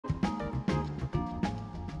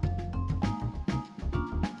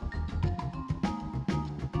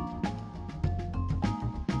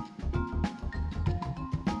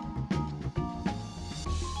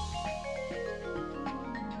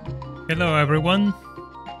Hello everyone,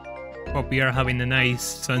 hope you are having a nice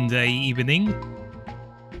Sunday evening.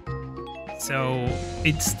 So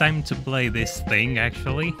it's time to play this thing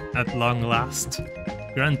actually, at long last.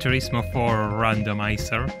 Gran Turismo 4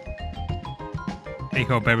 Randomizer. I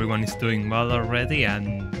hope everyone is doing well already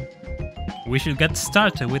and we should get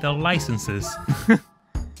started with our licenses.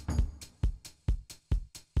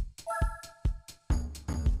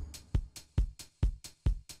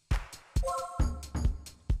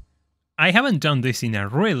 I haven't done this in a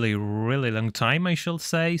really long time, I should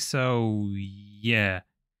say, so yeah.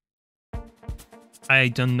 I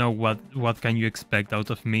don't know what can you expect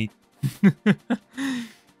out of me.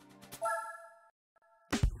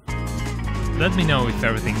 Let me know if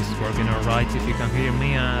everything is working alright, if you can hear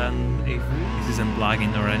me and if this isn't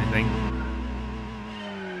lagging or anything.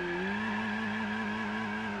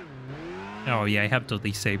 Oh yeah, I have to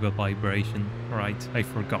disable vibration. Right, I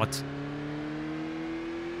forgot.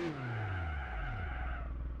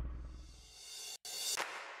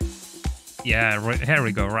 Yeah, here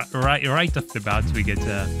we go. Right off the bat, we get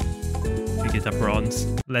a bronze.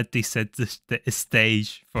 Let this set the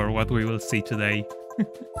stage for what we will see today.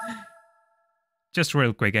 Just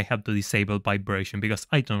real quick, I have to disable vibration because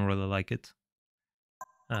I don't really like it.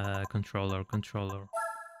 Controller.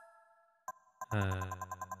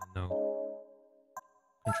 No.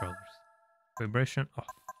 Controllers. Vibration off.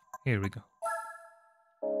 Here we go.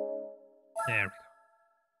 There we go.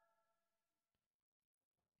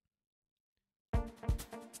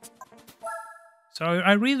 So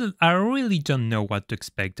I really don't know what to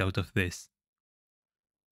expect out of this.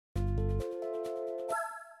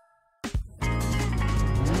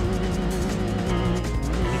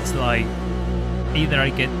 It's like either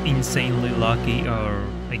I get insanely lucky or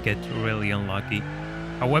I get really unlucky.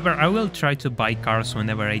 However, I will try to buy cars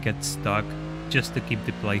whenever I get stuck, just to keep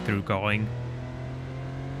the playthrough going.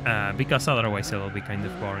 Because otherwise it will be kind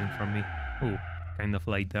of boring for me. Ooh, kind of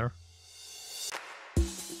late there.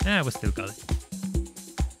 We still got it.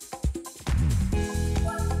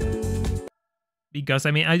 Because,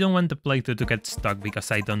 I mean, I don't want the playthrough to get stuck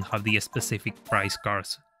because I don't have the specific price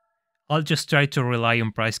cars. I'll just try to rely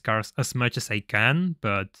on price cars as much as I can,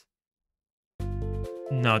 but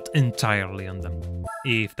not entirely on them,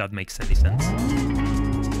 if that makes any sense.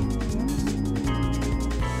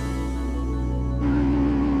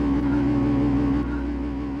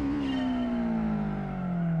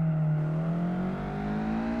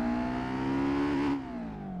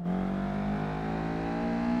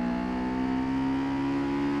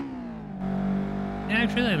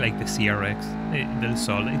 Actually, I like the CRX. Del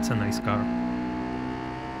Sol, it's a nice car.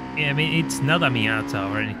 Yeah, I mean, it's not a Miata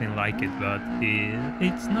or anything like it, but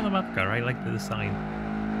it's not a bad car. I like the design.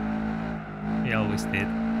 I always did.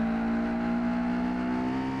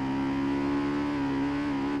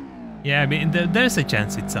 Yeah, I mean, there's a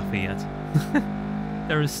chance it's a Fiat.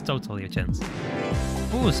 There is totally a chance.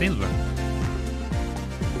 Ooh, silver.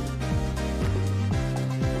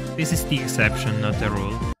 This is the exception, not the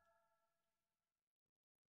rule.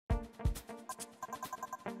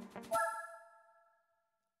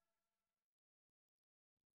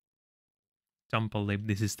 Don't believe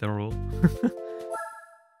this is the rule.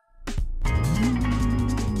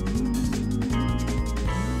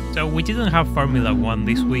 So we didn't have Formula 1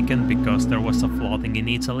 this weekend because there was a flooding in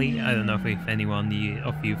Italy. I don't know if anyone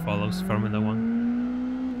of you follows Formula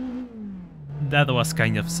 1. That was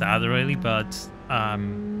kind of sad really, but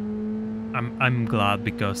I'm glad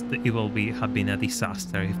because it will have been a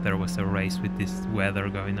disaster if there was a race with this weather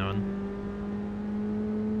going on.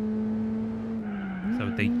 So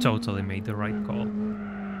they totally made the right call.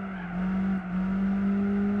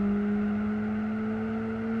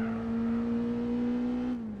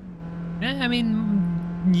 Yeah, I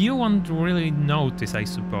mean, you won't really notice, I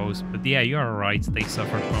suppose, but yeah, you are right, they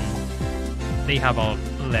suffer from... They have a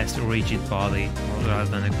less rigid body rather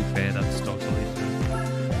than a coupe, that's totally true.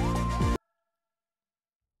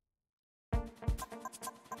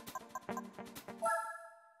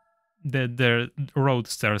 The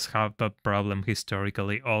roadsters have that problem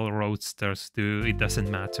historically. All roadsters do. It doesn't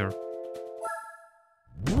matter.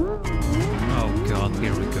 Oh god,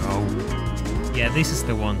 here we go. Yeah, this is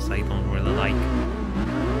the ones I don't really like.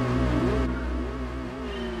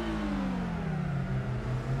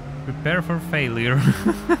 Prepare for failure.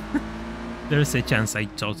 There's a chance I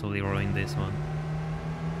totally ruined this one.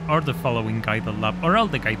 Or the following guided lap, or all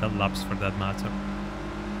the guided laps for that matter.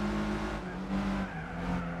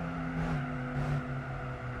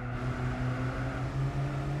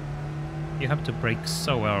 You have to brake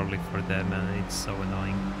so early for them and it's so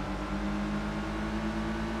annoying.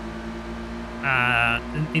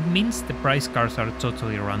 It means the prize cards are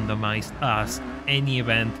totally randomized, as any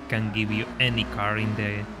event can give you any car in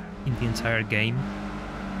the entire game.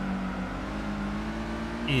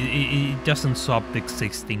 It doesn't swap the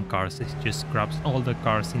existing cars, it just grabs all the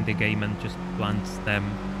cars in the game and just plants them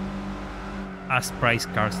as prize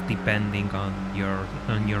cards depending on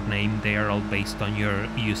your name. They are all based on your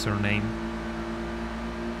username.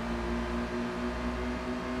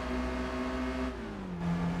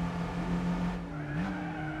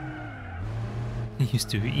 It used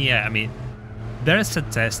to be, yeah, I mean, there's a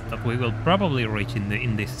test that we will probably reach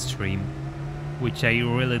in this stream, which I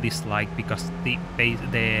really dislike because the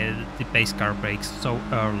base car breaks so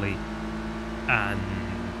early, and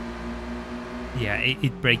yeah,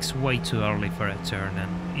 it breaks way too early for a turn,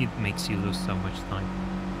 and it makes you lose so much time.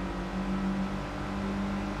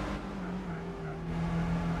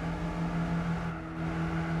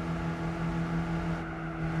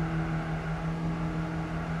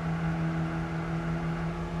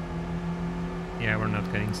 Yeah, we're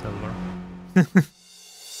not getting silver.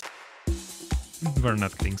 We're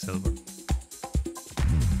not getting silver.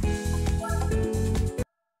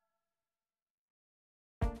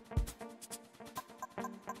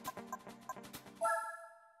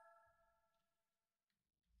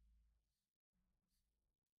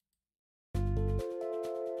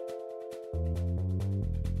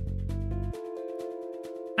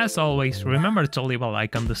 As always, remember to leave a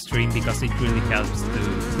like on the stream because it really helps to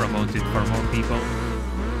promote it for more people.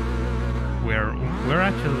 We're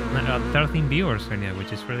actually at 13 viewers right now,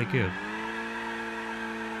 which is really good.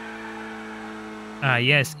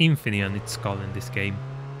 Yes, Infineon it's called in this game.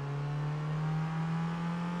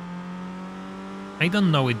 I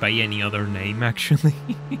don't know it by any other name actually,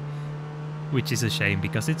 which is a shame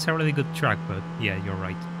because it's a really good track, but yeah, you're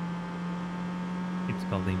right. It's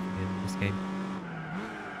called Infineon in this game.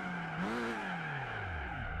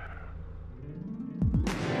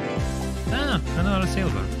 Ah, another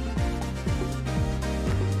silver.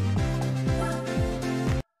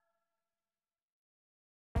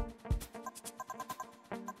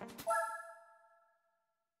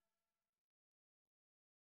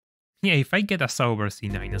 Yeah, if I get a Sauber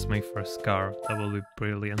C9 as my first car, that will be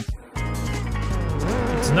brilliant.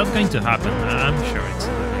 It's not going to happen, I'm sure it's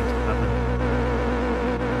not going to happen.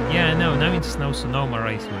 Yeah, no, now it's no Sonoma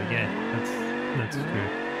Raceway, yeah, that's true.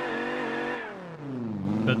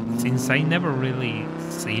 But since I never really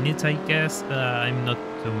seen it, I guess, I'm not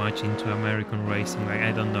too much into American racing, like,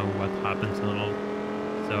 I don't know what happens at all.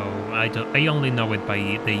 So I only know it by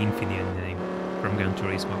the Infineon name from Gran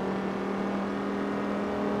Turismo.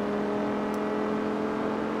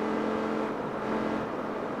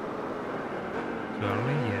 Too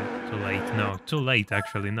early? Yeah, too late. No, too late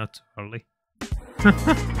actually, not too early.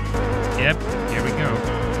 Yep, here we go.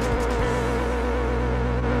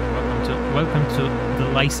 Welcome to the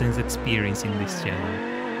license experience in this channel.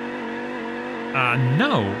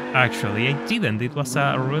 No, actually I didn't. It was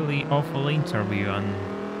a really awful interview and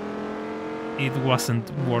it wasn't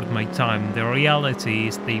worth my time. The reality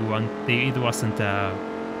is it wasn't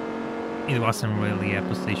really a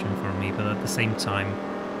position for me, but at the same time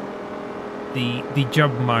the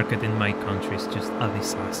job market in my country is just a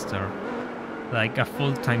disaster. Like a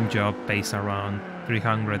full-time job pays around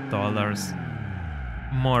 $300.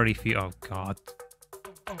 More if you... oh god.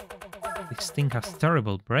 This thing has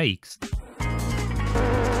terrible brakes.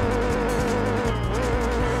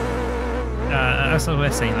 As I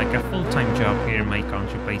was saying, like a full-time job here in my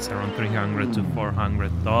country pays around $300 to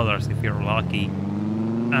 $400 if you're lucky.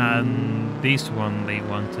 And this one they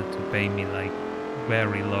wanted to pay me like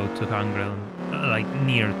very low, 200, like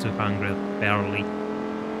near 200 barely.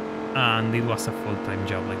 And it was a full-time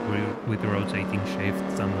job, like with rotating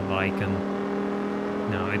shifts and the like, and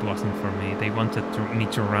no, it wasn't for me. They wanted me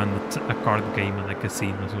to run a card game and a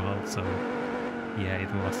casino as well, so yeah,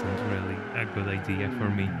 it wasn't really a good idea for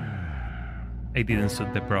me. I didn't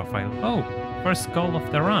suit the profile. Oh, first goal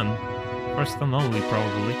of the run. First and only,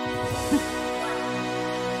 probably.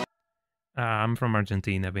 I'm from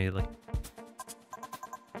Argentina, basically.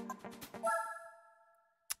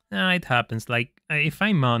 It happens. Like, if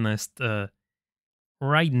I'm honest,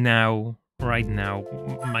 right now,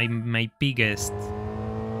 my biggest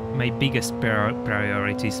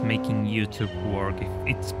priority is making YouTube work if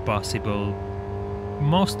it's possible.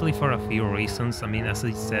 Mostly for a few reasons. I mean, as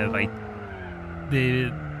I said, like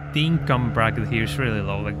the income bracket here is really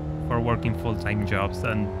low, like for working full-time jobs,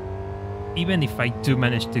 and even if I do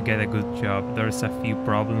manage to get a good job, there's a few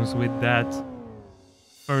problems with that.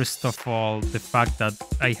 First of all, the fact that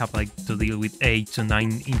I have like to deal with 8 to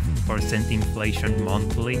 9% inflation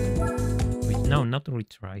monthly. Wait, no, not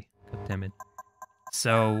retry. God damn it.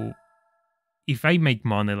 So if I make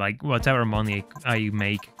money, like whatever money I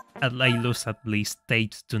make, I lose at least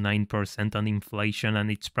 8 to 9% on inflation, and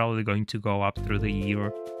it's probably going to go up through the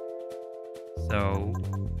year. So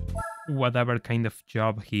whatever kind of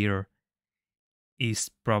job here is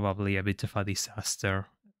probably a bit of a disaster.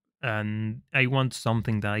 And I want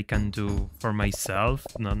something that I can do for myself,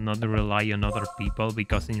 not rely on other people,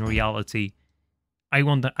 because in reality, I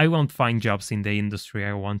won't find jobs in the industry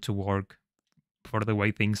I want to work for the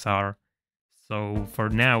way things are. So for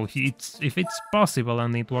now, if it's possible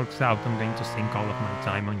and it works out, I'm going to sink all of my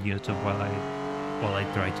time on YouTube while I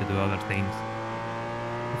try to do other things.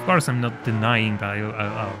 Of course, I'm not denying that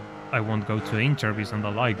I won't go to interviews and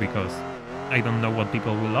the like, because I don't know what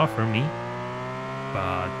people will offer me.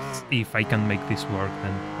 But if I can make this work,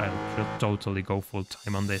 then I'll totally go full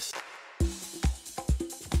time on this.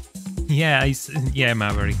 Yeah, yeah,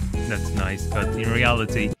 Maverick, that's nice. But in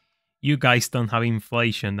reality, you guys don't have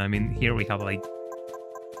inflation. I mean, here we have like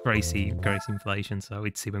crazy inflation, so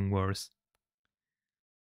it's even worse.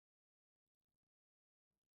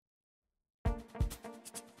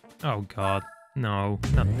 Oh god, no,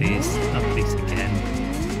 not this again.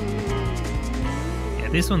 Yeah,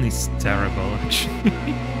 this one is terrible, actually.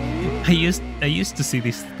 I used to see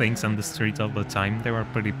these things on the street all the time. They were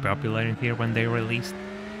pretty popular in here when they released.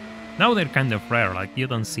 Now they're kind of rare, like you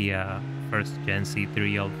don't see a first gen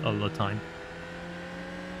C3 all the time.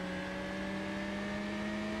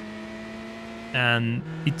 And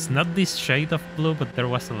it's not this shade of blue, but there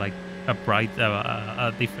was like a bright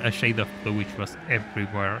a shade of blue which was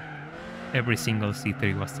everywhere. Every single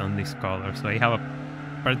C3 was on this color, so I have a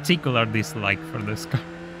particular dislike for this car.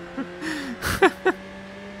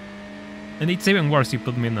 And it's even worse, you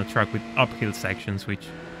put me in a truck with uphill sections, which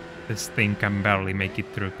this thing can barely make it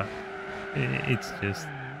through, but it's just,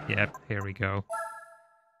 yep, here we go.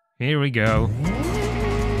 Here we go.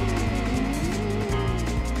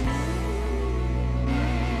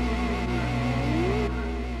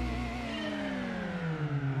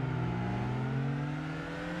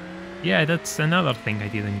 Yeah, that's another thing I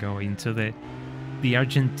didn't go into, the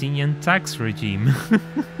Argentinian tax regime.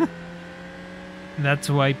 That's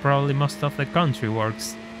why probably most of the country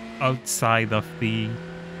works outside of the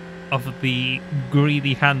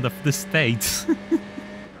greedy hand of the state.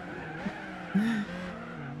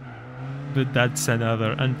 But that's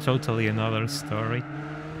totally another story.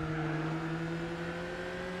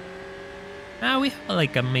 We have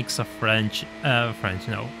like a mix of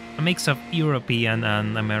a mix of European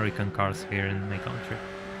and American cars here in my country.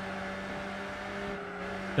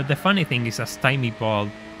 But the funny thing is, as time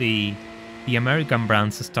evolved, the American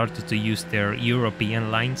brands started to use their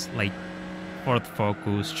European lines, like Ford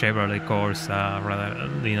Focus, Chevrolet Corsa, rather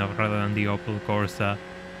than the Opel Corsa.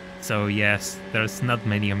 So yes, there's not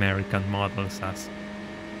many American models as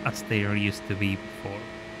there used to be before.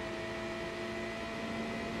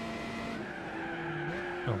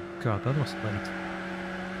 Oh god, that was late.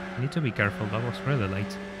 I need to be careful, that was really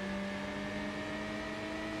late.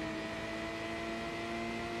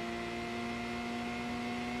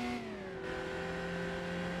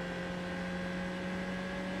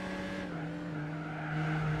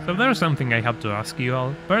 So there's something I have to ask you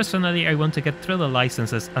all. Personally, I want to get through the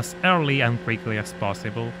licenses as early and quickly as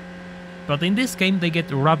possible. But in this game they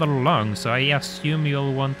get rather long, so I assume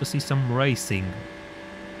you'll want to see some racing.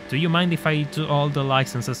 Do you mind if I do all the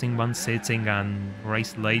licenses in one sitting and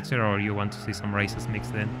race later, or you want to see some races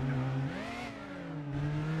mixed in?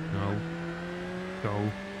 No.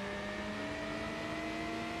 Go.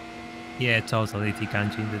 Yeah, totally,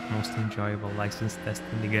 Tikanji, the most enjoyable license test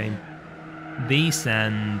in the game. This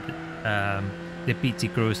and the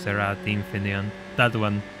PT Cruiser at Infineon. That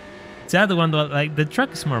one, like, the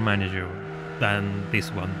track is more manageable than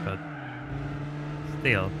this one, but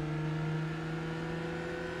still.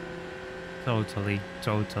 Totally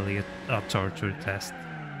a torture test.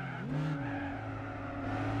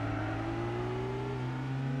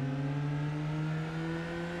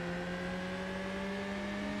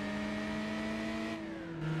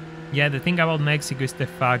 Yeah, the thing about Mexico is the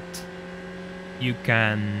fact you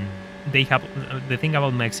can... They have... The thing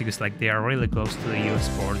about Mexico is, like, they are really close to the US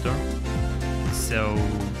border. So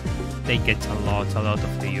they get a lot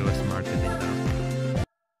of the US market in there.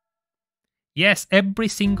 Yes, every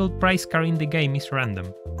single price car in the game is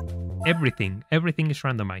random. Everything is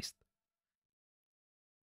randomized.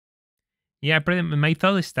 Yeah, my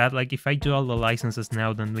thought is that, like, if I do all the licenses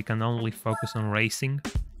now, then we can only focus on racing.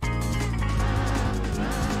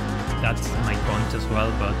 That's my point as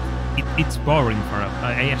well, but it's boring for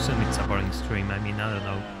I assume it's a boring stream. I mean, I don't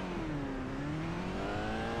know.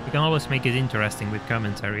 We can always make it interesting with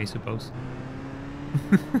commentary, I suppose.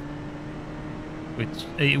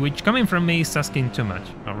 Which coming from me is asking too much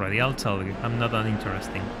already, I'll tell you. I'm not that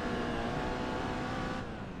interesting.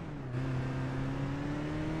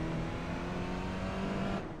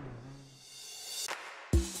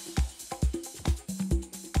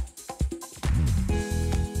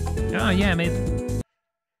 Oh yeah, mate.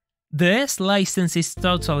 The S license is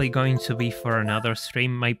totally going to be for another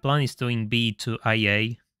stream. My plan is doing B to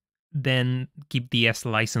IA, then keep the S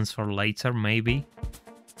license for later, maybe.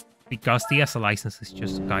 Because the S license is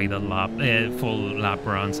just guided lap, full lap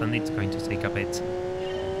runs, and it's going to take a bit.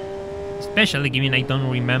 Especially given I don't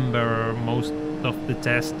remember most of the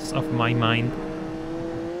tests of my mind.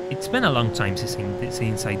 It's been a long time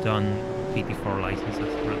since I done PT4 licenses.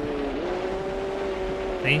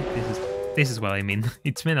 Hey, this is what I mean.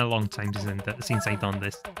 It's been a long time since I done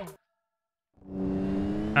this.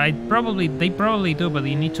 They probably do, but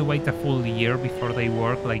you need to wait a full year before they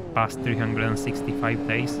work, like past 365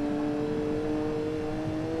 days.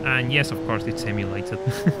 And yes, of course, it's emulated.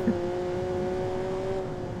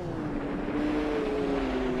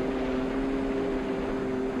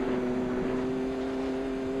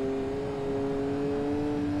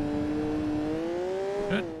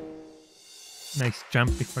 Good. Nice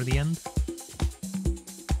jump before the end.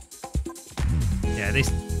 Yeah, this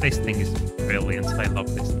thing is brilliant. I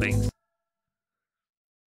love these things.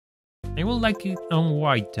 I will like it on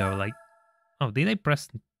white though. Like, oh, did I press?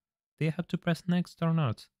 Did I have to press next or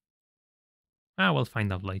not? Ah, we'll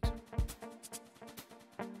find out later.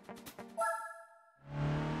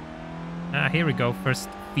 Ah, here we go. First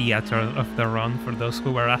theater of the run for those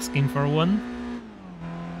who were asking for one.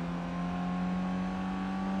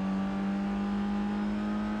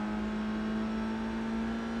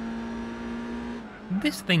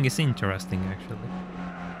 This thing is interesting, actually.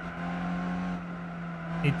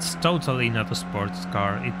 It's totally not a sports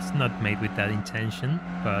car. It's not made with that intention,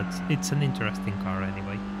 but it's an interesting car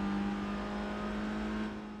anyway.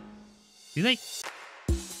 Did I?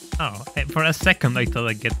 Oh, for a second I thought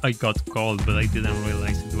I got called, but I didn't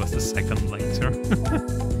realize it was a second later.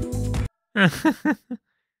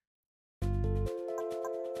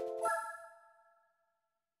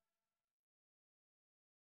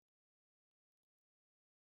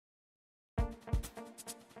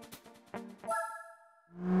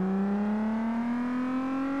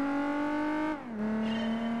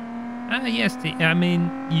 Yes, I mean,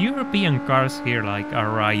 European cars here like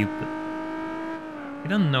arrived. I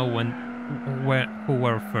don't know who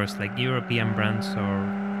were first, like European brands or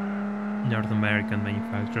North American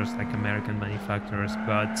manufacturers, like American manufacturers.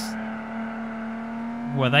 But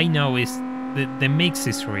what I know is the mix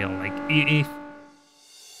is real. Like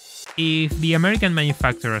if the American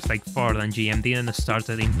manufacturers like Ford and GM didn't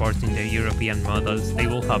started importing their European models, they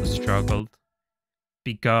will have struggled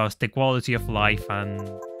because the quality of life and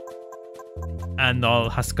all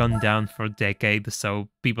has gone down for decades, so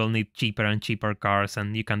people need cheaper and cheaper cars,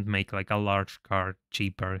 and you can't make like a large car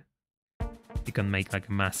cheaper. You can make like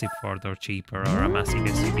a massive four-door cheaper or a massive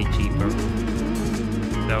SUV cheaper.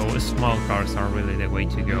 So small cars are really the way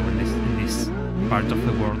to go in this part of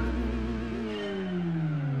the world.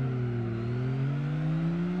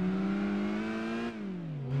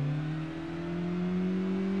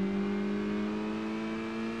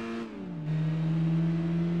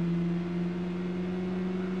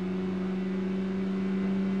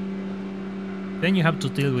 Then you have to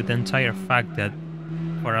deal with the entire fact that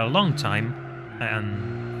for a long time,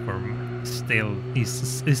 and for still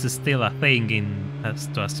is still a thing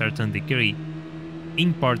to a certain degree,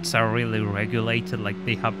 imports are really regulated. Like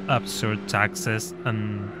they have absurd taxes,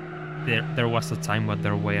 and there was a time when they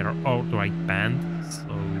were outright banned.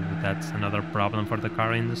 So that's another problem for the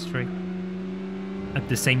car industry. At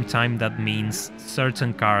the same time, that means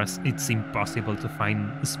certain cars it's impossible to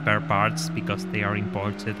find spare parts because they are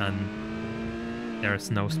imported and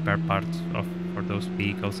there's no spare parts for those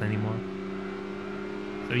vehicles anymore.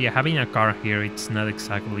 So yeah, having a car here, it's not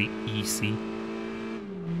exactly easy.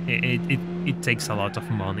 It takes a lot of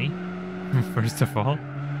money, first of all.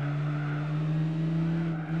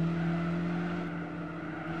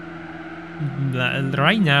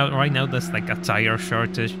 Right now there's like a tire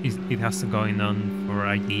shortage. It has going on for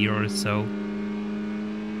a year or so.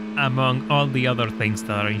 Among all the other things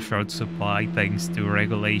that are in short supply thanks to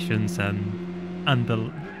regulations and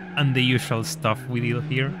the usual stuff we deal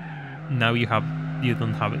here. Now you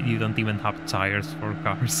don't even have tires for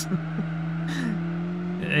cars.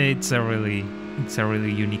 It's a really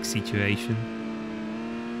unique situation,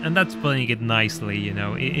 and that's putting it nicely. You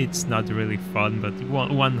know, it's not really fun, but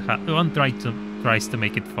one tries to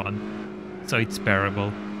make it fun, so it's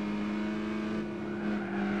bearable.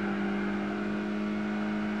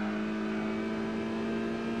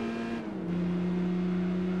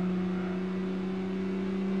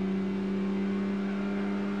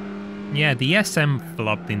 Yeah, the SM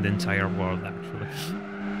flopped in the entire world, actually.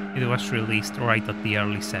 It was released right at the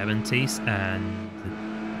early 70s, and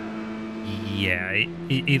yeah,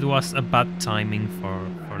 it was a bad timing for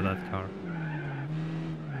that car.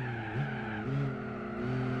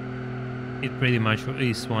 It pretty much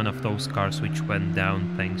is one of those cars which went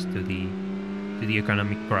down thanks to the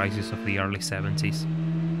economic crisis of the early 70s,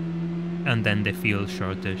 and then the fuel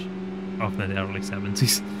shortage of the early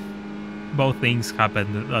 70s. Both things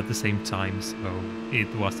happened at the same time, so it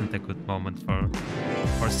wasn't a good moment for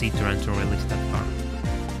Citroën to release that car.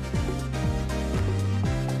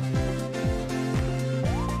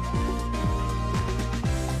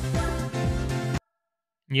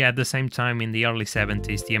 Yeah, at the same time, in the early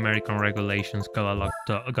 70s, the American regulations got a lot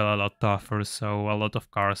tougher, so a lot of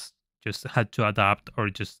cars just had to adapt or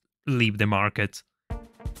just leave the market.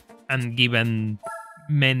 And given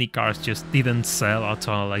many cars just didn't sell at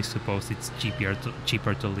all, I suppose it's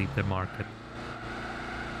cheaper to leave the market.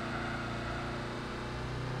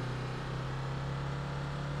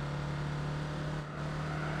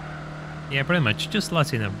 Yeah, pretty much, just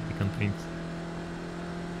Latin American things.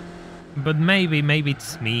 But maybe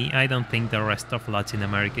it's me. I don't think the rest of Latin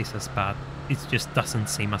America is as bad. It just doesn't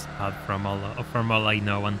seem as bad from all I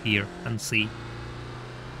know and hear and see.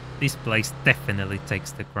 This place definitely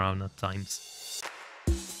takes the crown at times.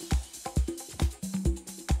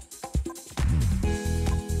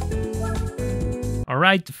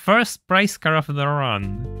 Alright, first prize car of the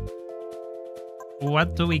run.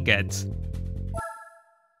 What do we get?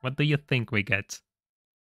 What do you think we get?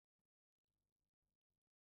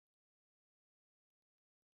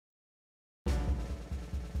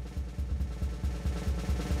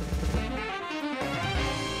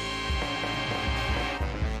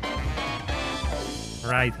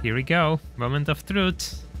 Right, here we go. Moment of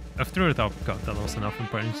truth. Oh god, that was an awful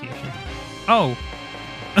pronunciation. Oh!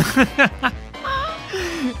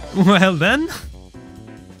 Well then.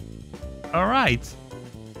 Alright.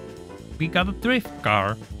 We got a drift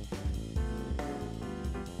car.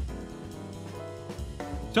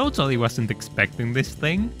 Totally wasn't expecting this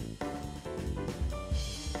thing.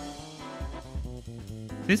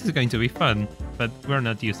 This is going to be fun, but we're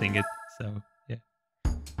not using it, so yeah.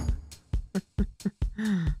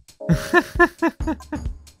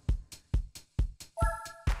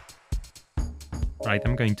 Right,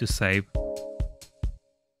 I'm going to save.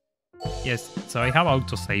 Yes, so I have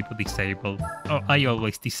autosave disabled. Oh, I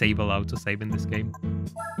always disable autosave in this game.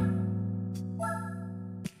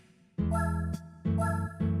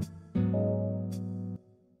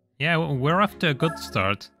 Yeah, we're off to a good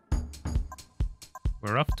start.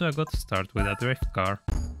 We're off to a good start with a drift car.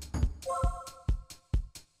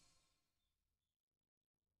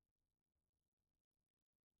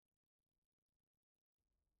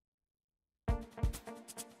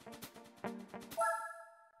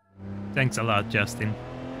 Thanks a lot, Justin.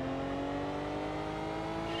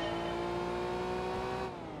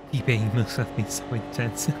 eBay must have been so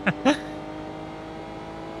intense.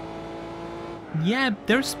 Yeah,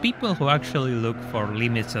 there's people who actually look for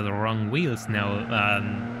limits at the wrong wheels now,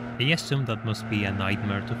 and I assume that must be a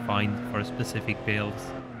nightmare to find for specific builds.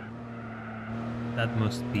 That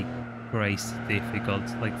must be crazy difficult,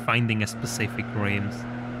 like finding a specific rims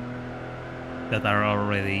that are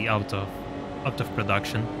already out of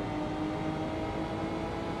production.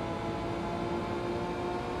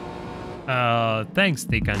 Thanks,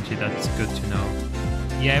 Dikanji, that's good to know.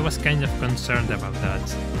 Yeah, I was kind of concerned about that.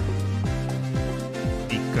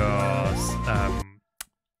 Because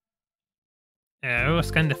I was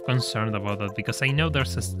kind of concerned about that because I know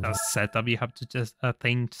there's a setup you have to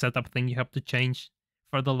setup thing you have to change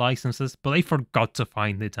for the licenses, but I forgot to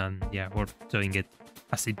find it, and yeah, we're doing it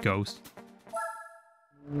as it goes.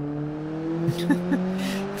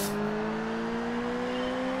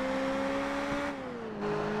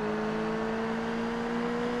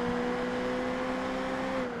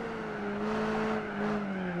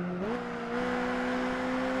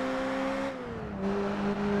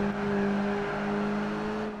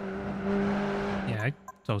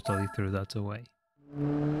 Totally threw that away.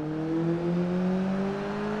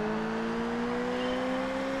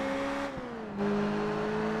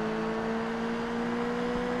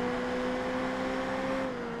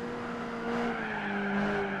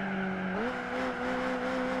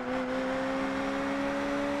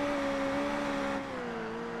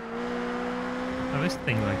 Now this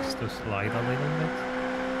thing likes to slide a little bit.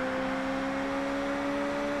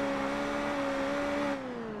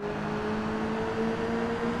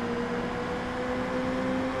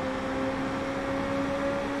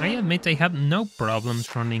 I admit I had no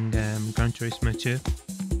problems running Gran Turismo 2.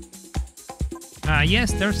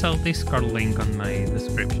 Yes, there's a Discord link on my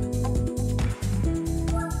description.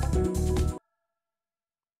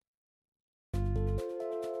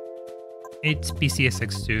 It's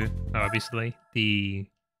PCSX2, obviously. The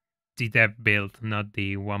dev build, not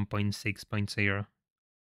the 1.6.0.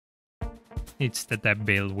 It's the dev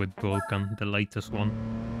build with Vulkan, the latest one.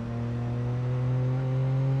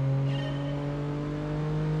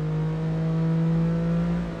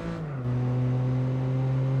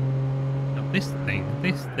 This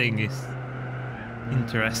thing is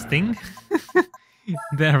interesting.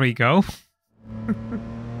 There we go.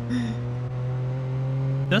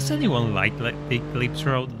 Does anyone like the Eclipse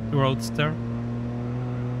Roadster?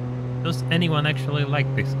 Does anyone actually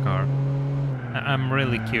like this car? I'm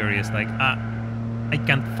really curious, like, I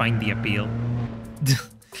can't find the appeal.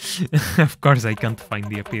 Of course I can't find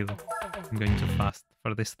the appeal. I'm going too fast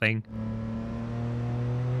for this thing.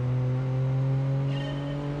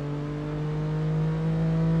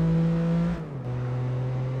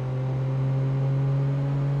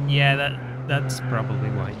 Yeah, that's probably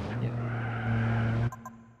why. Yeah.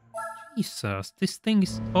 Jesus, this thing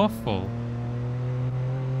is awful.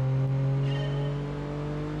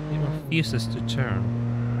 It refuses to turn.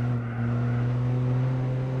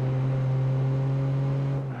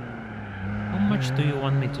 How much do you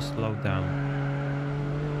want me to slow down?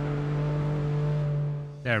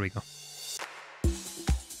 There we go.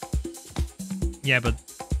 Yeah, but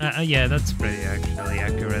yeah, that's pretty actually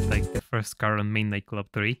accurate. Like the first car on Midnight Club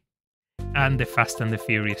 3. And the Fast and the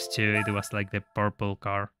Furious 2, it was like the purple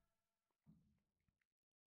car.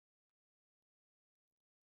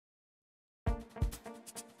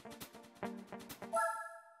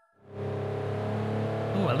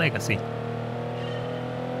 Oh, a Legacy.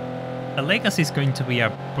 A Legacy is going to be a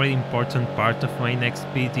pretty important part of my next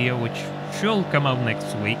video, which should come out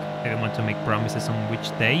next week. I don't want to make promises on which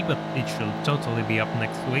day, but it should totally be up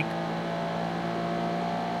next week.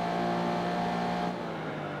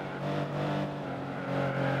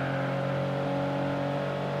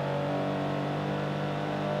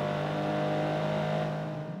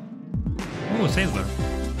 Oh, silver.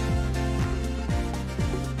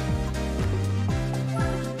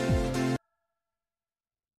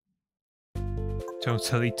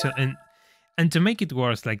 Totally. And to make it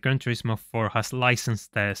worse, like Gran Turismo 4 has license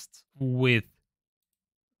tests with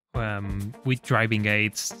driving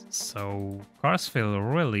aids, so cars feel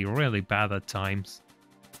really, really bad at times.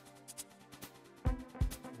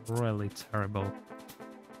 Really terrible.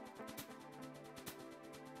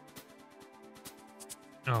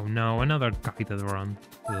 Oh no, another guided run.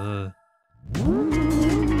 Ugh.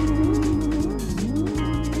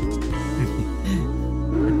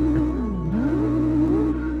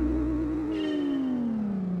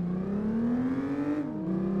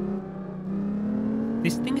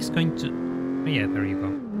 This thing is going to... Oh, yeah, there you go.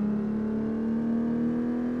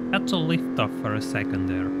 Had to lift off for a second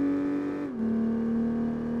there.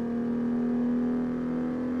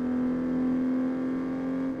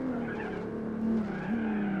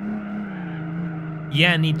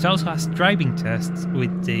 Yeah, and it also has driving tests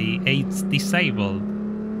with the aids disabled.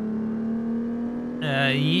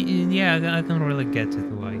 Yeah, I don't really get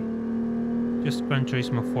it why. Just Gran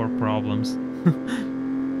Turismo 4 problems.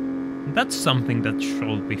 That's something that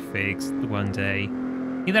should be fixed one day.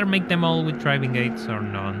 Either make them all with driving aids or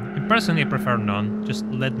none. And personally I prefer none, just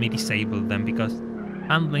let me disable them, because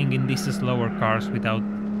handling in these slower cars with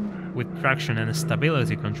traction and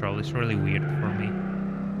stability control is really weird for me.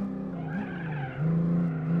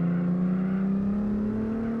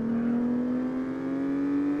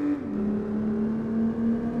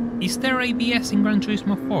 Is there ABS in Gran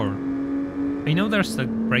Turismo 4? I know there's a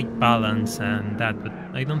brake balance and that, but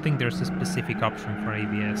I don't think there's a specific option for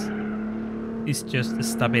ABS. It's just the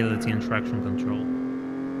stability and traction control.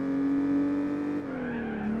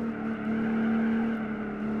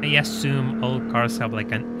 I assume all cars have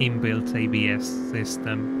like an inbuilt ABS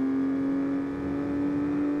system.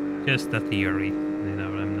 Just a theory, you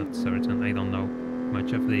know, I'm not certain. I don't know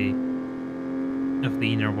much of the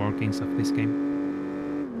inner workings of this game.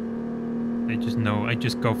 I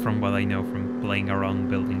just go from what I know from playing around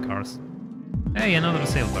building cars. Hey, another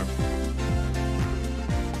silver.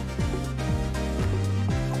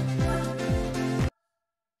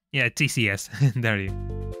 Yeah, TCS. There you.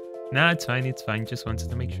 Nah, it's fine, just wanted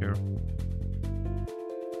to make sure.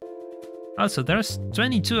 Also, there's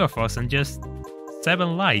 22 of us and just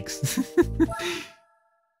 7 likes.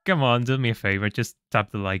 Come on, do me a favor, just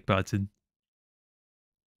tap the like button.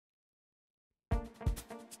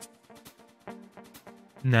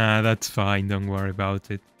 Nah, that's fine, don't worry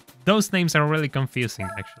about it. Those names are really confusing,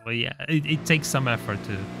 actually. Yeah, it takes some effort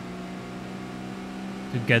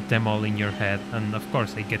to get them all in your head, and of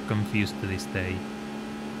course I get confused to this day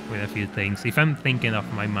with a few things. If I'm thinking off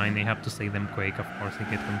my mind, I have to say them quick, of course I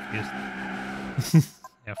get confused.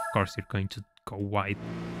 Yeah, of course you're going to go white.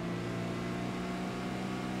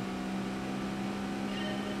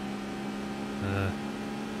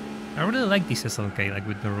 I really like this SLK, like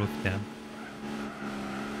with the roof down.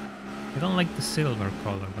 I don't like the silver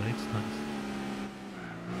color, but it's nice.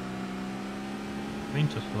 Going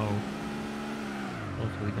too slow.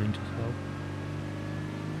 Hopefully going too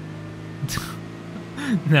slow.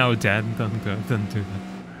 No, Dad, don't do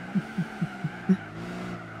that.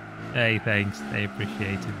 Hey, thanks. I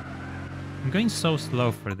appreciate it. I'm going so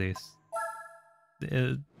slow for this.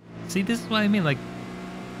 See, this is what I mean. Like,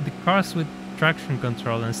 the cars with traction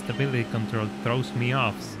control and stability control throws me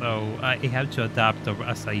off, so I have to adapt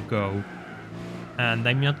as I go. And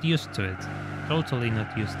I'm not used to it. Totally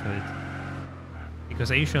not used to it.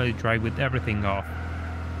 Because I usually drive with everything off.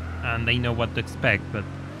 And I know what to expect, but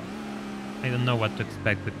I don't know what to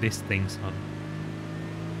expect with these things on.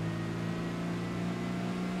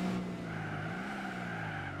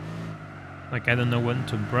 Like, I don't know when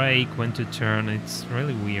to brake, when to turn, it's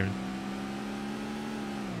really weird.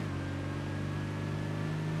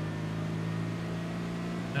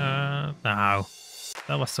 No.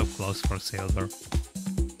 That was so close for silver.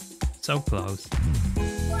 So close.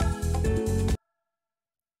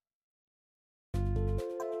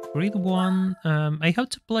 Grid 1, I have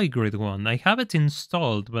to play Grid 1. I have it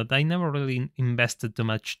installed, but I never really invested too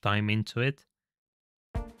much time into it.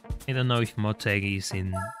 I don't know if Moteg is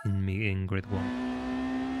in Grid 1.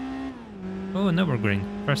 Oh, an Evergreen.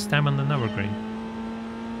 First time on an Evergreen.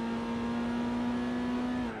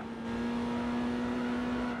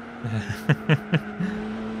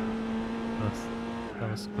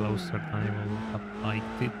 that was closer than I would have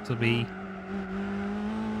liked it to be.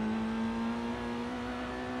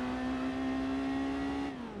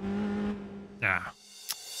 Ah.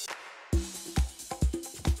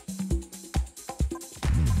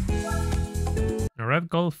 A red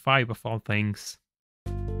gold 5 of all things.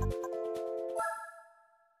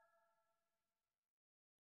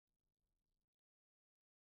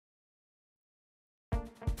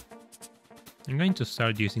 I'm going to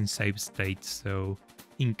start using save states, so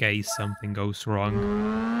in case something goes wrong.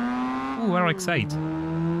 Ooh, RX-8.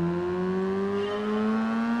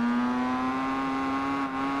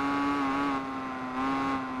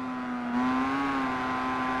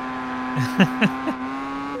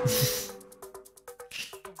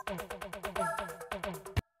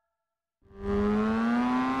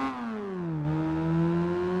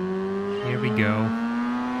 Here we go.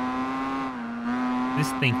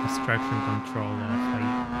 This thing has traction control off,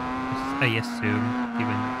 I assume,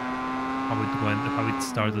 given how it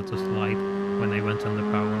started to slide when I went on the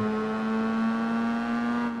power.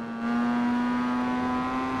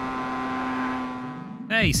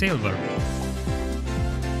 Hey, silver!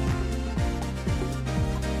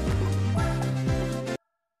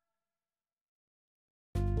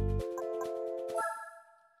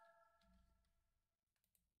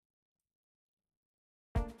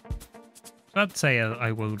 Let's say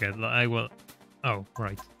I will get. I will. Oh,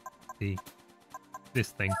 right. This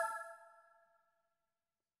thing.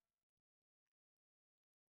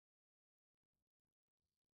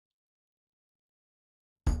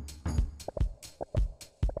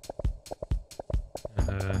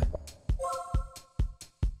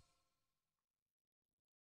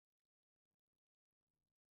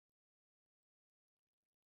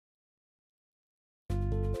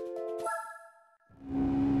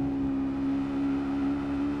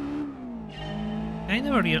 I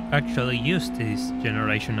never actually used this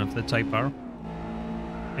generation of the Type R.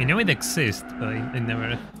 I know it exists, but I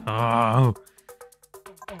never... Oh!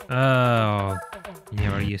 Oh! I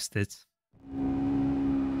never used it.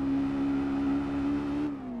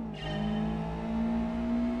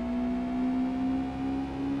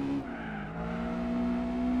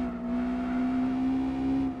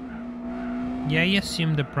 Yeah, I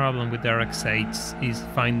assume the problem with RX-8s is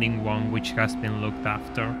finding one which has been looked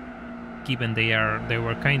after. Given they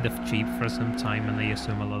were kind of cheap for some time, and I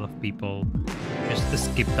assume a lot of people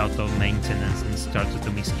just skipped out of maintenance and started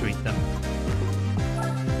to mistreat them.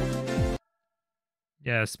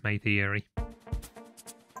 Yes, my theory.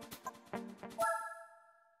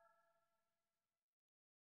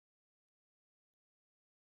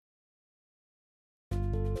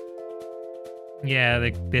 Yeah,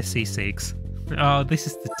 the C6. Oh, this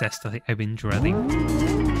is the test I've been dreading.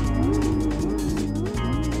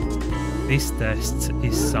 This test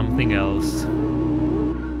is something else.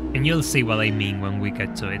 And you'll see what I mean when we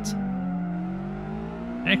get to it.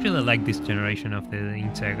 I actually like this generation of the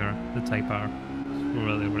Integra, the Type R. It's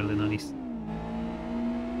really, really nice.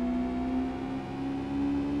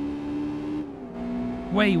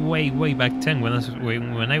 Way back then,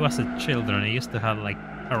 when I was a children, I used to have like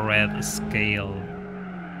a red scale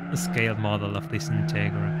model of this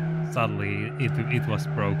Integra. Sadly, it was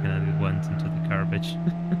broken and it went into the garbage.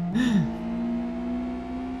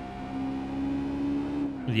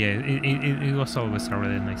 Yeah, it was always a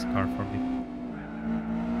really nice car for me.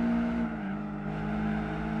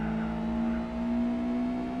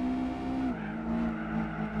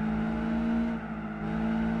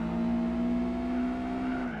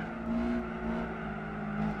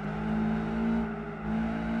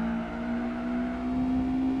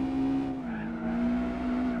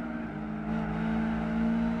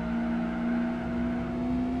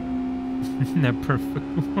 The perfect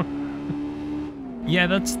one. Yeah,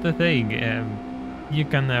 that's the thing. You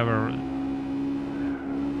can't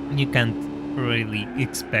really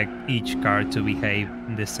expect each car to behave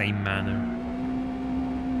in the same manner.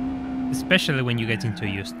 Especially when you get into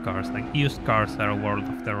used cars. Like, used cars are a world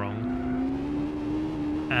of their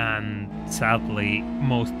own. And sadly,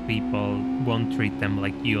 most people won't treat them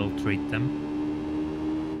like you'll treat them.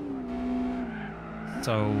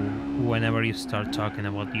 So whenever you start talking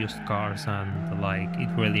about used cars and the like, it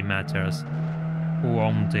really matters who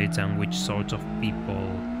owned it and which sort of people,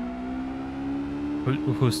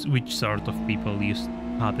 which sort of people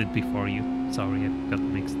had it before you. Sorry, I got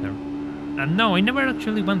mixed there. And no, I never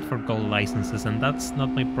actually went for gold licenses, and that's not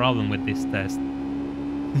my problem with this test.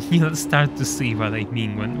 You'll start to see what I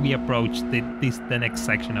mean when we approach the next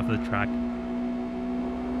section of the track.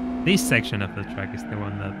 This section of the track is the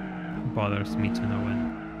one that bothers me to no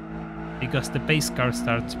end, because the pace car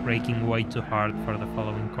starts braking way too hard for the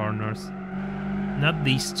following corners. Not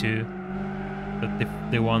these two, but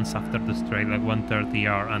the ones after the straight, like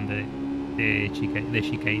 130R and the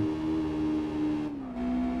chicane.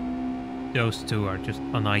 Those two are just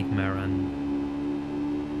a nightmare, and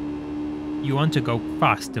you want to go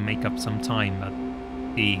fast to make up some time, but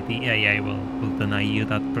the AI will deny you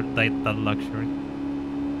that luxury.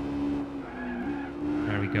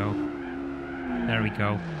 There we go. There we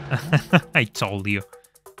go. I told you.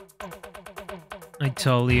 I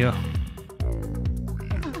told you.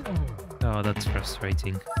 Oh, that's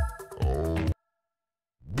frustrating. I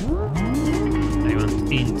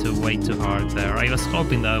went into way too hard there. I was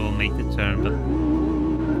hoping that I will make the turn, but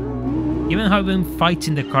even having been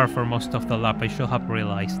fighting the car for most of the lap, I should have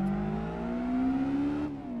realized.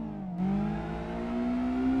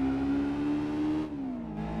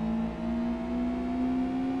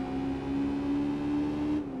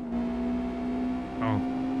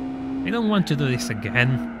 I don't want to do this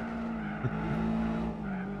again.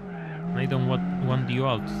 I don't want you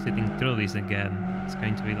all sitting through this again. It's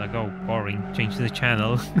going to be like, oh, boring, change the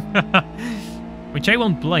channel. Which I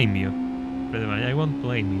won't blame you. Pretty much, I won't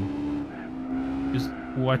blame you. Just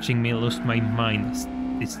watching me lose my mind as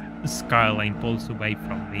this skyline pulls away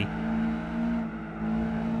from me.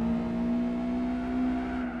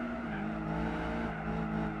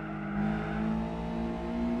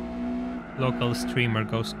 Local streamer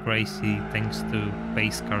goes crazy thanks to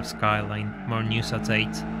base car skyline. More news at 8.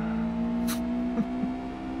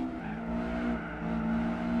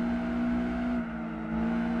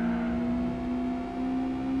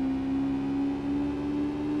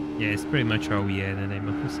 Yeah, it's pretty much oh yeah, the name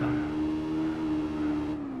of the song.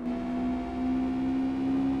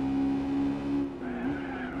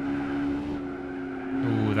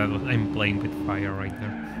 Ooh, I'm playing with fire right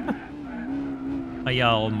there. I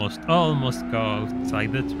almost go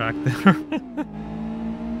outside the track there.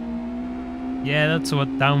 Yeah, that's what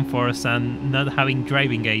downforce and not having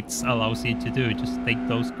driving aids allows you to do. Just take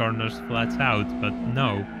those corners flat out, but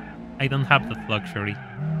no, I don't have that luxury.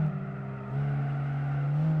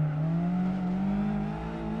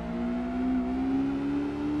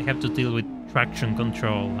 I have to deal with traction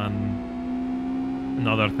control and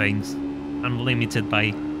other things. I'm limited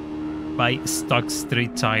by stock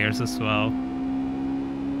street tires as well,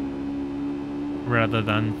 rather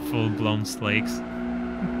than full-blown slicks.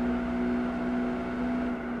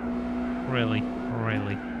 Really?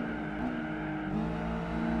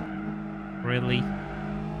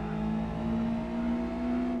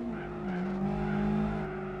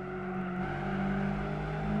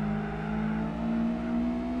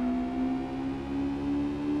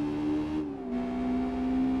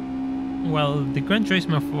 Well, the Gran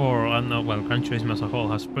Turismo 4, Gran Turismo as a whole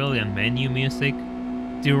has brilliant menu music.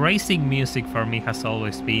 The racing music for me has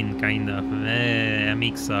always been kind of a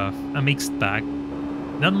mixed bag.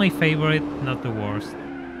 Not my favorite, not the worst,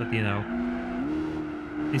 but you know.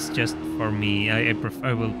 It's just for me. I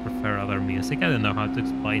will prefer other music. I don't know how to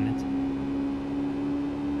explain it.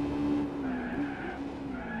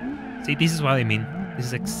 See, this is what I mean. This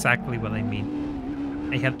is exactly what I mean.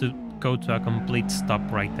 I have to go to a complete stop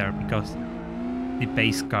right there because the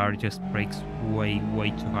base car just brakes way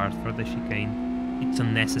too hard for the chicane. It's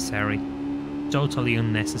unnecessary. Totally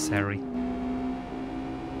unnecessary.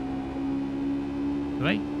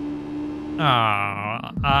 Right?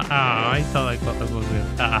 I thought I got that was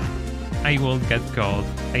it. I won't get gold.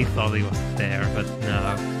 I thought it was there, but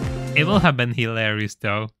no. It will have been hilarious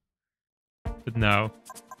though. But no.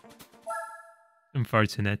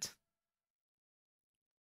 Unfortunate.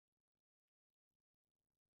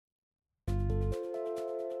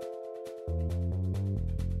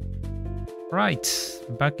 Right,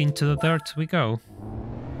 back into the dirt we go.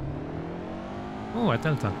 Oh, a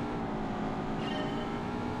delta.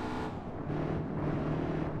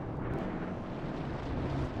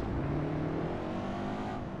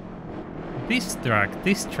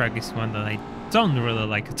 This track is one that I don't really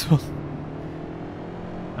like at all.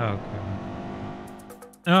 Oh god.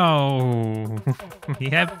 Oh,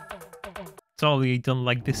 yep. Totally don't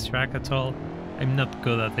like this track at all. I'm not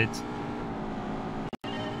good at it.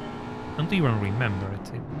 Don't even remember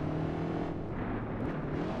it.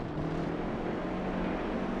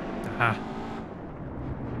 Aha.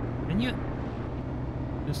 Can you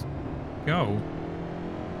just go?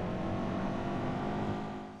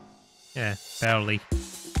 Yeah, barely.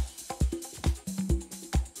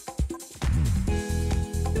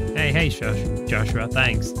 Hey, Joshua,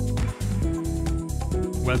 thanks.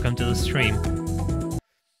 Welcome to the stream.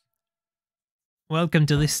 Welcome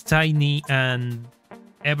to this tiny and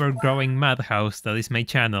ever-growing madhouse that is my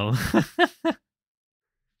channel.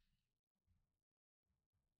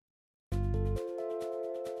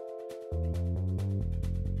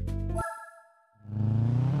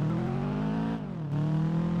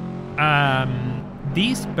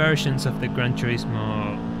 These versions of the Gran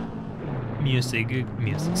Turismo music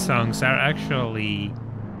songs are actually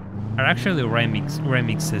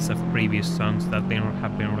remixes of previous songs that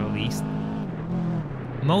have been released.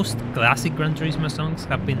 Most classic Gran Turismo songs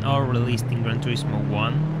have been all released in Gran Turismo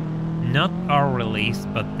 1. Not all released,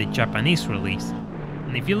 but the Japanese release.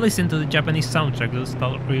 And if you listen to the Japanese soundtrack,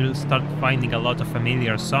 you'll start finding a lot of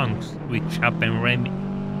familiar songs, which have been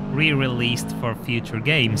re-released for future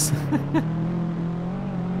games.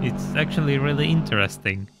 It's actually really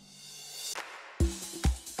interesting.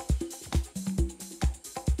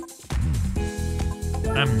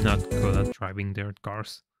 I'm not good at driving dirt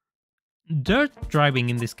cars. Dirt driving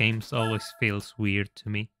in these games always feels weird to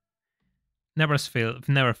me. Never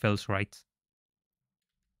feels right.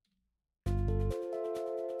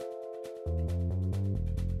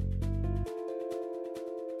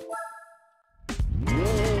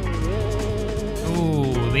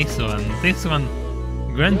 Ooh, this one.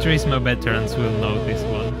 Gran Turismo veterans will know this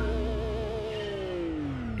one.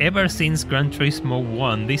 Ever since Gran Turismo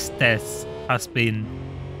 1, this test has been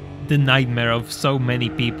the nightmare of so many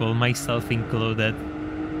people, myself included.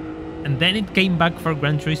 And then it came back for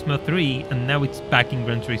Gran Turismo 3, and now it's back in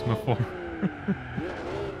Gran Turismo 4.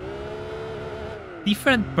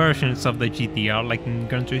 Different versions of the GTR, like in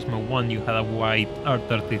Gran Turismo 1 you had a white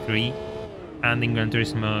R33, and in Gran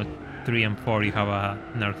Turismo 3 and 4 you have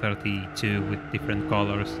an R32 with different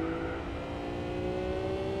colors.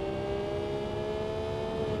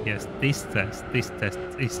 Yes, this test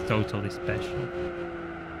is totally special.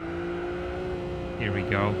 Here we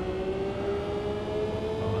go.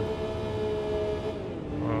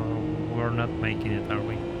 Oh, we're not making it, are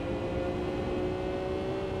we?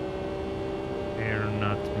 We're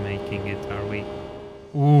not making it, are we?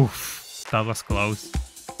 Oof, that was close.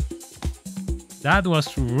 That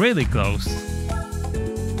was really close.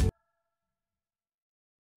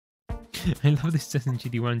 I love this test in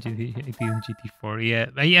GT1, GT8, and GT4. Yeah,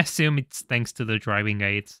 I assume it's thanks to the driving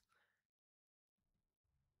aids.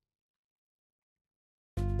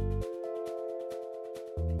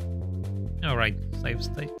 Alright, save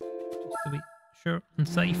state. Just to be sure and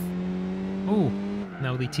safe. Oh,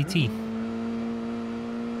 now the TT.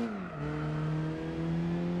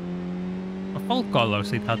 Of all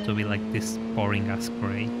colors, it had to be like this boring ass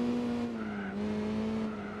gray.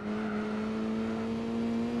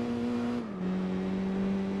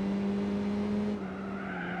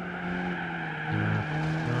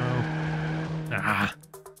 No. Ah!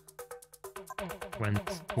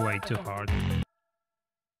 Went way too hard.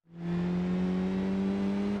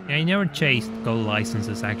 Yeah, I never chased gold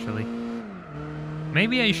licenses actually.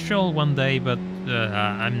 Maybe I shall one day, but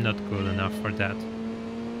I'm not good enough for that.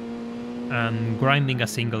 And grinding a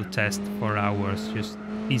single test for hours just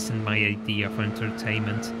isn't my idea for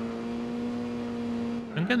entertainment.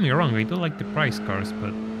 Don't get me wrong, I do like the prize cars,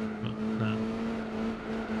 but well, no.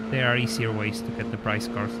 There are easier ways to get the prize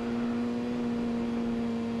cars.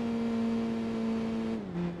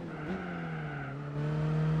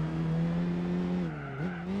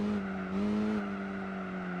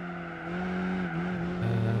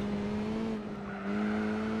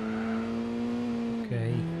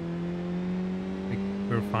 Okay.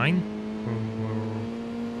 We're fine?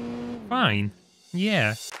 We're fine.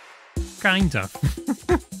 Yeah. Kind of.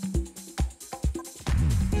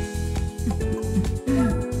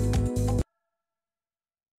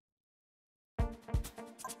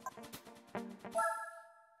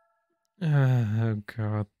 Oh,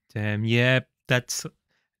 god damn. Yeah, that's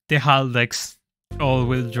the Haldex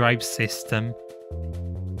all-wheel drive system.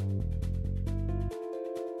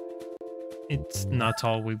 It's not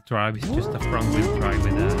all-wheel drive, it's just a front-wheel drive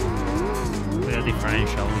with a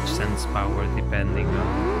differential which sends power depending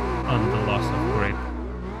on the loss of grip.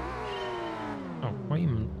 Oh, why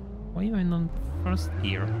am I on first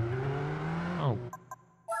gear? Oh.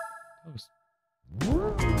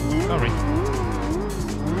 Sorry.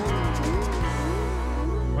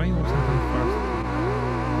 Why wasn't I first?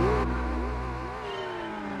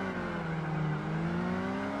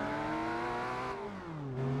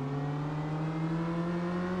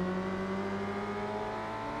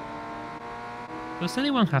 Does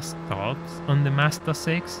anyone has thoughts on the Mazda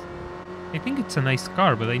 6? I think it's a nice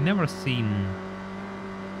car, but I never seen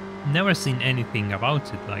anything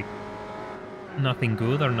about it, like nothing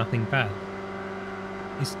good or nothing bad.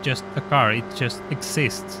 It's just a car, it just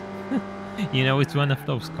exists. You know, it's one of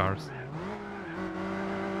those cars.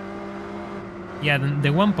 Yeah, the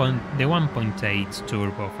 1.8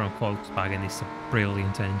 turbo from Volkswagen is a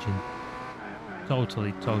brilliant engine.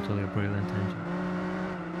 Totally a brilliant engine.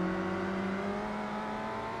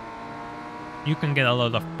 You can get a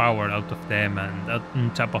lot of power out of them, and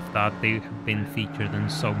on top of that, they have been featured in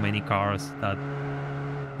so many cars that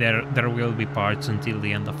there will be parts until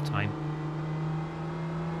the end of time.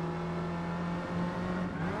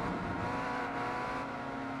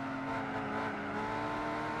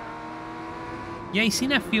 Yeah, I've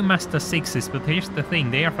seen a few Mazda 6s, but here's the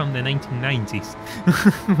thing, they are from the 1990s,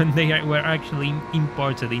 when they were actually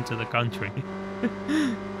imported into the country.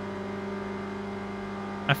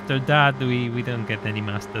 After that, we don't get any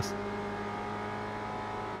Mazdas.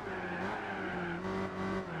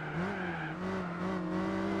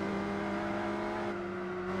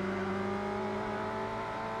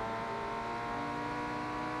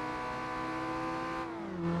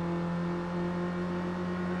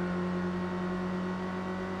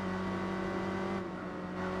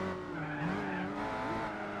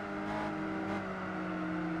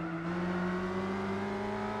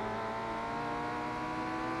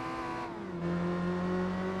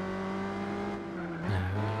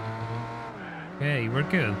 Okay, we're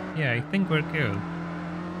good. Yeah, I think we're good.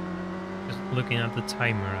 Just looking at the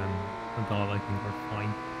timer and all, I think we're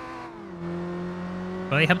fine.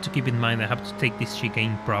 But I have to keep in mind I have to take this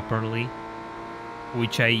chicane properly,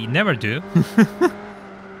 which I never do.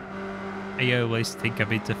 I always take a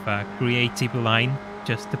bit of a creative line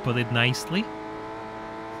just to put it nicely.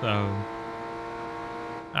 So...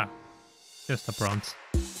 just a bronze.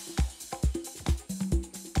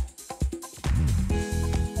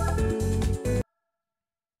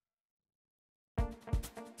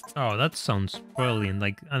 Oh, that sounds brilliant,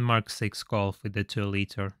 like a Mark 6 Golf with the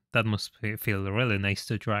 2-liter. That must feel really nice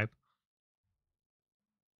to drive.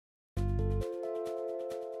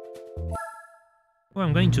 Oh,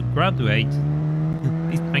 I'm going to graduate.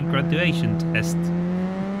 It's my graduation test.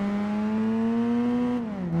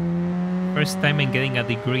 First time I'm getting a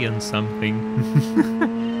degree on something.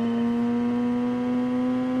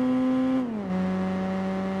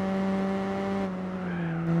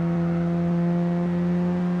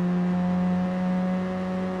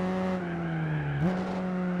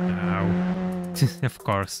 Of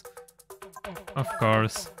course. Of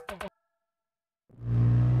course.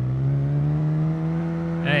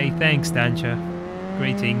 Hey, thanks, Dancha.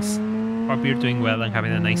 Greetings. Hope you're doing well and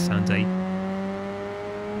having a nice Sunday.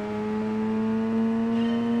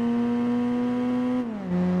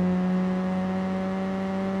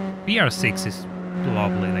 VR6 is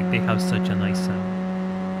lovely, like they have such a nice sound.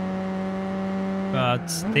 But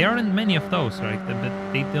there aren't many of those, right? But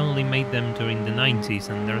they only made them during the 90s,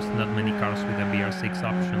 and there's not many cars with a VR6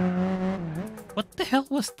 option. What the hell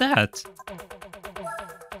was that?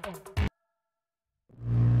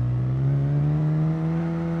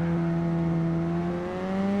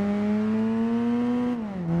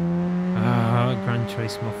 Gran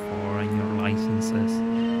Turismo 4 and your licenses.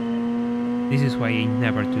 This is why I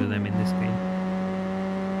never do them in this game.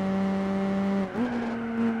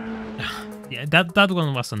 Yeah, that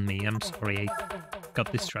one wasn't me. I'm sorry, I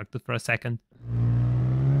got distracted for a second.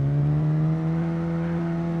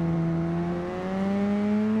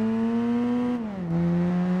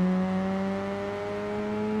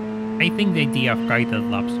 I think the idea of guided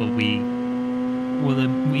laps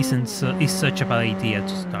is such a bad idea to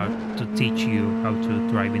start to teach you how to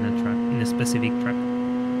drive in a specific track.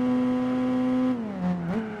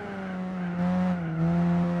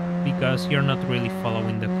 Because you're not really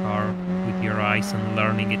following the car with your eyes and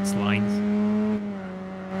learning its lines.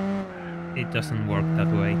 It doesn't work that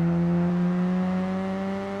way.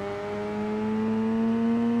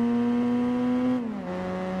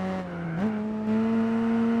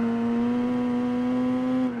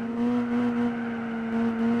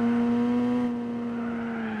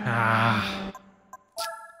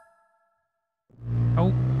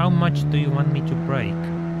 How much do you want me to brake?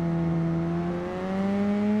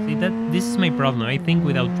 See, this is my problem. I think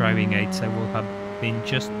without driving aids I will have been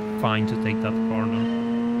just fine to take that corner.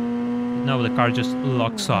 Now the car just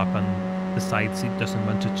locks up and decides it doesn't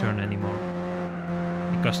want to turn anymore.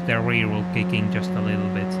 Because the rear will kick in just a little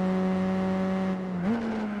bit.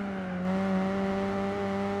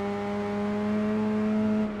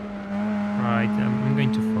 Right, I'm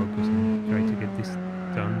going to focus and try to get this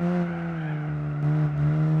done.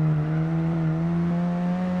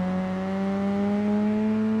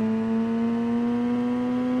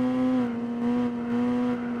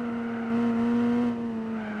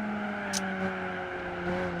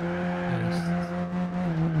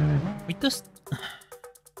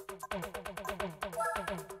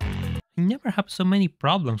 I never have so many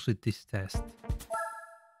problems with this test.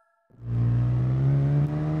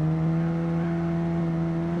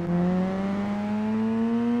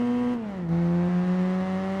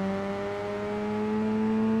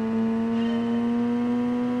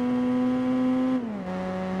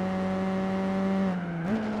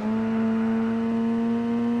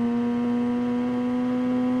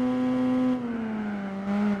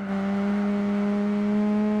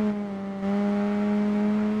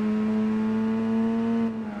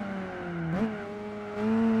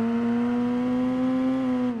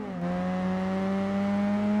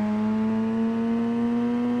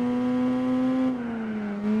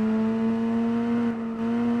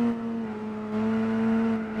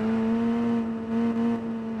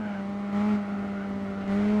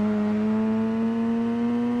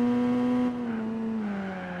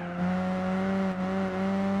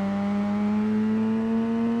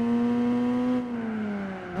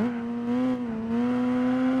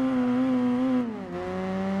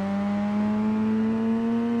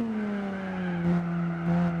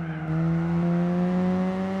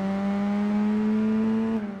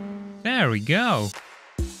 There we go.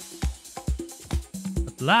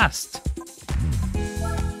 At last.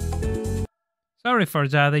 Sorry for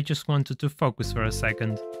that, I just wanted to focus for a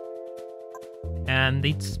second. And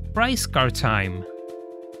it's prize car time.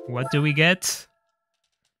 What do we get?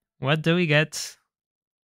 What do we get?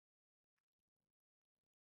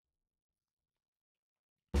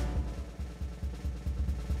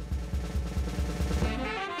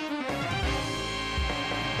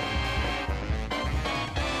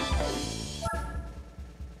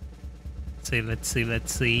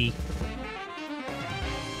 Let's see.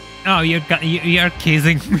 Oh, you're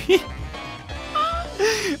kidding me.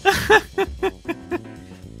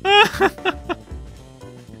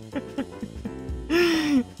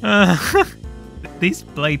 This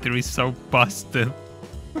playthrough is so busted.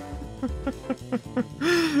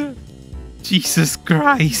 Jesus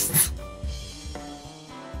Christ.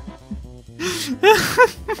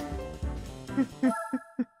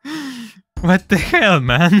 What the hell,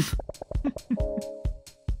 man?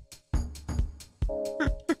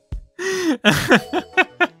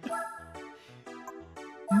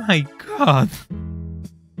 My God.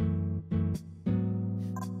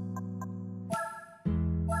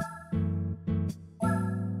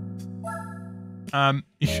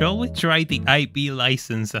 Shall we try the IP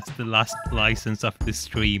license as the last license of the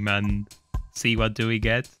stream and see what do we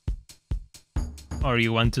get? Or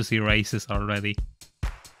you want to see races already?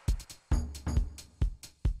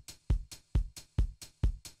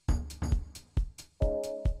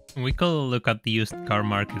 We could look at the used car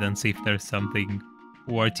market and see if there's something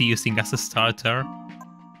worth using as a starter.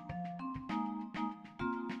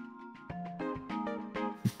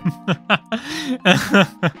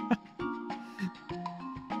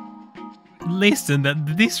 Listen,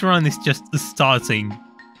 this run is just starting.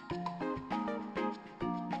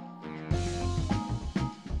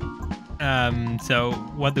 So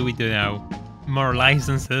what do we do now? More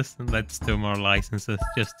licenses? Let's do more licenses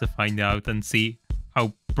just to find out and see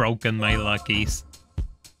how broken my luck is.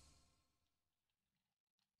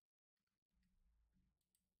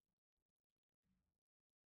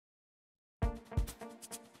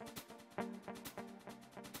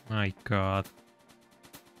 My god.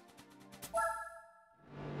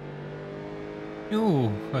 Ooh,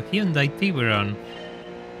 a Hyundai Tiburon.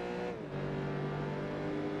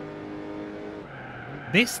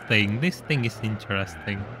 This thing is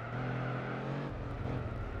interesting.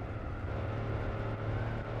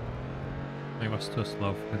 I was too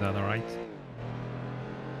slow for that, alright?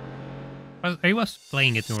 I was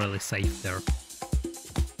playing it really safe there.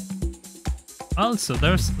 Also,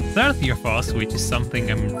 there's 30 of us, which is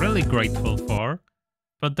something I'm really grateful for.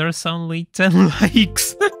 But there's only 10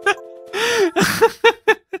 likes.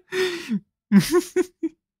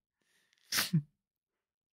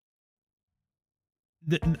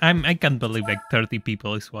 I can't believe like 30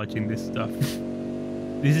 people is watching this stuff.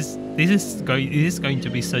 This is going to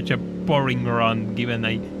be such a boring run, given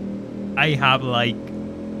I have like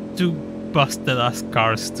 2 busted ass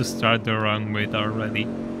cars to start the run with already.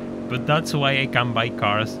 But that's why I can buy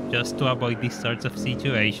cars, just to avoid these sorts of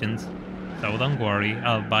situations. So don't worry,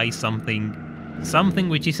 I'll buy something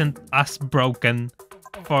which isn't as broken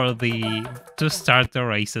to start the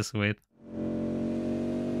races with.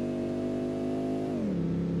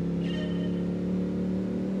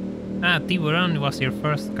 Ah, Tiburon was your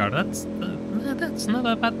first car. That's not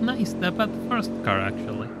a bad first car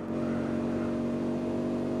actually.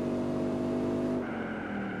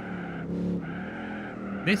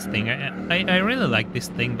 This thing, I really like this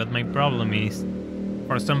thing, but my problem is,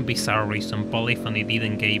 for some bizarre reason, Polyphony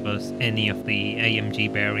didn't give us any of the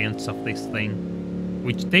AMG variants of this thing,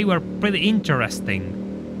 which they were pretty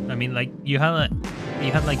interesting. I mean, like you had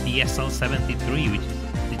like the SL73, which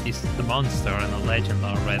is the monster and a legend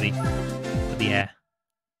already. But yeah,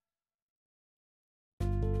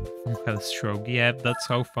 Hellstroke. Yeah, that's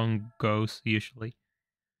how fun goes usually.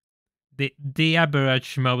 The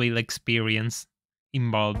average mobile experience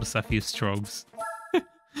involves a few strokes.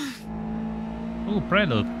 Oh,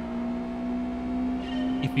 Prelude.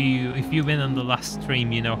 If you've been on the last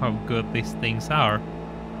stream, you know how good these things are.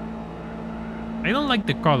 I don't like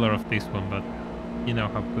the color of this one, but you know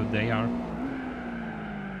how good they are.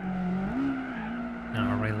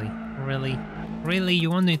 Oh, really, you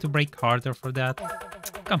want me to brake harder for that?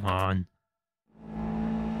 Come on.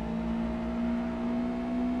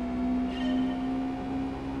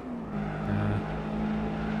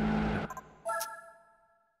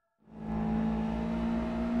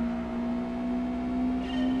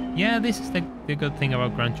 Yeah, this is the good thing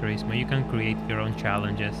about Gran Turismo. You can create your own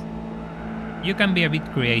challenges. You can be a bit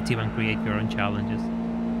creative and create your own challenges.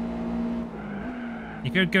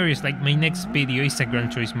 If you're curious, like my next video is a Gran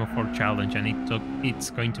Turismo 4 challenge, and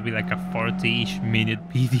it's going to be like a 40-ish minute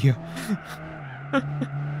video.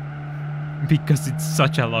 Because it's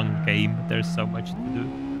such a long game, there's so much to do.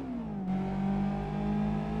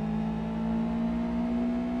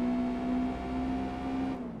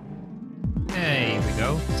 There we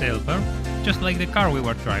go, silver. Just like the car we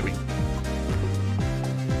were driving.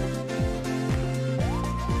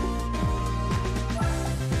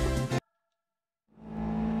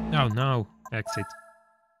 Oh no, exit.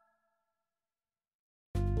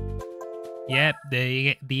 Yep,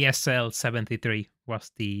 the SL73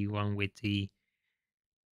 was the one with the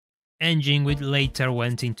engine which later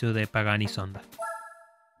went into the Pagani Sonda.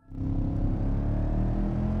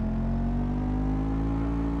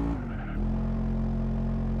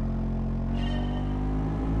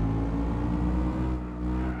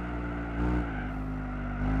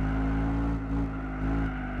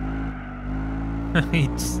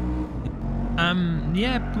 It's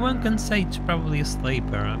yeah, one can say it's probably a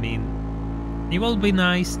sleeper. I mean, it will be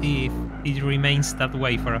nice if it remains that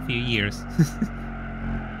way for a few years.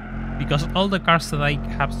 Because all the cars that I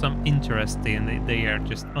have some interest in, they are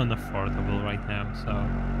just unaffordable right now, so...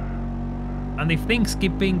 And if things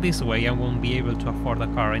keep being this way, I won't be able to afford a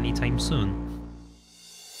car anytime soon.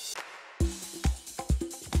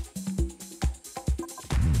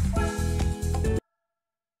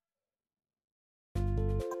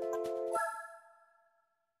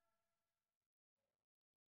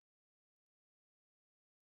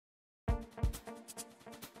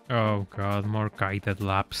 Oh god, more guided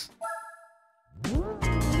laps.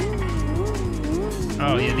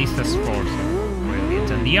 Oh yeah, these S4s are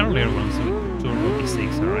brilliant, and the earlier ones with Turbo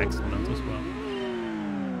V6 are excellent as well.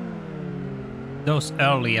 Those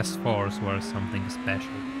early S4s were something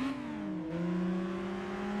special.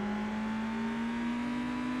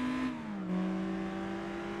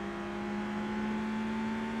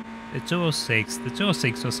 The 206. The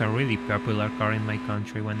 206 was a really popular car in my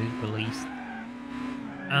country when it released.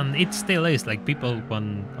 And it still is, like, people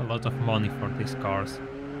want a lot of money for these cars.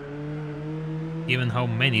 Given how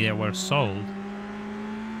many there were sold.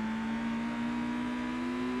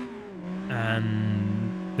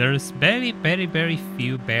 And there's very, very, very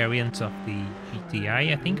few variants of the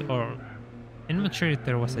GTI, I think, or I'm not sure if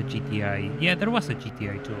there was a GTI. Yeah, there was a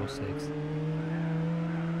GTI 206.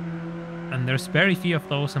 And there's very few of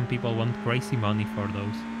those, and people want crazy money for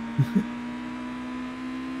those.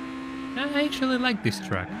 I actually like this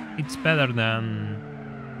track. It's better than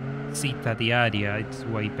Città d'Aria. It's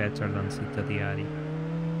way better than Città d'Aria.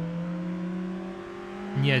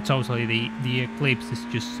 Yeah, totally. The Eclipse is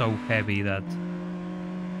just so heavy that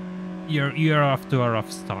you're off to a rough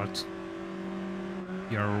start.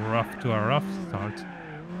 You're off to a rough start.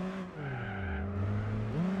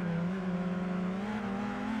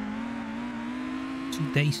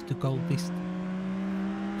 Days to go this.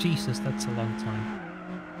 Jesus, that's a long time.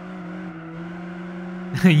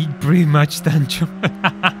 Pretty much, Dancho.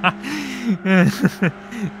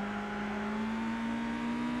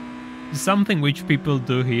 Something which people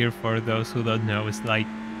do here, for those who don't know, is like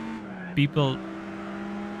people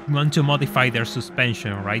want to modify their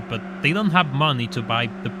suspension, right? But they don't have money to buy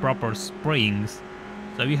the proper springs.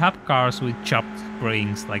 So you have cars with chopped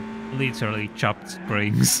springs, like literally chopped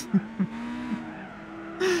springs.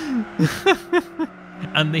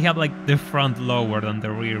 And they have like the front lower than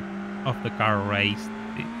the rear of the car raised.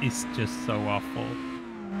 It's just so awful.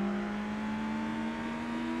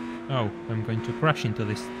 Oh, I'm going to crash into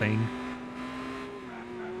this thing.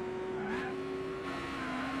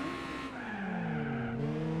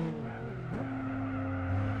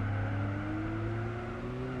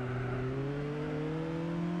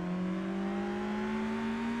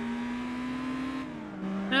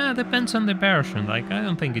 Depends on the version. Like, I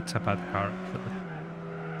don't think it's a bad car, actually.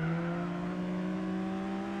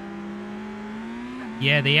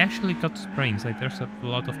 Yeah, they actually got springs. Like, there's a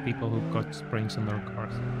lot of people who got springs on their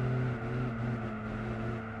cars.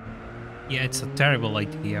 Yeah, it's a terrible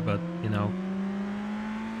idea, but, you know,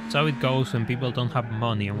 so it goes when people don't have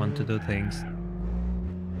money and want to do things.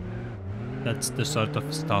 That's the sort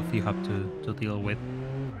of stuff you have to deal with.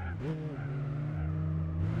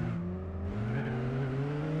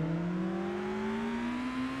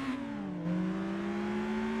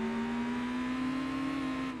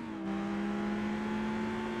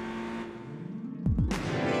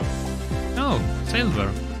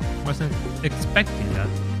 Silver. Wasn't expecting that.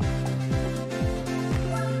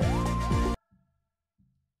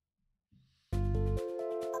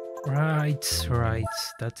 Right.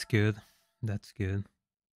 That's good. That's good.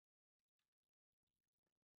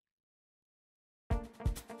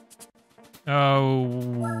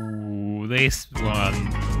 Oh, this one.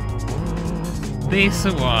 This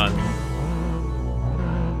one.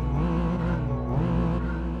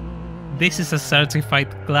 This is a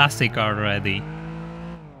certified classic already.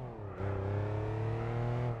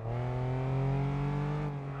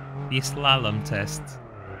 The slalom test.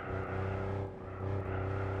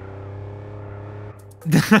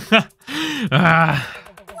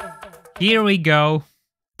 Here we go.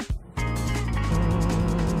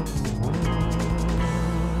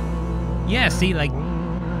 Yeah, see, like,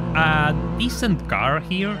 a decent car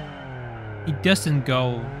here, it doesn't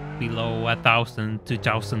go below $1,000,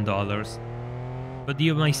 $2,000. But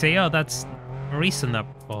you might say, oh, that's reasonable.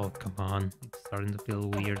 Oh, come on, it's starting to feel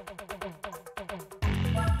weird.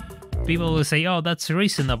 People will say, oh, that's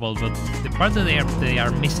reasonable, but the part that they are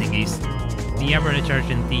missing is the average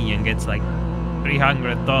Argentinian gets like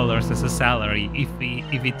 $300 as a salary if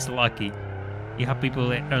it's lucky. You have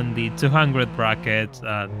people on the 200 bracket.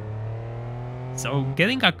 So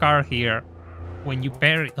getting a car here, when you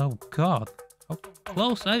pair it, oh god, how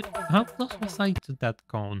close was I to that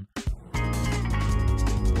cone?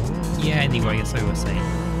 Yeah, anyway, as I was saying,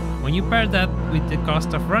 when you pair that with the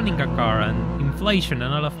cost of running a car and inflation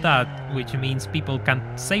and all of that, which means people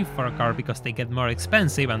can't save for a car because they get more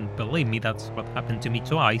expensive, and believe me, that's what happened to me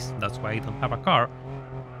twice, that's why I don't have a car.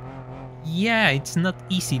 Yeah, it's not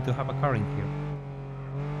easy to have a car in here.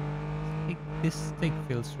 This stick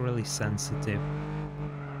feels really sensitive.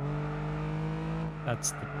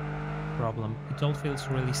 That's the problem. It all feels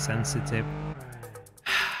really sensitive.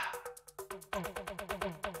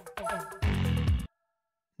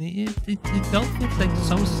 It all feels like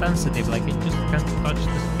so sensitive, like it just can't touch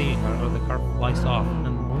the steering or the car flies off.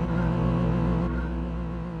 And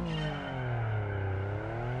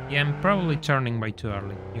yeah, I'm probably turning way too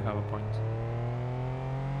early. You have a point.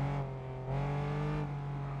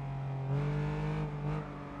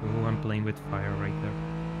 Ooh, I'm playing with fire right there.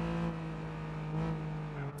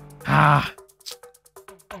 Ah!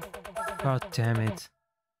 God damn it.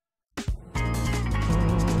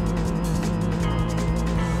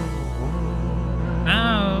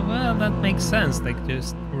 Oh, well, that makes sense. Like,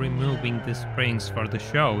 just removing the springs for the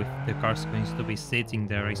show. If the car's going to be sitting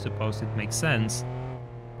there, I suppose it makes sense.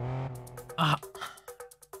 Ah,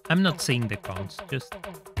 I'm not seeing the cons, just...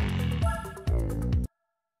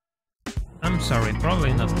 I'm sorry,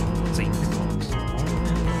 probably not seeing the cons.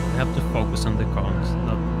 I have to focus on the cons,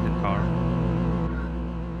 not the car.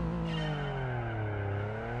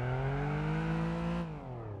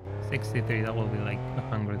 $63, that will be like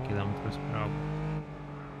 100 kilometers per hour.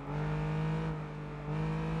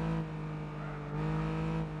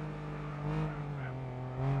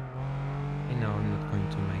 I know I'm not going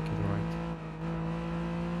to make it right.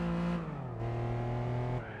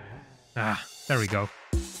 Ah, there we go.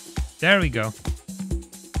 There we go.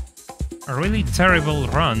 A really terrible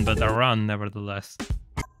run, but a run nevertheless.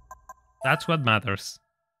 That's what matters.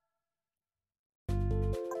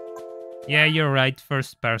 Yeah, you're right,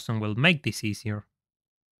 first person will make this easier.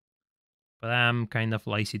 But I'm kind of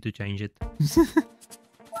lazy to change it.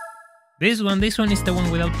 This one is the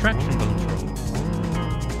one without traction control.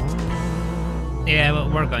 Yeah,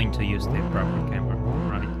 but we're going to use the proper camera,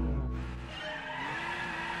 right?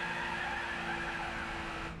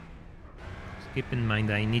 Just keep in mind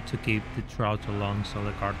that I need to keep the throttle on so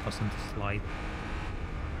the car doesn't slide.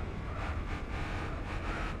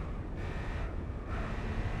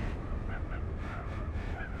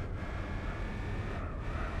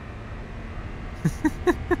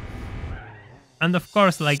 And of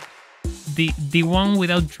course, like, the one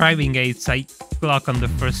without driving aids I clock on the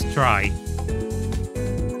first try.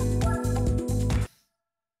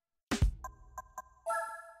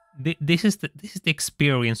 This is the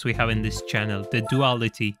experience we have in this channel, the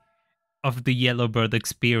duality of the Yellowbird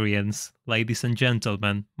experience, ladies and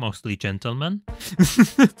gentlemen, mostly gentlemen.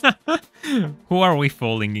 Who are we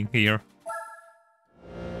fooling in here?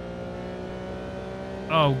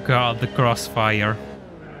 Oh god, the crossfire.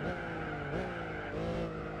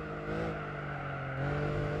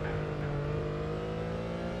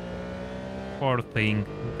 Poor thing,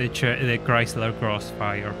 the Chrysler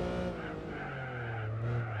Crossfire.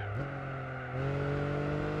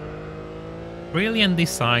 Brilliant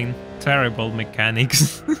design, terrible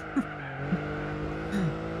mechanics.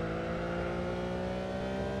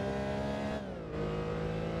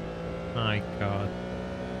 My god.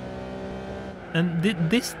 And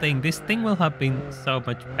this thing will have been so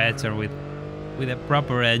much better with a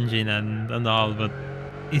proper engine and all, but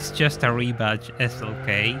it's just a rebadge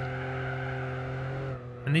SLK.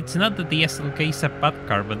 And it's not that the SLK is a bad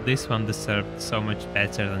car, but this one deserved so much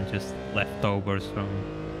better than just leftovers from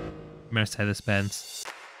Mercedes-Benz.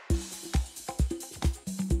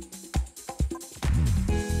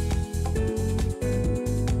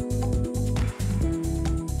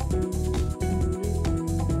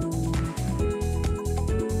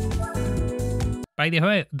 By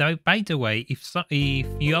the way, if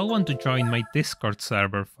you all want to join my Discord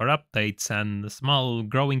server for updates and a small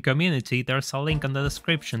growing community, there's a link in the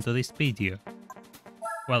description to this video.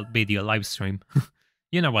 Well, video live stream.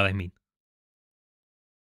 You know what I mean.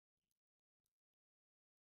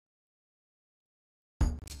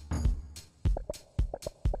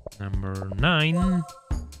 Number 9.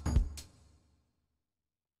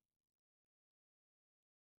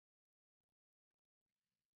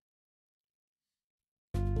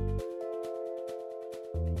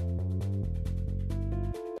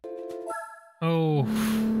 Oh,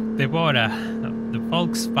 the Bora, the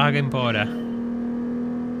Volkswagen Bora,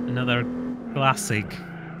 another classic.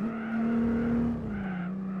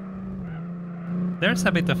 There's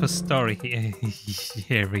a bit of a story here.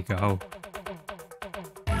 Here we go.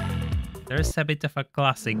 There's a bit of a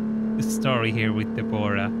classic story here with the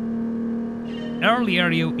Bora.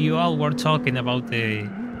 Earlier, you all were talking about the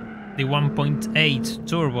 1.8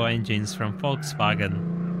 turbo engines from Volkswagen.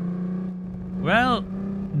 Well,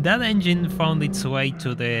 that engine found its way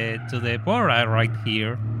to the Bora right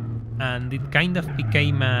here, and it kind of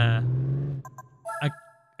became a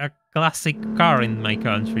classic car in my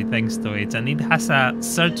country thanks to it, and it has a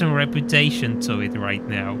certain reputation to it right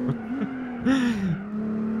now.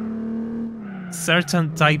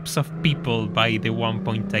 Certain types of people buy the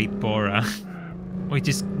 1.8 Bora, which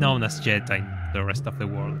is known as Jetta in the rest of the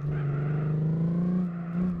world.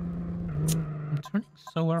 I'm turning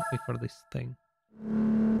so early for this thing.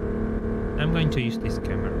 I'm going to use this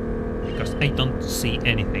camera because I don't see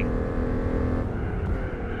anything.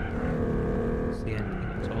 See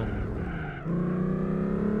anything at all.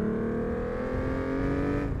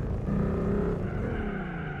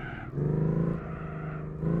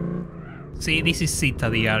 See, this is Sita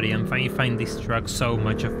the area, and I find this truck so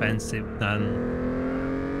much offensive than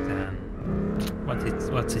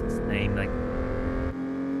what's its name, like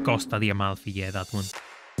Costa di Amalfi, yeah, that one.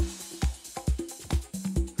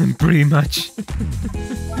 Pretty much.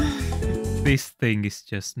 This thing is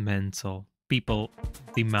just mental. People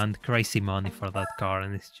demand crazy money for that car,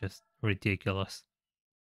 and it's just ridiculous.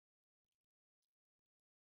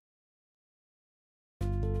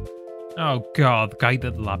 Oh god,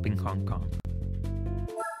 guided lap in Hong Kong.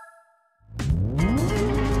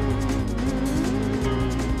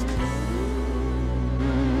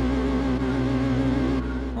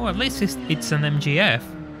 Oh, at least it's an MGF.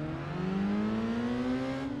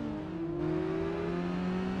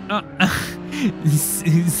 Oh.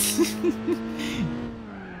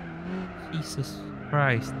 Jesus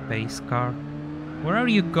Christ, base car. Where are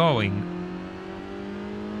you going?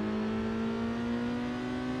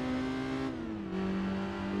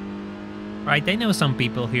 Right, I know some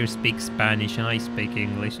people here speak Spanish and I speak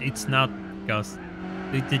English. It's not because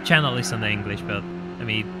the channel is in English, but I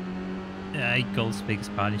mean, I can speak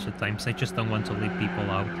Spanish at times. I just don't want to leave people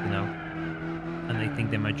out, you know. And I think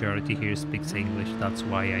the majority here speaks English. That's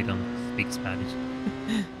why I don't speak Spanish.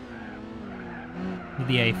 But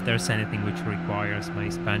yeah, if there's anything which requires my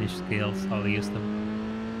Spanish skills, I'll use them.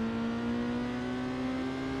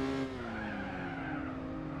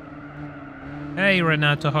 Hey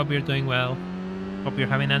Renato, hope you're doing well. Hope you're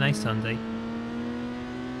having a nice Sunday.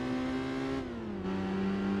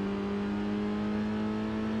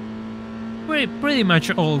 Pretty much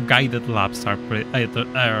all guided laps are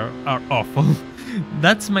awful.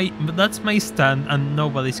 That's my stand, and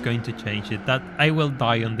nobody's going to change it. That I will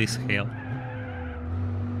die on this hill.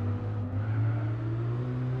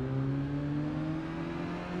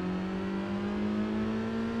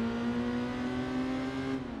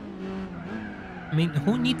 I mean,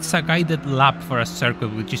 who needs a guided lap for a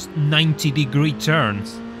circuit with just 90-degree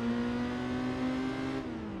turns?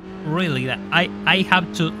 Really, I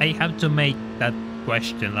have to make that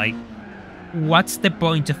question. Like, what's the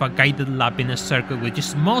point of a guided lap in a circuit with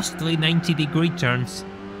just mostly 90-degree turns,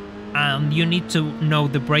 and you need to know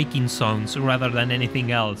the braking zones rather than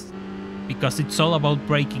anything else, because it's all about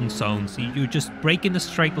braking zones. You just brake in a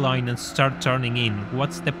straight line and start turning in.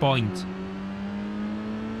 What's the point?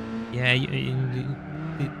 Yeah,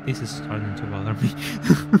 this is starting to bother me.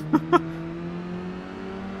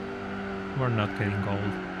 We're not getting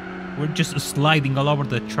gold. We're just sliding all over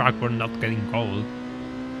the track. We're not getting gold.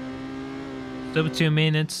 Sub 2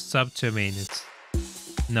 minutes, sub 2 minutes.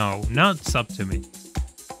 No, not sub 2 minutes.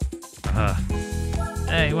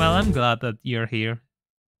 Hey, well, I'm glad that you're here.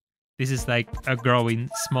 This is like a growing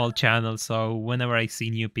small channel, so whenever I see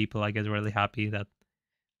new people, I get really happy that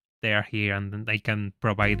they are here, and then I can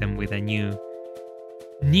provide them with a new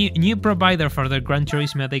provider for their Gran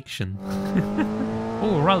Turismo addiction.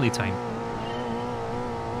 Oh, rally time.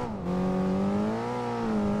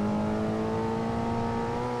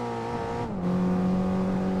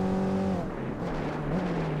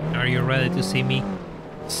 Are you ready to see me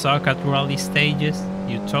suck at rally stages?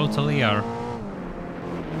 You totally are.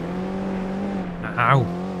 Ow.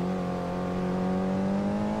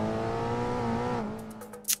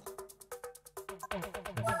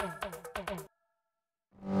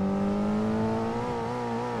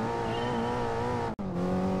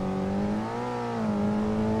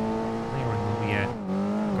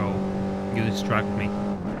 Distract me.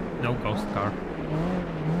 No ghost car.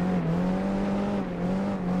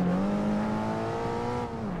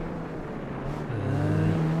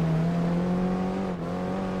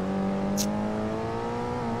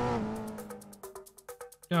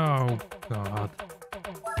 Oh god.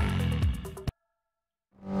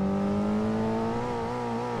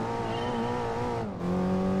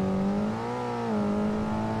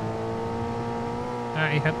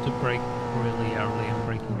 I have to brake really early and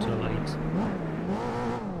braking too late.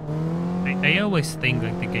 I always think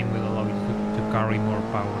like the game will allow you to carry more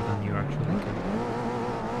power than you actually can.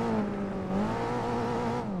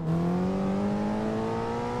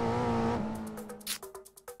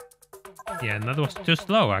 Yeah, and that was too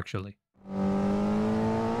slow actually.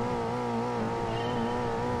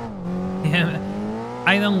 Yeah,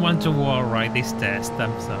 I don't want to wall ride this test,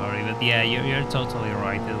 I'm sorry, but yeah, you're totally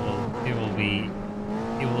right.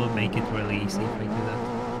 It will make it really easy if I do that.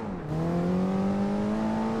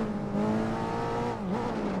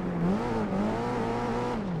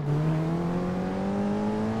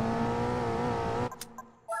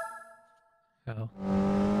 Hell.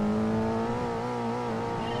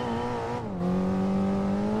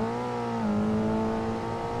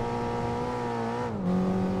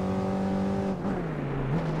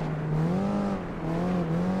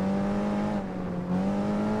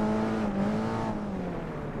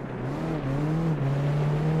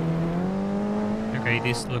 Okay,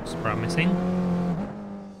 this looks promising.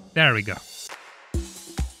 There we go.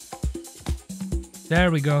 There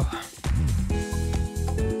we go.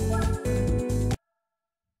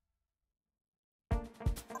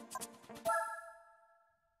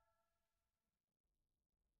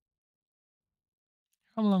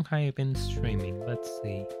 How long have I been streaming? Let's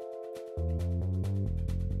see.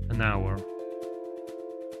 An hour.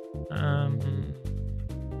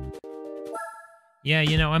 Yeah,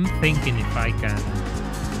 you know, I'm thinking if I can...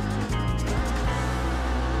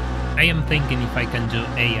 I am thinking if I can do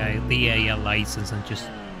the AI license and just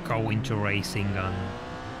go into racing on...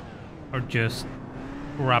 Or just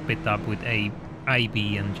wrap it up with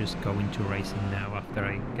IB and just go into racing now after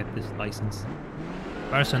I get this license.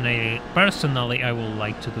 Personally, I would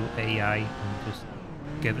like to do AI and just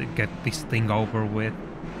get this thing over with.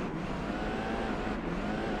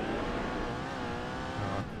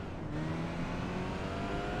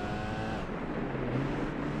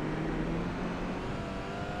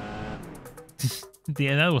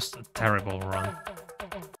 Yeah, that was a terrible run.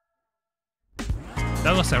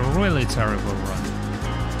 That was a really terrible run.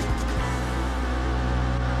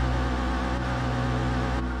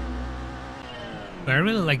 But I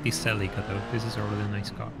really like this Celica though, this is a really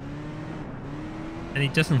nice car. And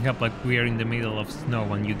it doesn't help like we're in the middle of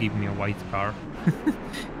snow and you give me a white car.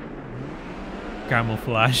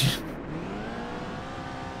 Camouflage.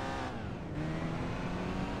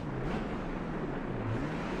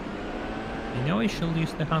 I know I should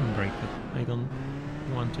use the handbrake, but I don't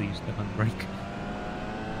want to use the handbrake.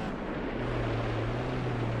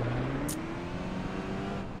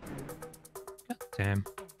 God damn.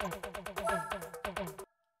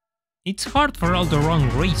 It's hard for all the wrong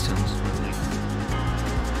reasons, really.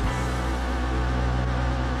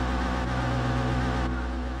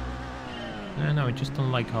 I know, I just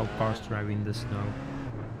don't like how cars drive in the snow.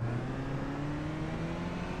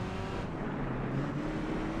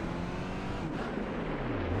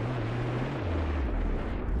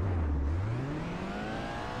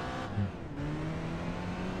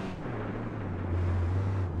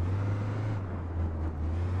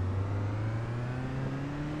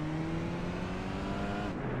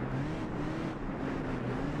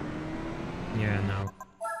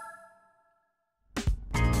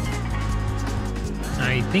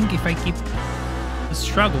 I think if I keep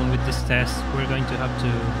struggling with this test, we're going to have to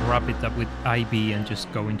wrap it up with IB and just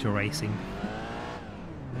go into racing.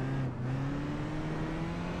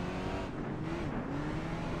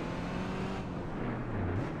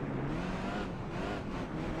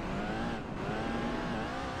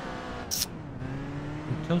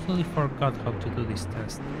 I totally forgot how to do this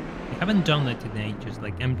test. I haven't done it in ages,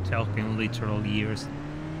 like I'm talking literal years.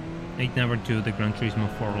 I never do the Gran Turismo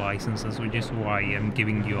 4 licenses, which is why I'm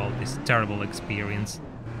giving you all this terrible experience.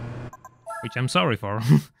 Which I'm sorry for.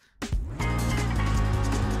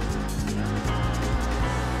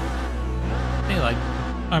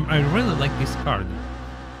 I really like this card.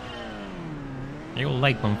 I will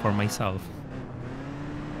like one for myself.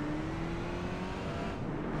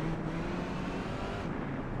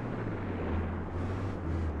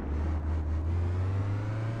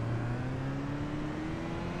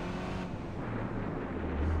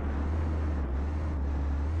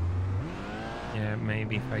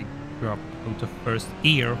 Maybe if I drop out of first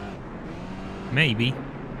gear. Maybe.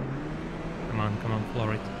 Come on,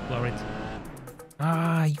 floor it.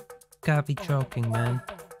 Ah, you gotta be joking, man.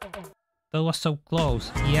 That was so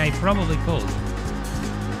close. Yeah, I probably could.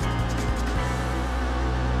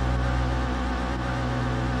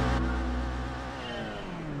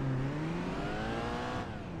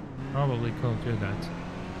 Probably could do that.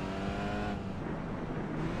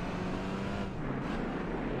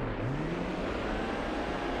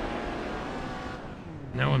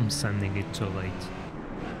 Now I'm sending it too late.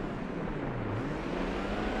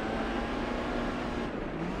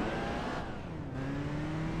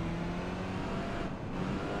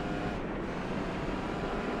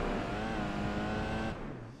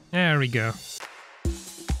 There we go.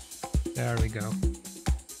 There we go.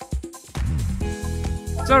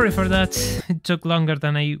 Sorry for that. It took longer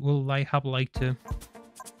than I have liked to.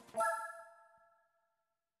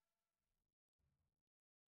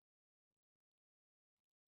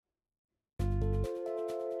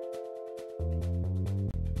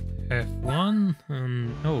 F1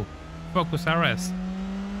 and oh, focus RS.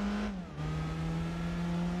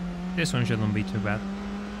 This one shouldn't be too bad.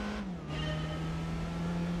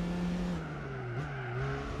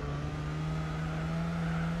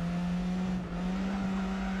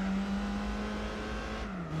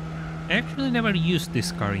 I actually never used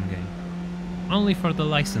this car in game, only for the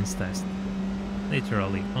license test.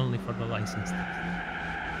 Literally, only for the license test.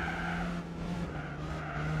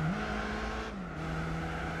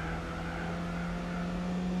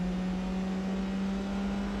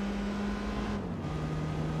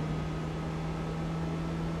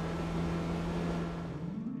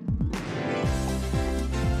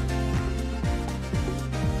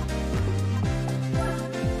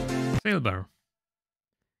 Silver.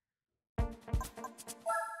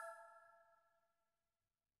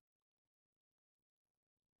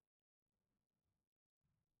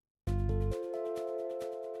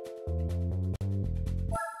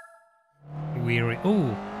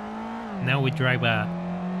 Oh, now we drive a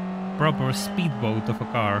proper speedboat of a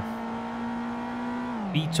car.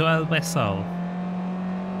 B12 vessel.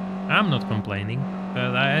 I'm not complaining,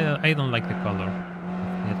 but I don't like the color.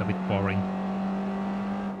 It's a bit boring.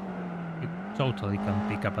 You totally can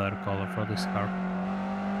pick a better color for this car.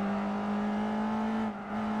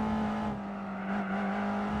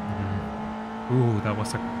 Ooh, that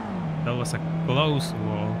was a close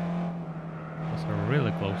wall. That was a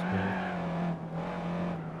really close wall.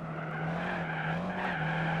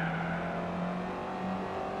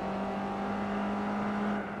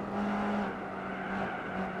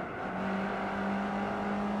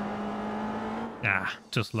 Ah,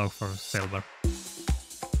 too slow for silver.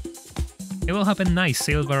 It will have a nice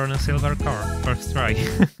silver on a silver car. First try.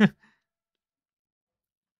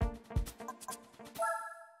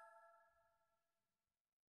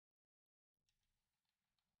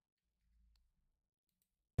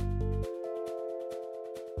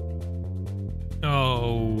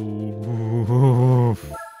 Oh.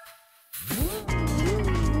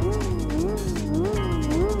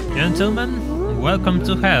 Gentlemen, welcome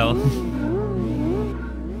to hell.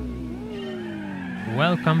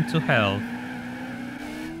 Welcome to hell.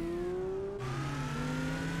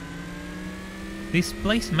 This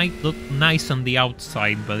place might look nice on the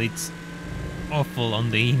outside, but it's awful on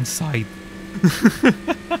the inside.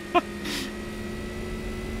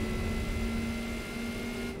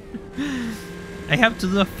 I have to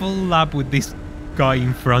do a full lap with this guy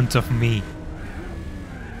in front of me.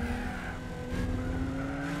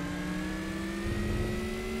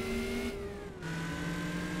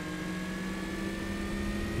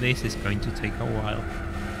 This is going to take a while.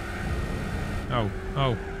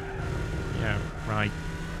 Oh. Yeah, right.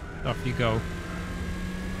 Off you go.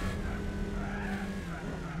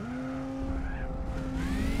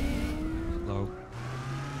 Slow.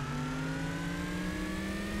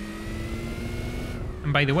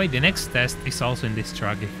 And by the way, the next test is also in this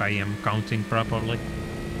track, if I am counting properly.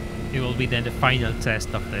 It will be then the final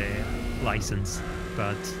test of the license,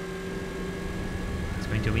 but it's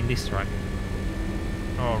going to be in this track.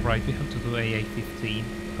 Oh right, we have to do AA15.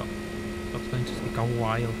 God, that's going to take a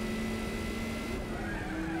while.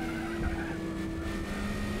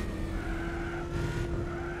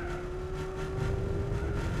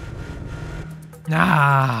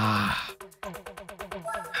 Ah!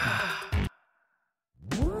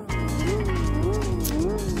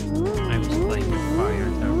 I was playing with fire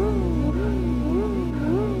there.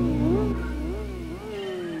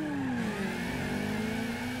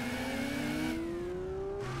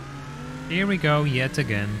 Here we go yet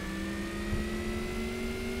again.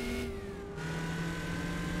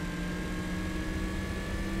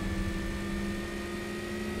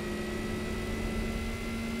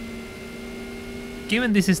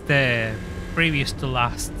 Given this is the previous to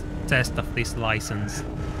last test of this license,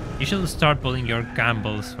 you should start pulling your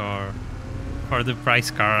gambles for the prize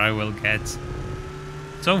car I will get.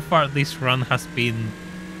 So far this run has been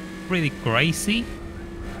pretty crazy.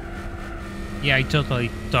 Yeah, I totally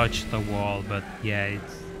touched the wall, but yeah,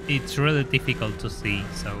 it's really difficult to see,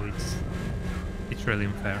 so it's really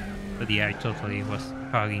unfair. But yeah, I totally was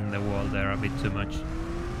hugging the wall there a bit too much.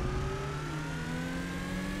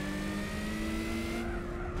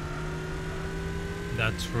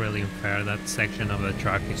 That's really unfair. That section of the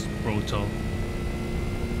track is brutal.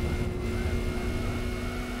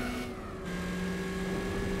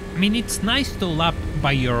 I mean, it's nice to lap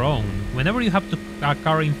by your own. Whenever you have a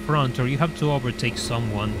car in front or you have to overtake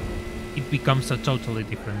someone, it becomes a totally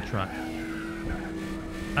different track.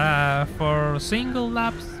 For single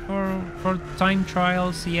laps, for time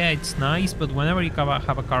trials, yeah, it's nice, but whenever you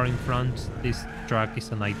have a car in front, this track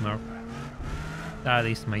is a nightmare. That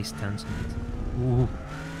is my stance on it. Ooh,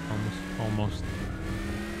 almost.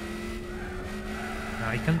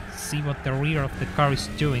 I can't see what the rear of the car is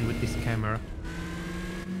doing with this camera.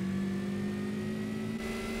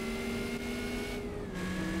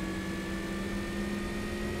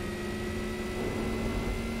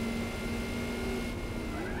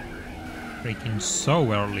 Braking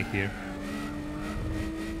so early here.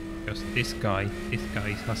 because this guy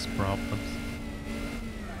has problems.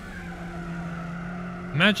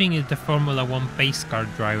 Imagine if the Formula 1 pace car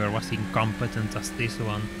driver was incompetent as this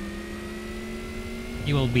one.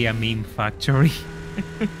 He will be a meme factory.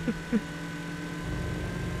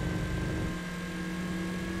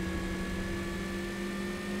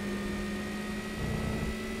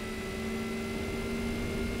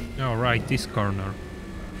 Alright, this corner.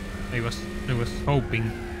 I was hoping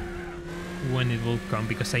when it will come,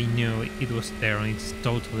 because I knew it was there, and it's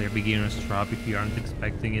totally a beginner's trap if you aren't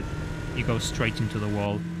expecting it. You go straight into the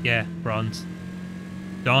wall. Yeah, bronze.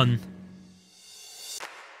 Done.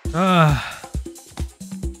 Ah.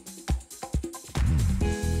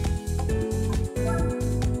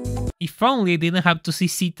 If only I didn't have to see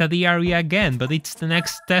Sita the area again, but it's the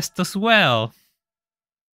next test as well.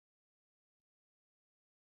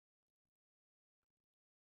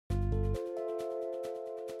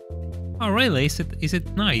 Oh really? Is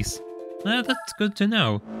it nice? That's good to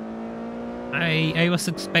know. I was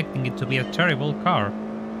expecting it to be a terrible car.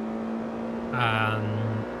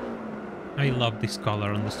 I love this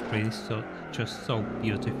color on the street. It's just so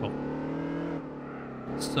beautiful.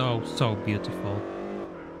 So beautiful.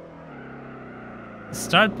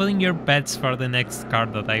 Start putting your bets for the next car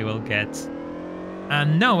that I will get.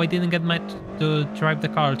 And no, I didn't get to drive the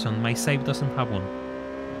Carlton. My save doesn't have one.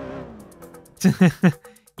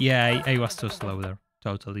 Yeah, I was too slow there.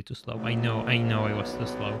 Totally too slow. I know I was too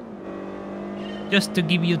slow. Just to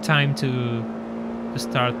give you time to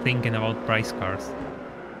start thinking about price cars.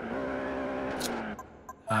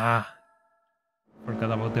 Ah,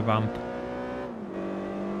 forgot about the bump.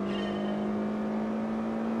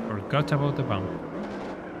 Forgot about the bump.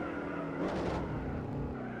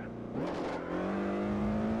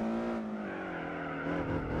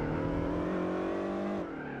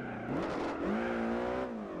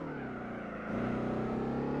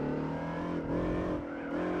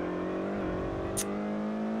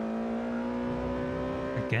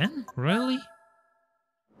 Again? Really?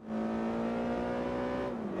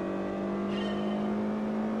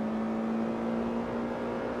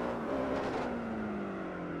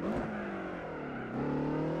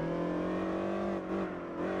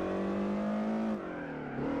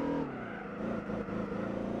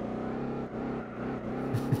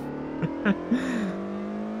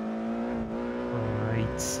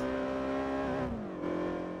 Alright.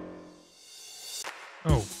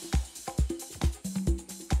 Oh.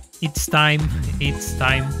 It's time. It's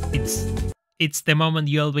time. It's the moment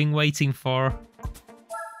you all been waiting for.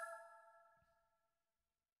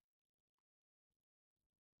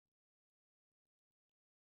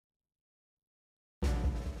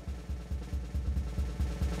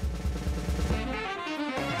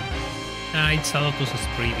 It's a Lotus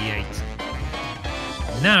Esprit V8.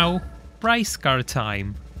 Now, price car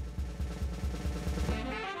time.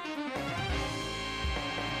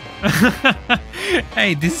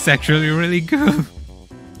 Hey, this is actually really good.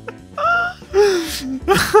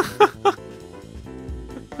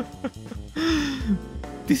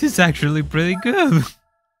 This is actually pretty good.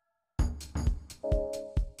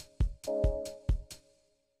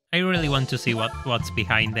 I really want to see what's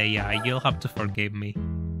behind AI. You'll have to forgive me.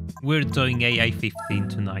 We're doing AI 15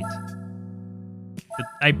 tonight. But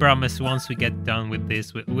I promise once we get done with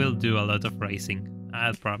this, we'll do a lot of racing.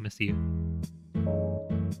 I'll promise you.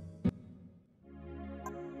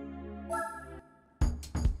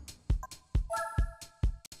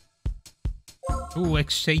 Ooh,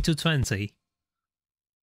 XJ220.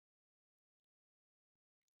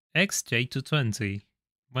 XJ220.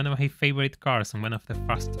 One of my favorite cars and one of the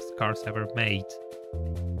fastest cars ever made.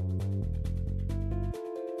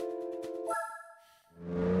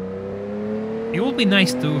 It would be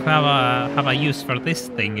nice to have a use for this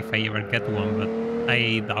thing if I ever get one, but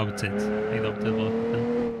I doubt it. I doubt it will happen.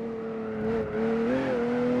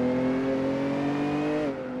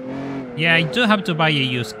 Yeah, I do have to buy a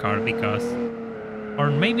used car because... Or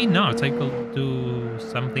maybe not, I could do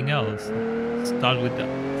something else. Start with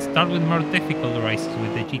more difficult races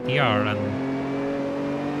with the GTR and...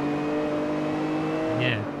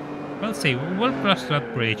 Yeah. We'll see, we'll cross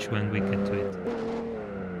that bridge when we get to it.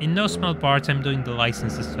 In no small part, I'm doing the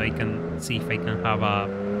licenses so I can see if I can have a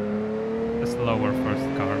slower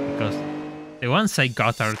first car, because the ones I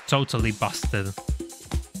got are totally busted.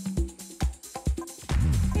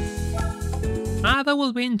 That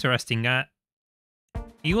will be interesting.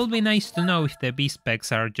 It will be nice to know if the B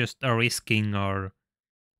specs are just a risking or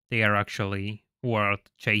they are actually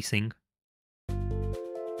worth chasing.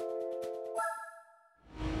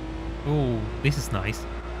 Oh, this is nice.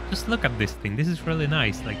 Just look at this thing. This is really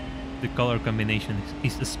nice. Like, the color combination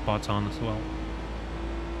is spot on as well.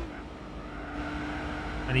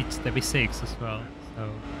 And it's the V6 as well, so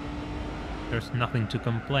there's nothing to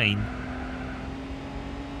complain.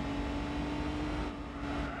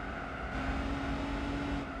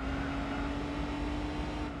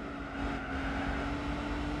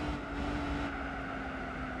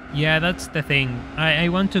 Yeah, that's the thing. I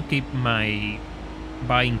want to keep my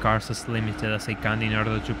buying cars as limited as I can in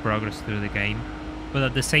order to progress through the game. But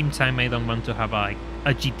at the same time, I don't want to have a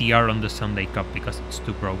GTR on the Sunday Cup because it's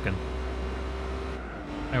too broken.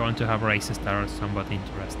 I want to have races that are somewhat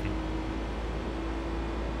interesting.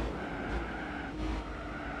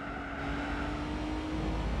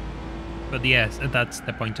 But yes, that's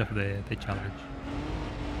the point of the challenge.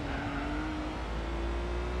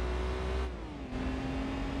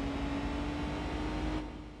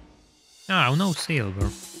 Oh, no silver.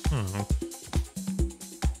 Oh.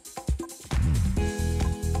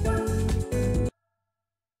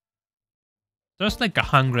 There's like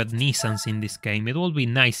 100 Nissans in this game. It would be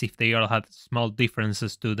nice if they all had small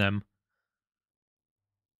differences to them.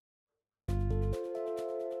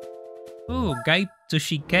 Ooh, guide to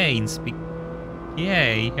chicanes.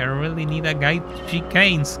 Yay, I really need a guide to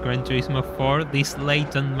chicanes, Gran Turismo 4, this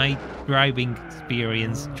late on my driving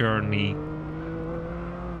experience journey.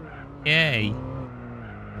 Yay.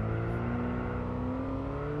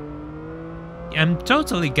 I'm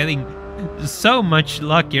totally getting so much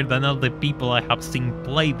luckier than all the people I have seen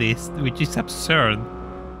play this, which is absurd.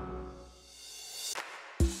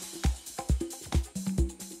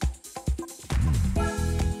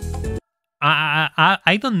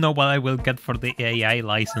 I don't know what I will get for the AI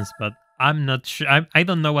license, but I'm not sure. I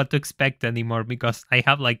don't know what to expect anymore because I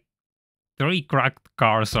have like 3 cracked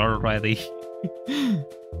cars already.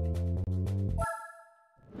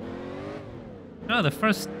 Oh, the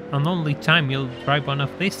first and only time you'll drive one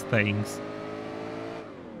of these things.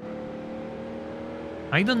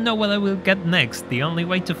 I don't know what I will get next. The only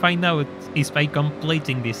way to find out is by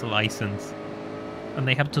completing this license. And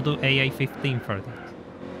I have to do AI 15 for that.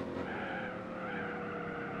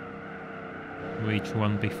 Which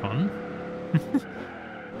won't be fun.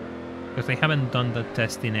 Because I haven't done that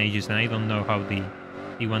test in ages and I don't know how the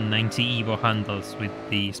 190 Evo handles with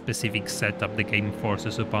the specific setup the game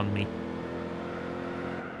forces upon me.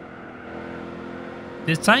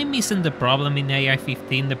 The time isn't the problem in AI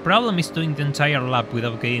 15, the problem is doing the entire lap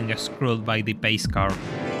without getting screwed by the pace car.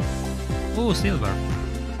 Ooh, silver.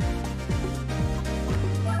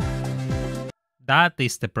 That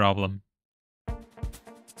is the problem.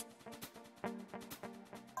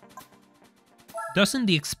 Doesn't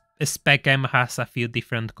the Spec M has a few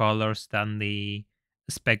different colors than the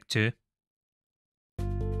Spec 2?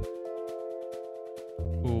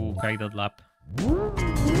 Ooh, guided lap.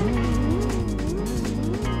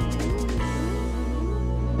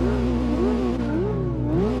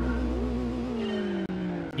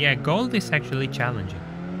 Yeah, gold is actually challenging.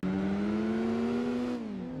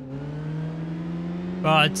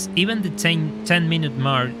 But even the 10-minute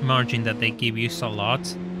margin that they give you is a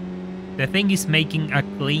lot. The thing is making a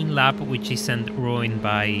clean lap which isn't ruined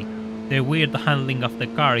by the weird handling of the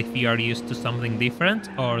car if you are used to something different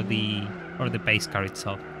or the pace car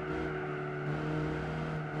itself.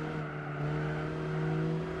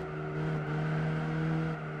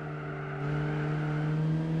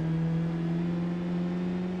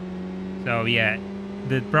 So yeah,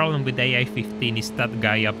 the problem with AI-15 is that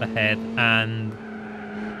guy up ahead and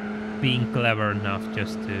being clever enough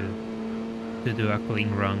just to do a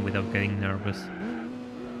clean run without getting nervous.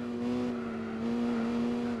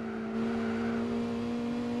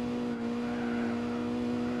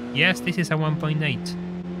 Yes, this is a 1.8.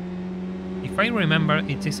 If I remember,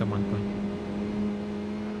 it is a 1.8.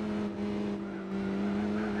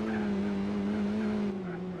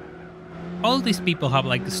 All these people have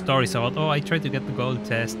like stories about, oh, I tried to get the gold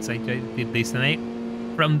tests, I did this,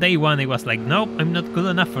 and from day one I was like, nope, I'm not good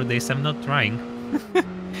enough for this, I'm not trying.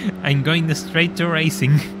 I'm going straight to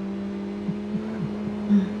racing.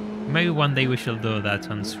 Maybe one day we shall do that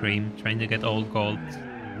on stream, trying to get all gold.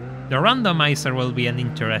 The randomizer will be an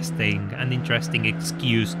interesting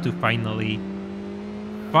excuse to finally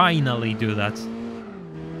do that.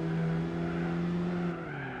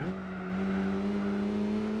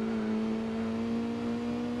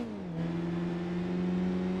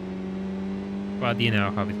 But you know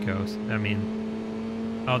how it goes. I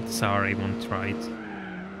mean, odds are I won't try it.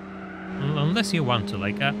 Unless you want to,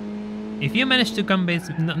 like, if you manage to convince,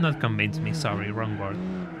 not convince me, sorry, wrong word.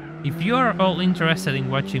 If you are all interested in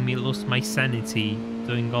watching me lose my sanity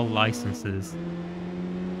doing all licenses,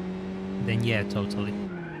 then yeah, totally.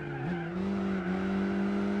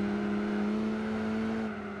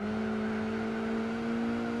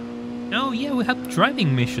 Oh yeah, we have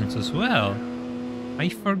driving missions as well. I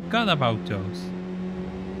forgot about those.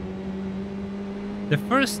 The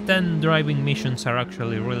first 10 driving missions are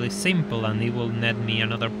actually really simple and it will net me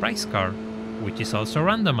another prize card, which is also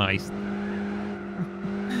randomized.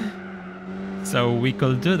 So we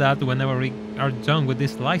could do that whenever we are done with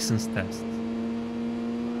this license test.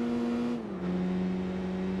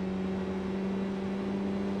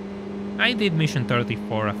 I did mission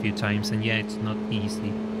 34 a few times and yeah, it's not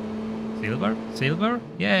easy. Silver? Silver?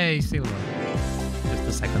 Yay, silver. Just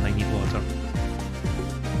a second, I need water.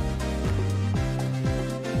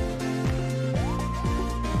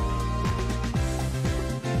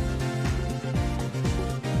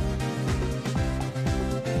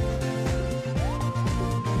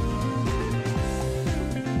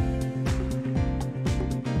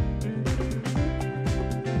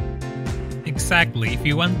 Exactly. If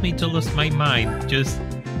you want me to lose my mind, just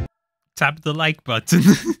tap the like button.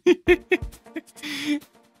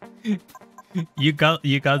 You got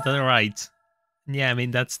that right. Yeah, I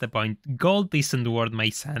mean that's the point. Gold isn't worth my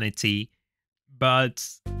sanity, but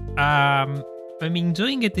I mean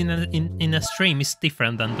doing it in a stream is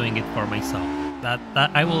different than doing it for myself. That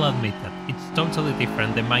I will admit that it's totally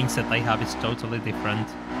different. The mindset I have is totally different.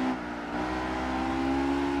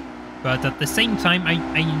 But at the same time,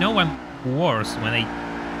 I know I'm worse when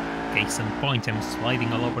case in point, I'm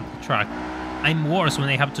sliding all over the track. I'm worse when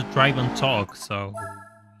I have to drive and talk, so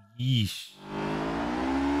yeesh.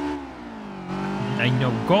 I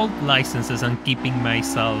know gold licenses and keeping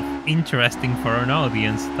myself interesting for an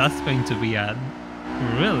audience, that's going to be a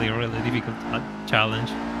really, really difficult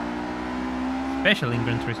challenge. Especially in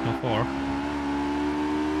Gran Turismo 4.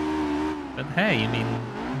 But hey, I mean,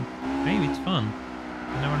 maybe it's fun.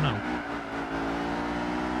 You never know.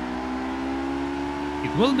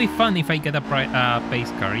 It will be fun if I get a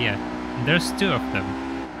pace car, yeah. There's two of them.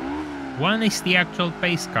 One is the actual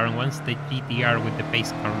pace car and one's the GTR with the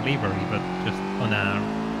pace car livery, but just on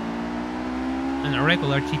a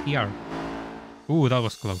regular GTR. Ooh, that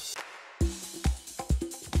was close.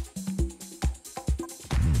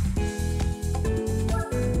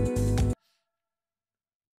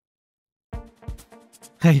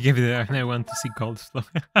 I give it and I want to see gold slow.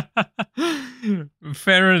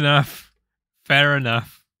 Fair enough. Fair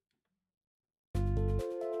enough.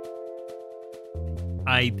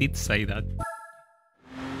 I did say that.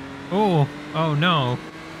 Oh no.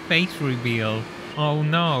 Face reveal. Oh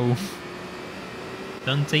no.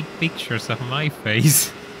 Don't take pictures of my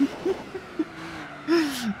face.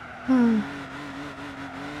 I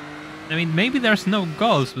mean, maybe there's no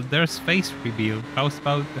goals, but there's face reveal. How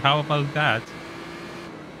about that?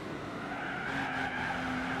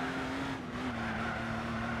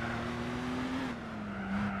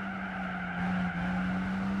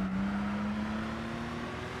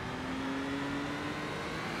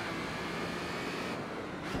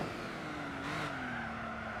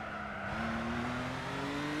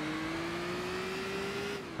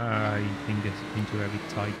 I think it's going to be a bit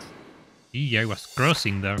tight. Yeah, I was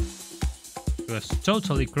crossing there. I was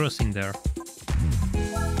totally crossing there.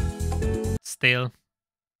 Still,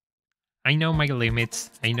 I know my limits.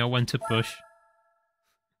 I know when to push.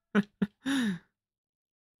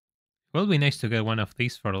 Will be nice to get one of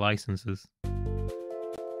these for licenses.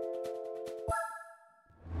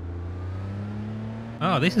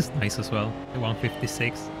 Oh, this is nice as well. The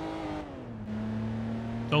 156.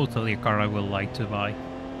 Totally a car I would like to buy.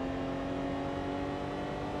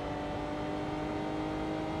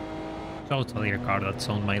 Totally a car that's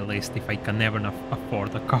on my list if I can never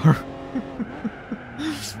afford a car.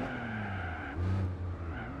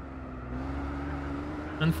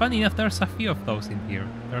 And funny enough, there's a few of those in here.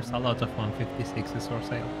 There's a lot of 156s for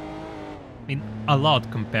sale. I mean, a lot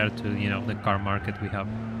compared to, you know, the car market we have.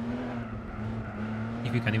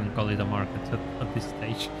 If you can even call it a market at this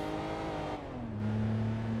stage.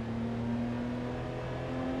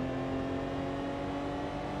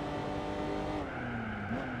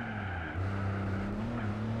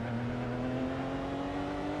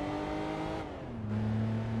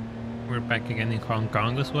 We're back again in Hong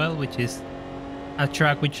Kong as well, which is a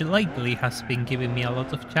track which lately has been giving me a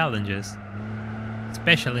lot of challenges.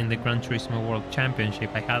 Especially in the Gran Turismo World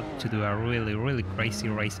Championship, I had to do a really crazy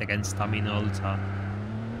race against Minolta.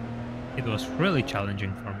 It was really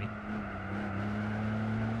challenging for me.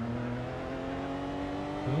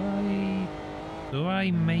 Do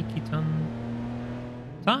I make it on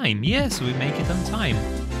time? Yes, we make it on time.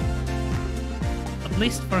 At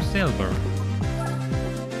least for silver.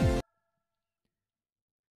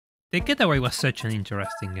 The Getaway was such an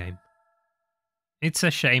interesting game. It's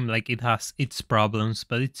a shame, like, it has its problems,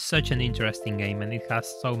 but it's such an interesting game, and it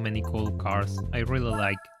has so many cool cars. I really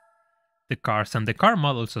like the cars, and the car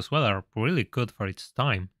models as well are really good for its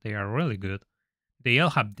time. They are really good. They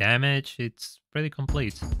all have damage, it's pretty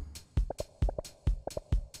complete.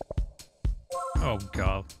 Oh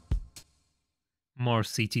god. More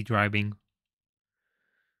city driving.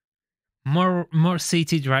 More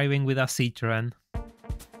city driving with a Citroen.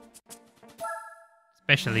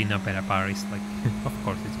 Especially in Opera Paris, like, of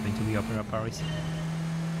course it's going to be Opera Paris.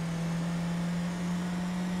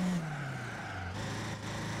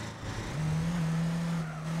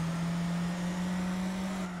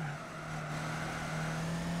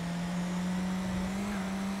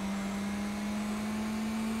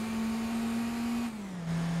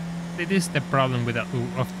 It is the problem with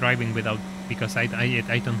of driving without, because I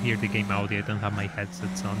don't hear the game audio, I don't have my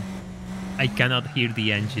headsets on. I cannot hear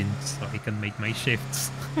the engine, so I can make my shifts.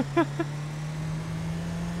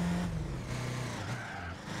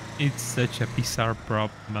 It's such a bizarre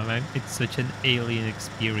problem, man. It's such an alien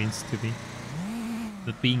experience to me.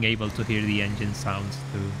 Not being able to hear the engine sounds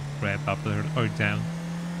to rev up or down.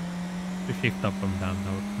 To shift up and down,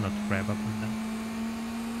 no, not rev up and down.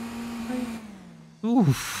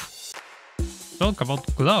 Oof. Talk about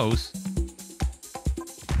close.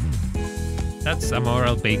 That's a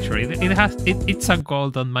moral victory. It's a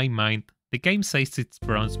gold on my mind. The game says it's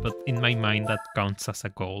bronze, but in my mind that counts as a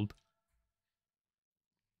gold.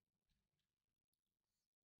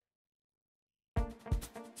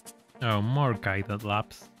 Oh, more guided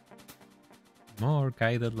laps. More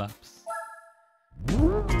guided laps.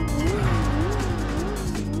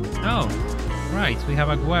 Oh, right, we have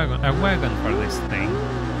a wagon for this thing.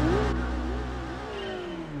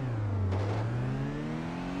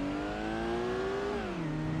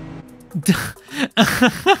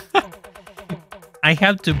 I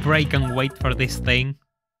have to brake and wait for this thing.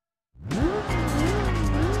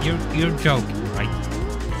 You're joking, right?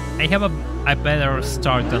 I have a better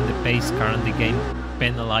start than the pace car and the game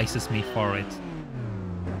penalizes me for it.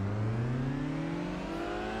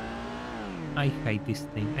 I hate this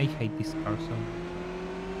thing. I hate this car so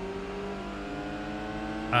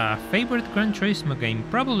much. Favorite Gran Turismo game?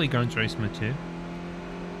 Probably Gran Turismo 2.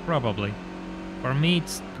 Probably. For me,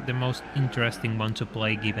 it's the most interesting one to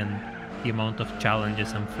play given the amount of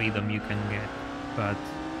challenges and freedom you can get. But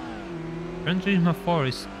Gran Turismo 4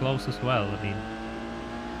 is close as well. I mean,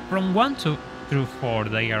 from 1 through 4,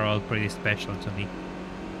 they are all pretty special to me.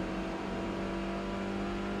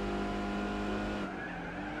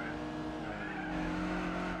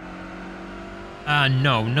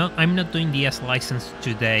 No, I'm not doing the S license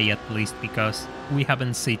today at least, because we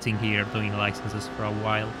haven't sitting here doing licenses for a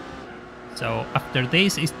while. So after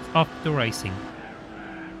this, it's off to racing.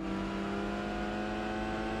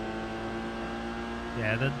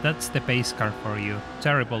 Yeah, that's the pace car for you.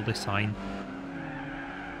 Terrible design.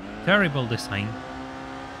 Terrible design.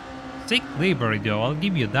 Sick livery though, I'll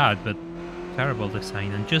give you that, but terrible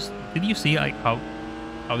design. And just, did you see like how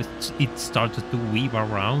it started to weave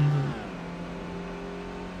around?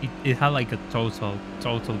 It had like a total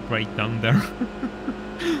breakdown there.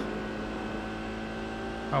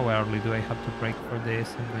 How early do I have to brake for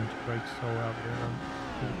this? I'm going to brake so early around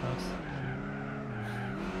the bus.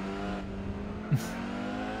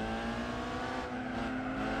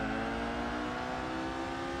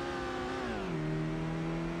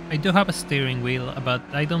 I do have a steering wheel, but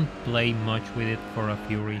I don't play much with it for a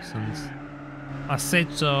few reasons.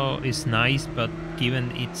 Assetto is nice, but given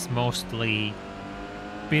it's mostly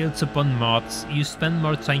built upon mods, you spend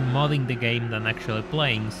more time modding the game than actually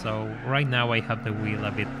playing, so right now I have the wheel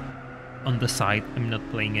a bit on the side. I'm not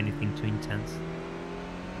playing anything too intense.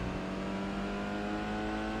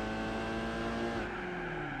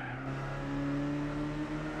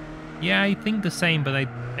 Yeah, I think the same, but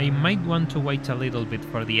I might want to wait a little bit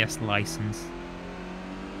for the S license.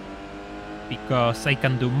 Because I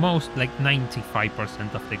can do most, like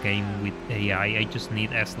 95% of the game with AI. I just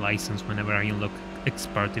need S license whenever I unlock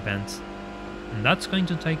expert events. And that's going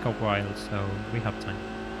to take a while, so we have time.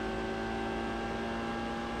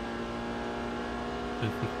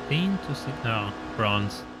 215 to 6, no,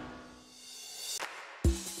 bronze.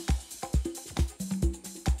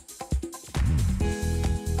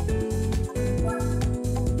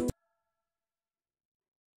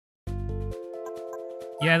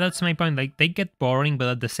 Yeah, that's my point. Like, they get boring, but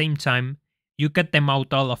at the same time, you get them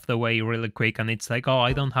out all of the way really quick, and it's like, oh,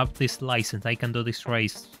 I don't have this license, I can do this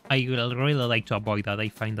race. I will really like to avoid that. I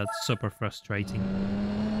find that super frustrating.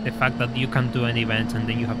 The fact that you can do an event and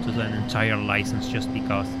then you have to do an entire license just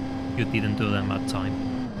because you didn't do them at time.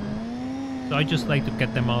 So I just like to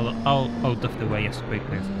get them all out of the way as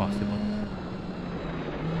quickly as possible.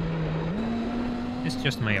 It's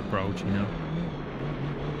just my approach, you know.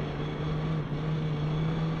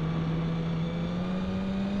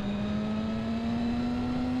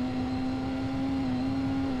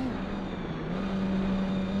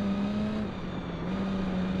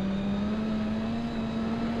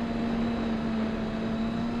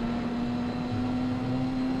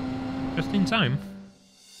 Just in time.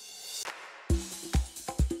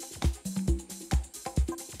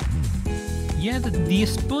 Yeah, the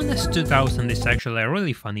Spoon S2000 is actually a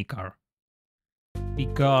really funny car.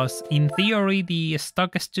 Because in theory, the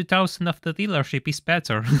stock S2000 of the dealership is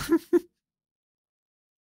better.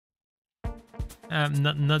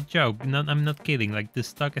 Not joke. I'm not kidding. Like the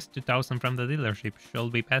stock S2000 from the dealership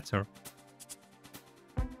should be better.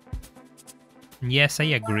 Yes, I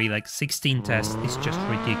agree. Like 16 tests is just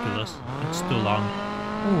ridiculous. It's too long.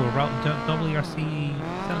 Oh, WRC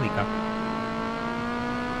Celica.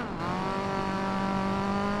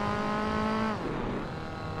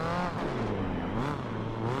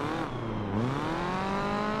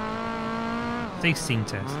 Tasting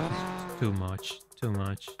test. Too much. Too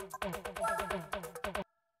much.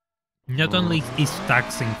 Not only is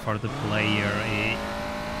taxing for the player,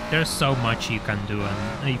 there's so much you can do,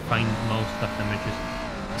 and I find most of them are just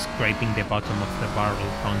scraping the bottom of the barrel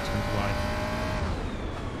content-wise.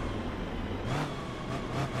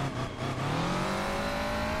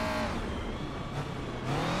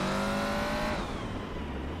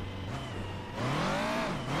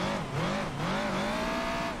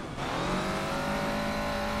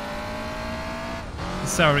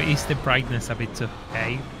 Sorry, is the brightness a bit too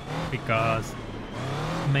high? Because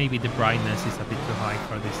maybe the brightness is a bit too high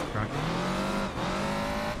for this track.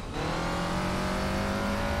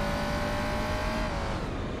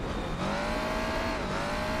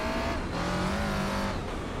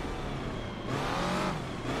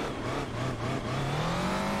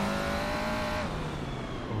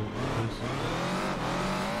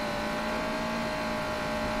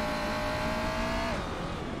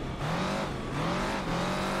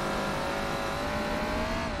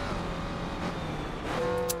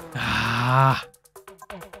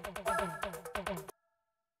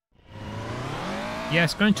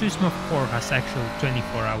 Yes, Gran Turismo 4 has actual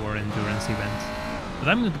 24-hour endurance events, but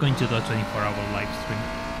I'm not going to do a 24-hour live stream.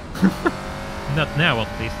 Not now,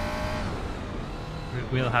 at least.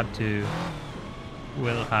 We'll have to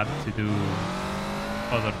do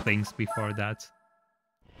other things before that.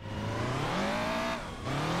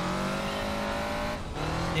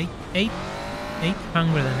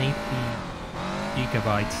 880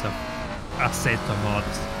 gigabytes of assetto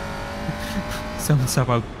mods. Sounds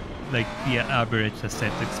about like the average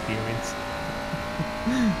asset experience.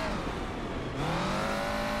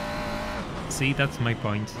 See, that's my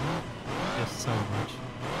point. Just so much.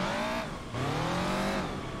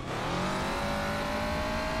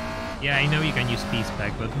 Yeah, I know you can use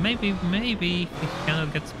P-Spec, but maybe if the channel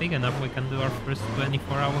gets big enough, we can do our first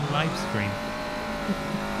 24-hour live stream.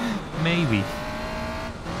 Maybe.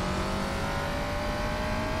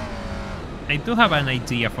 I do have an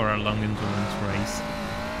idea for a long endurance race.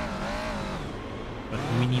 But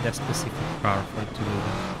we need a specific car for it to do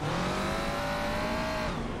that.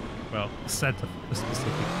 Well, a set of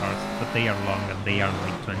specific cars, but they are long and they are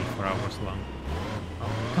like 24 hours long. Oh,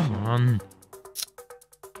 come on.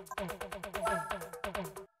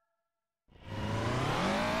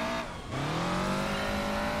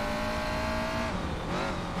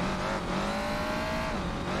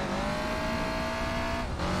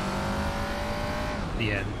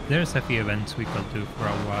 Yeah, there's a few events we could do for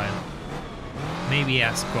a while. Maybe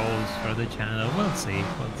as goals for the channel, we'll see,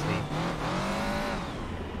 we'll see.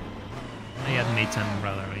 I admit I'm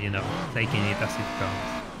rather, taking it as it comes.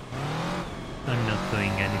 I'm not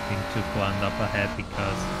doing anything too planned up ahead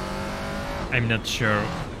because I'm not sure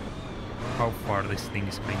how far this thing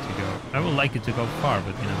is going to go. I would like it to go far,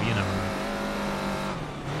 but you never know.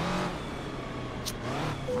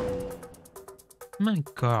 My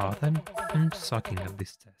god, I'm sucking at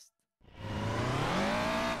this test.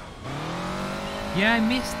 Yeah, I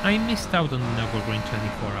missed out on the Nürburgring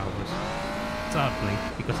 24 hours. Sadly,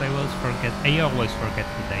 because I always forget the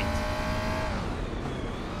date.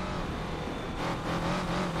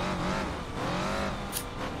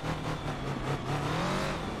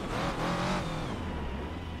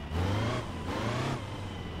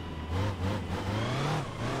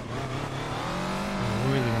 I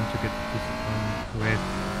really want to get this on with.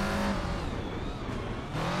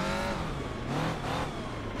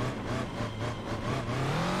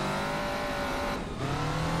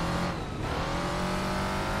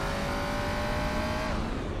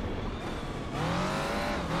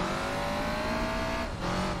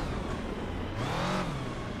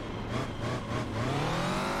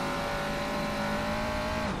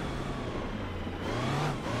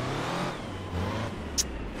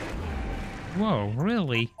 Whoa,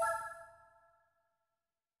 really?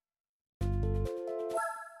 I'm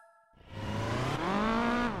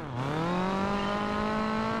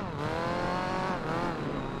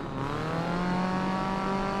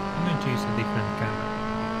going to use a different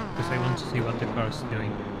camera because I want to see what the car is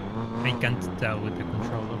doing. I can't tell with the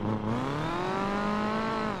controller.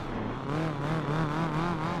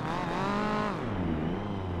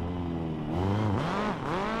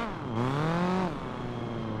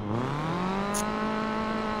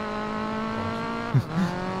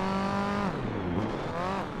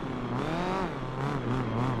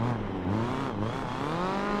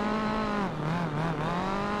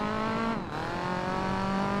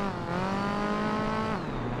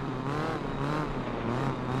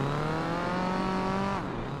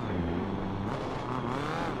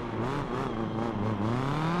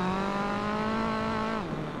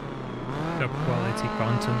 Top quality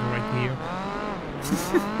content right here.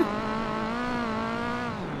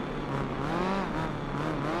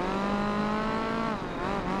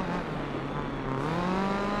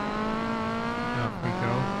 Off we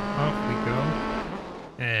go. Off we go.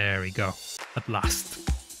 There we go. At last.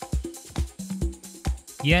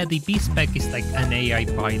 Yeah, the B-Spec is like an AI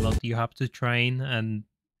pilot you have to train, and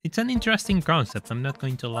it's an interesting concept, I'm not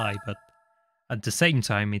going to lie, but at the same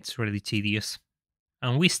time it's really tedious.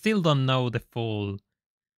 And we still don't know the full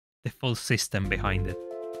system behind it.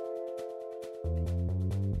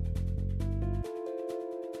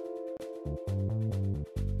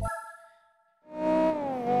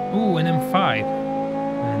 Ooh, an M5.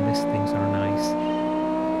 Man, these things are nice.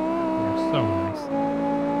 They're so nice.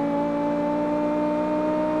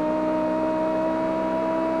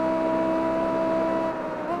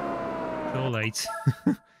 Too late.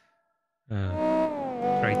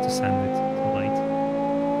 Tried to send it too late.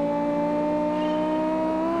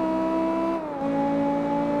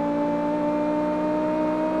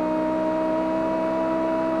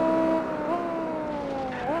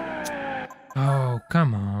 Oh,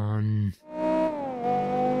 come on.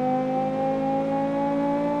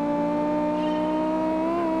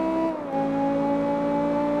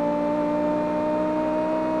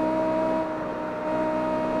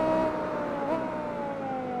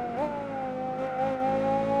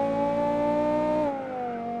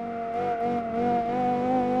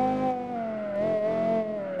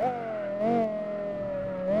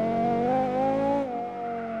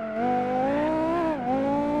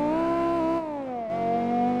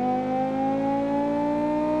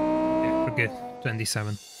 Forget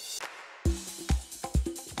 27.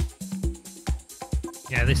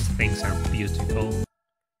 Yeah, these things are beautiful. Of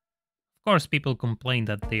course, people complain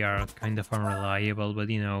that they are kind of unreliable, but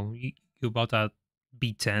you know, you bought a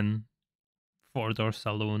B10 four-door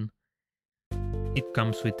saloon. It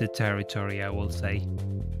comes with the territory, I will say.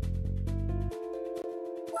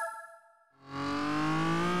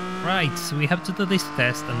 Right, so we have to do this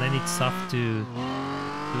test, and then it's off to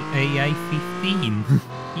AI 15.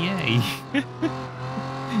 Yay!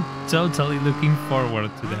 Totally looking forward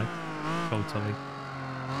to that. Totally.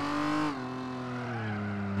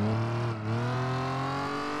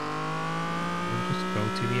 We'll just go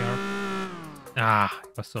TVR. Ah,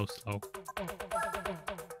 it was so slow.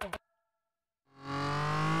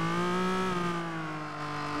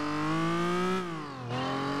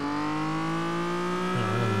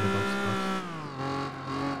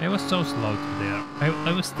 I was so slow to there.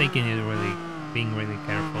 I was taking it really, being really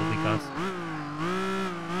careful because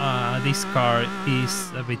this car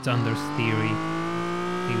is a bit understeery.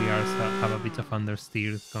 TVRs have a bit of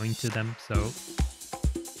understeer going to them, so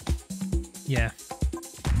yeah.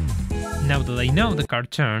 Now that I know the car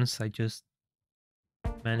turns, I just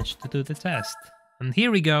managed to do the test. And here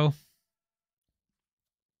we go.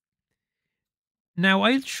 Now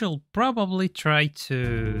I shall probably try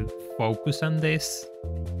to focus on this.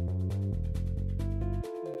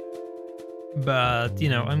 But, you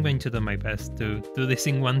know, I'm going to do my best to do this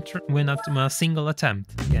in one single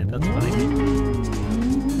attempt. Yeah, that's what I mean.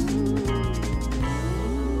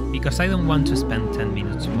 Because I don't want to spend 10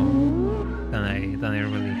 minutes more than I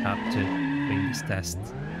really have to doing this test.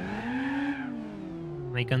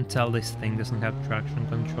 I can tell this thing doesn't have traction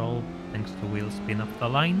control thanks to wheel spin off the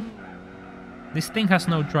line. This thing has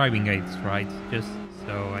no driving aids, right? Just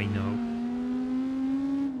so I know.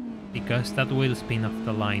 Because that wheel spin off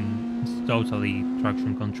the line is totally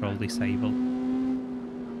traction control disabled.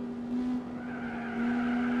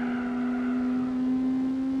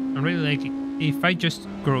 And really, like, if I just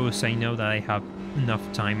cruise, I know that I have enough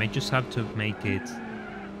time. I just have to make it.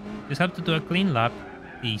 Just have to do a clean lap.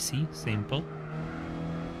 Easy, simple.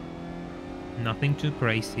 Nothing too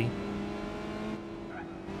crazy.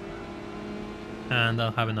 and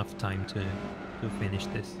I'll have enough time to finish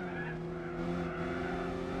this.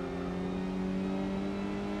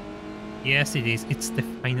 Yes, it is. It's the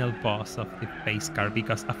final boss of the base car,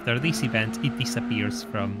 because after this event, it disappears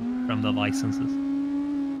from the licenses.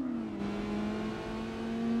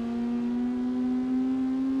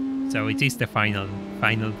 So it is the final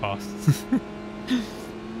boss.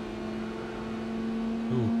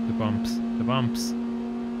 Ooh, the bumps, the bumps.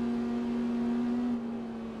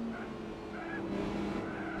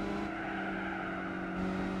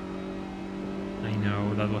 I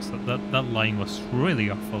know that line was really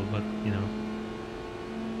awful, but you know,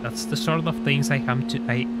 that's the sort of things I have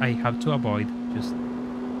to avoid. Just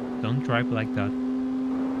don't drive like that.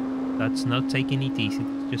 That's not taking it easy.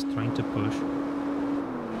 It's just trying to push.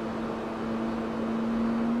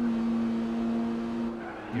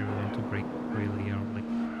 You're going to brake really early.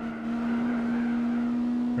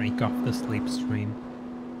 Break off the slipstream.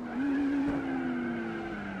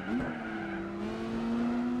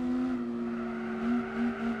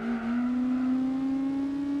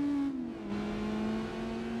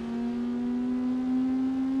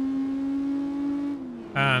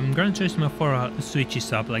 Gran Turismo 4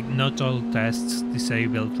 switches up, like not all tests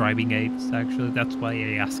disable driving aids, actually, that's why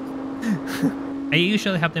I asked. I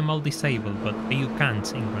usually have them all disabled, but you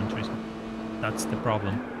can't in Gran Turismo. That's the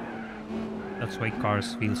problem. That's why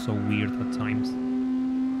cars feel so weird at times.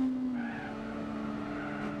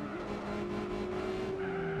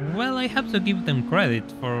 Well, I have to give them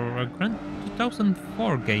credit for a Gran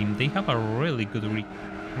 2004 game. They have a really good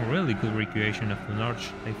recreation of the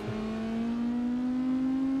Norge, I feel.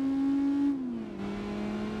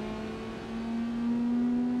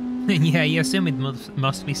 Yeah, I assume it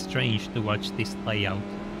must be strange to watch this layout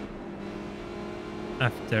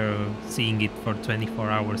after seeing it for 24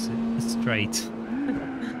 hours straight.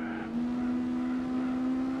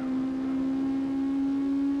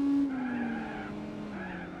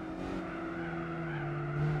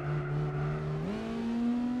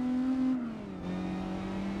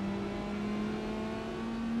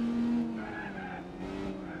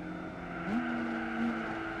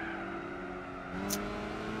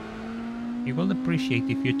 I will appreciate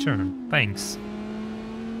if you turn. Thanks.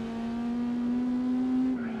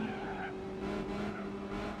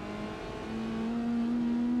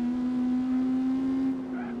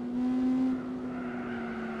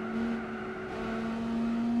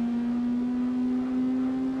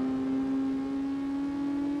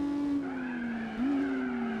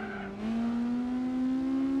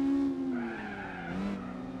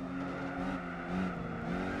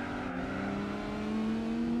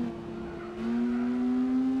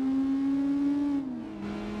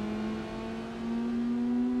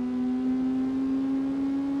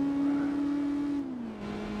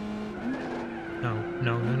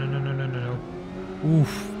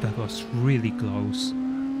 Oof, that was really close.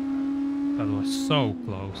 That was so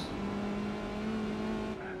close.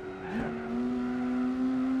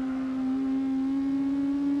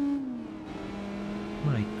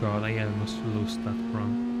 My god, I almost lost that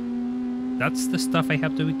run. That's the stuff I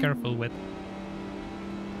have to be careful with.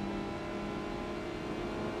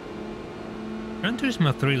 Gran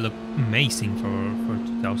Turismo 3 looked amazing for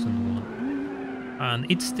 2001. And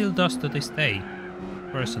it still does to this day,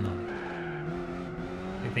 personally.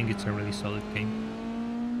 I think it's a really solid game.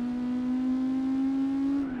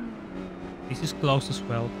 This is close as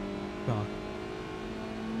well. God.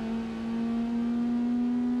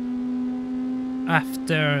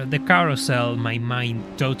 After the carousel, my mind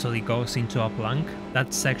totally goes into a blank.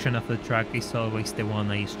 That section of the track is always the one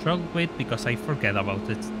I struggle with because I forget about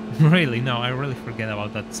it. Really, no, I really forget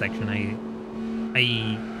about that section. I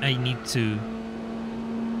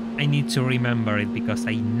need to remember it because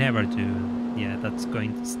I never do. Yeah, that's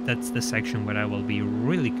the section where I will be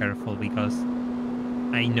really careful because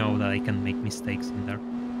I know that I can make mistakes in there.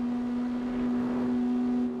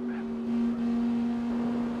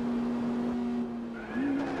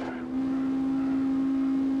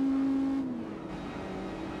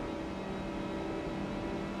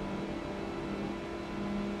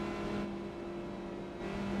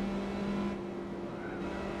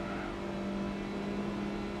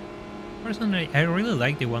 Personally, I really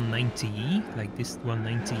like the 190E. Like this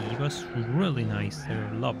 190E was really nice. I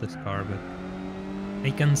love this car, but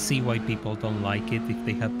I can see why people don't like it if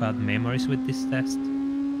they have bad memories with this test.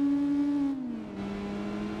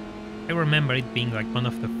 I remember it being like one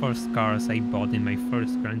of the first cars I bought in my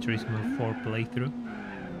first Gran Turismo 4 playthrough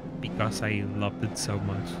because I loved it so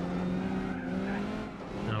much.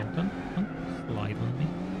 No, don't slide on me.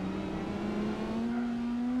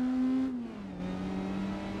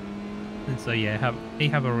 And so yeah, I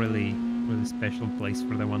have a really really special place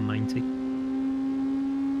for the 190.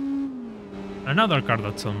 Another car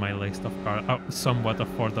that's on my list of somewhat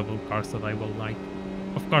affordable cars that I will like.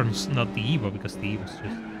 Of course, not the Evo, because the Evo is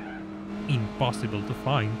just impossible to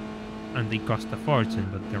find, and they cost a fortune,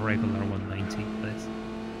 but the regular 190 is.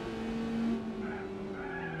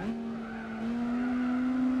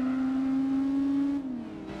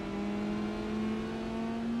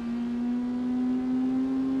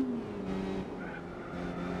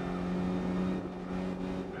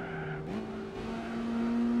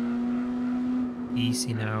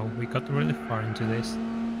 Easy now, we got really far into this.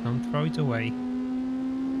 Don't throw it away.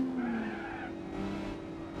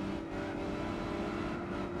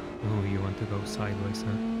 Oh, you want to go sideways,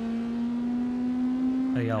 huh?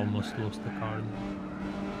 I almost lost the car.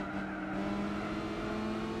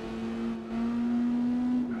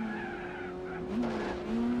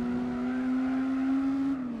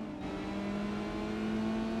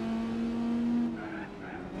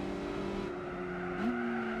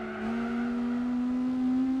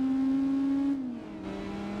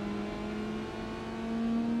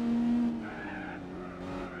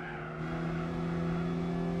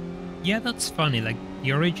 Yeah, that's funny, like,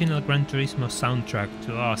 the original Gran Turismo soundtrack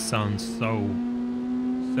to us sounds so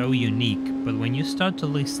unique, but when you start to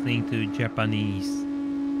listening to Japanese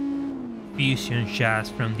fusion jazz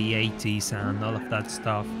from the 80s and all of that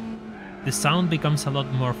stuff, the sound becomes a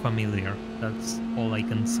lot more familiar. That's all I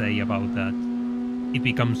can say about that. It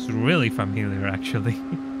becomes really familiar, actually.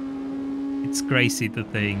 It's crazy to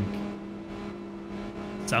think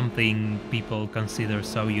something people consider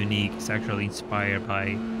so unique is actually inspired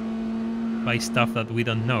by stuff that we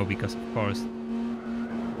don't know, because of course,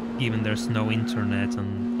 given there's no internet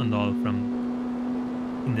and all from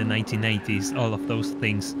in the 1980s, all of those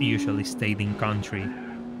things usually stayed in country.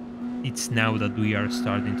 It's now that we are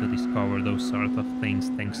starting to discover those sort of things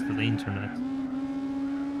thanks to the internet.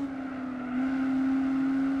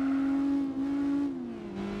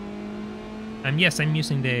 And yes, I'm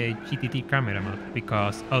using the GTT camera mode,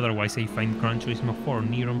 because otherwise I find Gran Turismo 4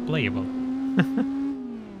 near unplayable.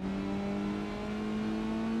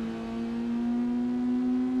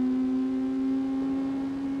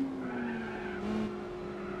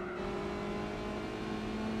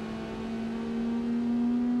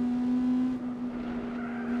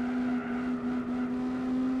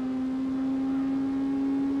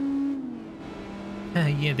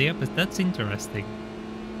 Yeah, the opposite. That's interesting.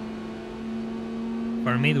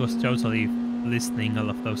 For me, it was totally listening all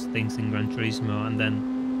of those things in Gran Turismo, and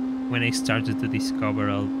then when I started to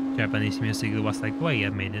discover all Japanese music, it was like, wait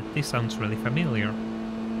a minute, this sounds really familiar.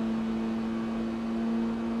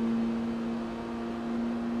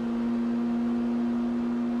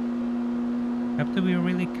 I have to be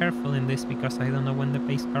really careful in this, because I don't know when the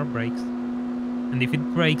pace car breaks. And if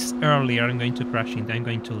it breaks earlier, I'm going to crash into it. I'm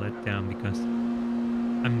going to let down, because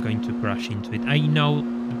I'm going to crash into it. I know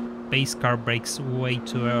the base car breaks way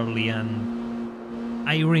too early, and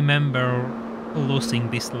I remember losing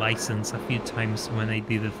this license a few times when I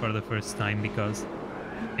did it for the first time, because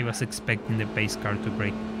I was expecting the base car to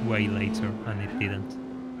break way later and it didn't.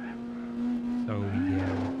 So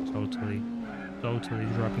yeah, totally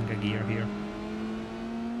dropping a gear here.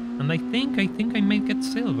 And I think I might get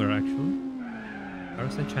silver, actually.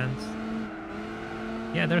 There's a chance.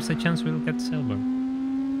 Yeah, there's a chance we'll get silver.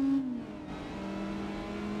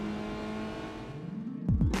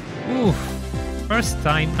 Oof! First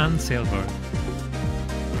time and silver.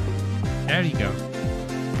 There you go.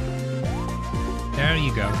 There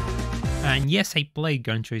you go. And yes, I played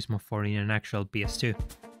Gran Turismo 4 in an actual PS2.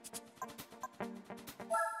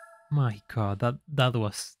 My god, that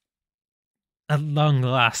was... At long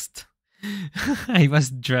last. I was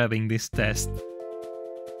dreading this test.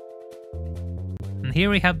 And here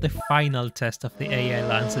we have the final test of the AI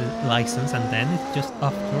license, and then it's just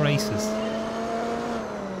off to races.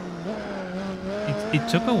 It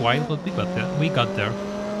took a while, but we got there.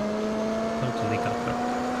 Totally got there.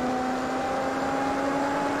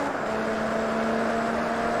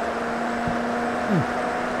 Ooh.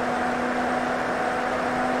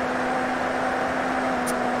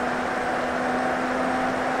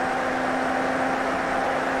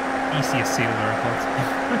 Easy as silver.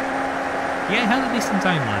 Yeah, I had a decent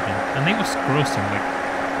time, Martin. And I was cruising, like,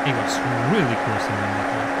 I was really cruising on that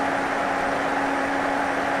one.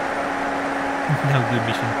 Now do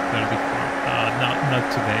mission 34. Not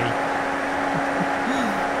today.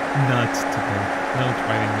 Not today. No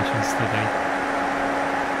driving missions today.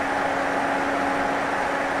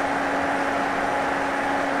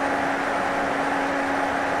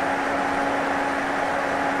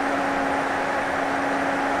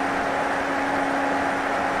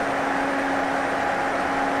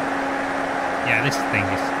 Yeah, this thing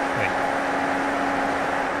is quick.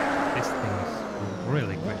 This thing is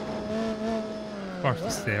really quick. Of course,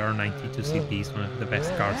 this R92CP is one of the best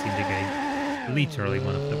cars in the game. Literally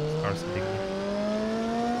one of the best cars in the game.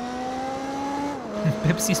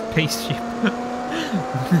 Pepsi Spaceship.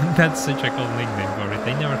 That's such a cool nickname for it.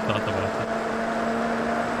 I never thought about it.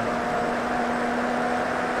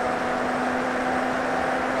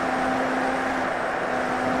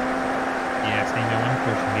 Yes, I know I'm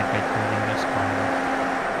pushing it by turning this corner.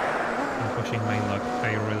 I'm pushing my luck,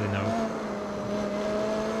 I really know.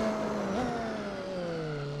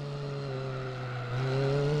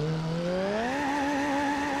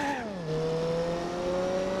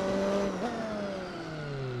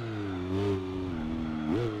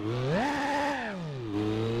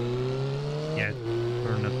 Yeah,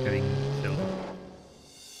 we're not getting silver.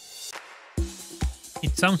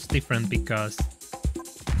 It sounds different because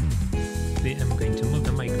I'm going to move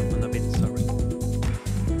the microphone a bit, sorry.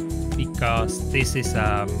 Because this is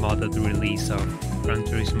a modded release of Gran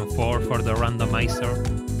Turismo 4 for the randomizer.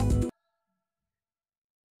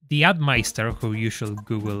 The Admeister, who you should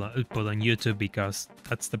Google put on YouTube because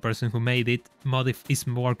that's the person who made it, is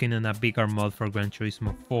working on a bigger mod for Gran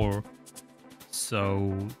Turismo 4.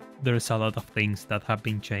 So there's a lot of things that have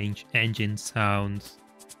been changed, engine sounds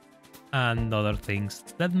and other things.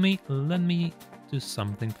 Let me do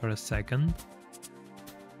something for a second.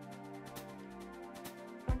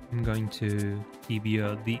 I'm going to give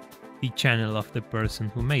you the channel of the person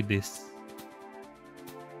who made this.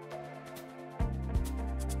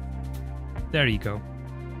 There you go.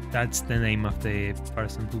 That's the name of the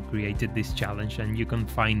person who created this challenge, and you can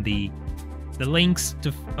find the links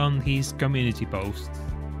on his community posts.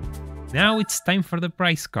 Now it's time for the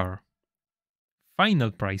prize car.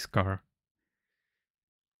 Final prize car.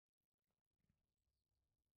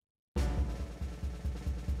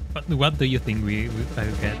 But what do you think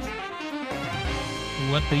I'll get?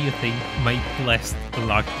 What do you think my blessed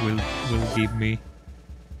luck will give me?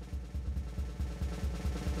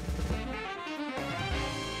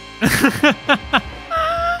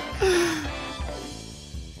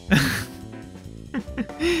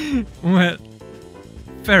 Well,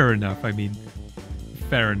 fair enough. I mean,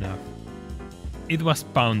 fair enough. It was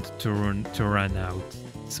bound to run out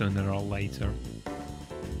sooner or later.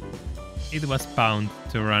 It was bound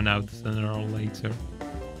to run out sooner or later.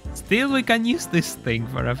 Still, we can use this thing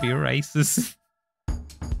for a few races.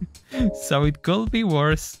 So it could be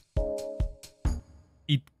worse.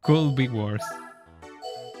 It could be worse.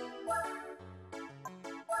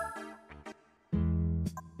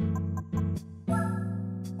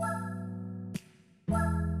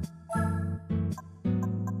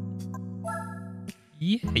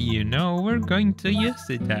 Yeah, you know, we're going to use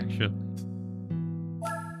it actually.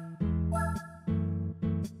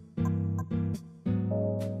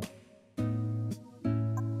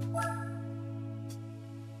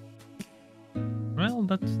 Well,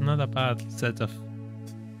 that's not a bad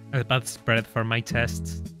spread for my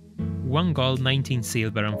tests. 1 gold, 19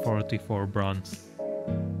 silver and 44 bronze.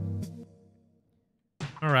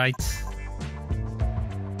 Alright.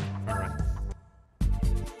 Alright.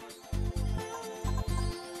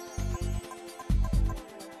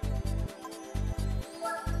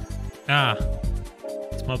 Ah,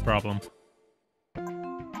 small problem.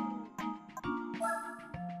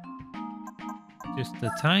 Just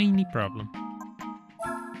a tiny problem.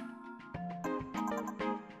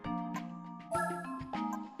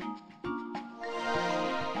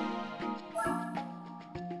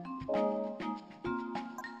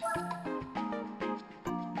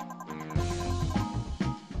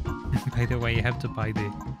 By the way, I have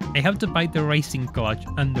to buy the racing clutch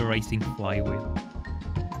and the racing flywheel.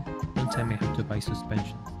 Don't tell me I have to buy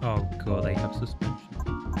suspension. Oh god, I have suspension.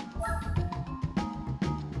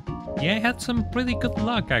 Yeah, I had some pretty good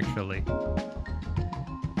luck actually.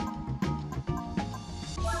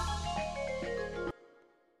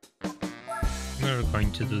 We're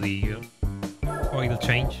going to do the oil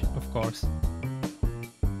change, of course.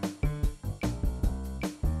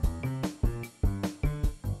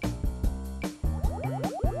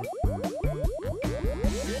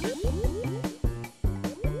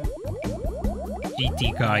 GT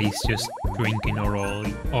guy is just drinking our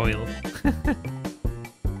oil.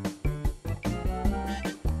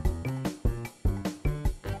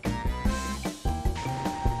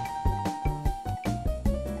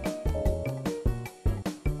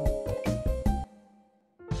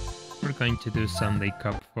 We're going to do Sunday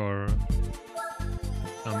Cup for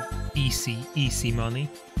some easy money.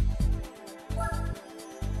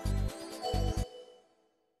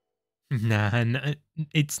 Nah,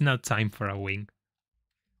 it's not time for a wing.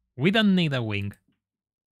 We don't need a wing.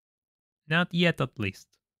 Not yet, at least.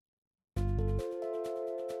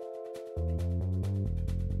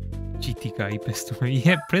 GT guy best way.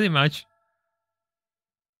 Yeah, pretty much.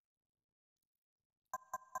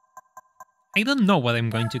 I don't know what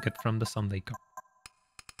I'm going to get from the Sunday Cup.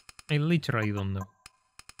 I literally don't know.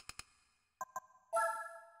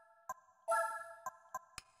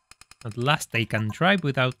 At last I can drive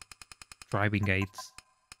without driving aids.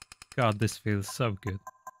 God, this feels so good.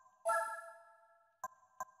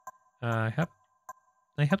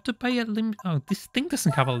 I have to pay a limit. Oh, this thing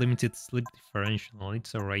doesn't have a limited slip differential.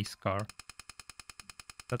 It's a race car.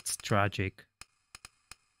 That's tragic.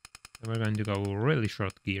 We're going to go really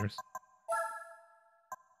short gears.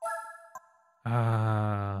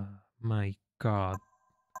 Ah, my God.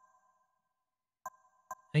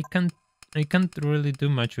 I can't really do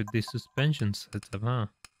much with this suspension setup, huh?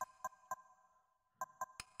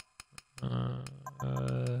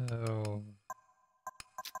 Oh.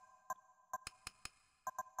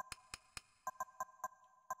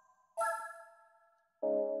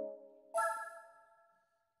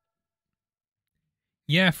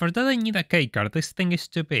 Yeah, for that I need a K card. This thing is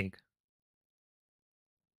too big.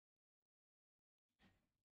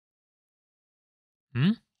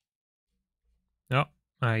 Hmm? No,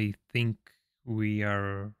 I think we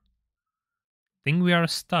are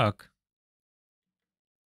stuck.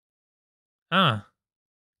 Ah,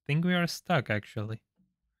 think we are stuck actually.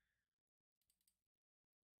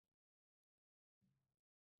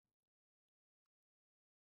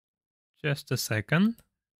 Just a second.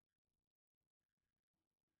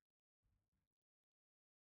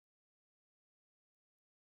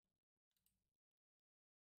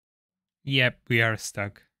 Yep, we are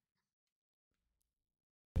stuck.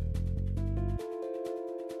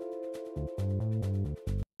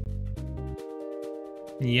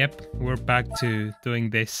 Yep, we're back to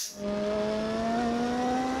doing this.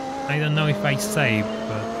 I don't know if I saved,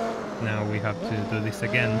 but now we have to do this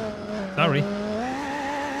again. Sorry.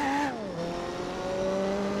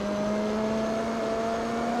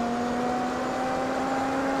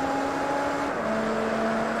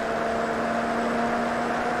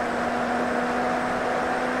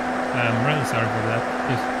 I'm really sorry for that.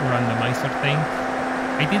 Just randomizer thing.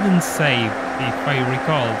 I didn't save, if I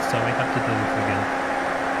recall, so I have to do this again.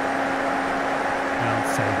 I'll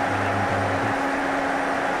save when I'm done with it.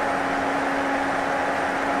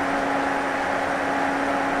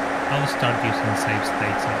 I'll start using save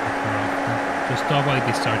states a bit more often, just to avoid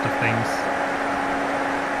these sort of things.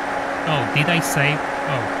 Oh, did I save?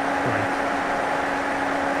 Oh, great.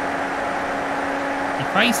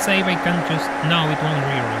 If I save, I can just... No, it won't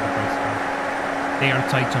reroll the first one. They are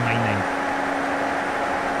tied to my name.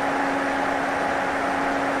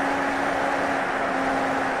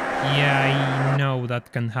 Yeah, I know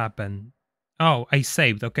that can happen. Oh, I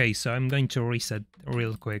saved. Okay, so I'm going to reset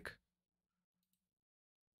real quick.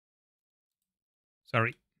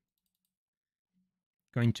 Sorry.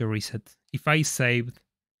 Going to reset. If I saved...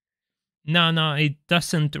 No, it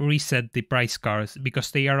doesn't reset the price cards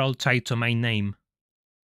because they are all tied to my name.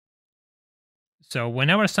 So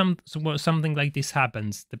whenever something like this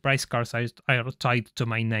happens, the price cards are tied to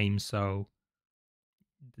my name, so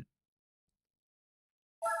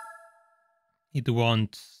it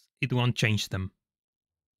won't change them.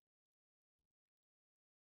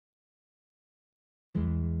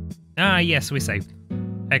 Ah, yes, we saved.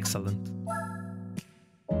 Excellent.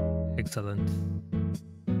 Excellent.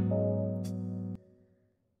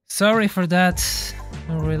 Sorry for that.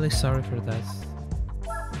 I'm really sorry for that.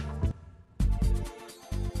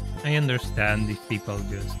 I understand if people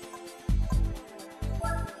just...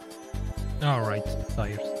 Alright,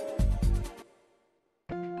 tires.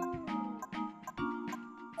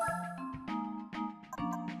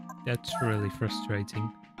 That's really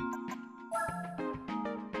frustrating.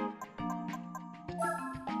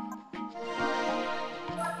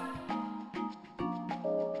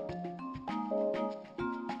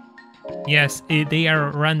 Yes, they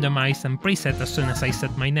are randomized and preset as soon as I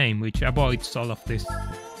set my name, which avoids all of this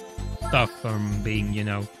stuff from being, you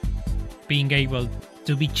know, being able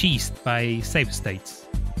to be cheesed by save states.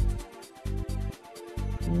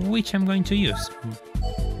 Which I'm going to use.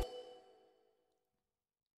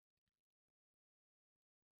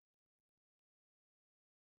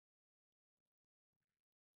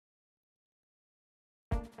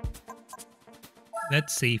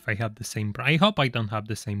 Let's see if I have the same I hope I don't have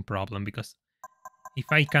the same problem, because if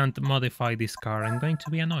I can't modify this car, I'm going to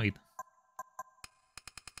be annoyed.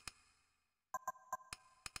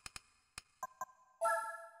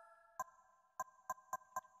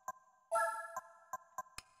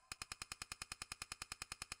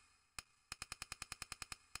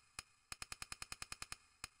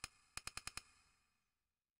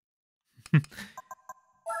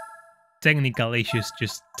 Technical issues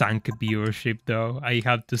just tank viewership, though. I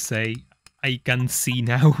have to say, I can see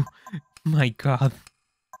now. My god.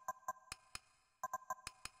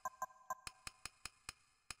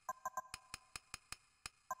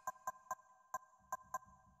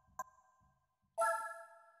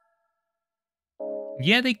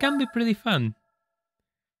 Yeah, they can be pretty fun.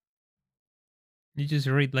 You just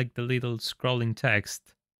read like the little scrolling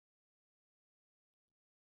text.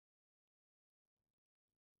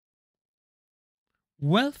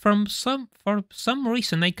 Well, for some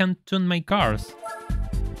reason I can tune my cars.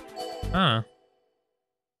 Ah,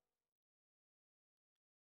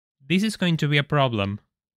 this is going to be a problem.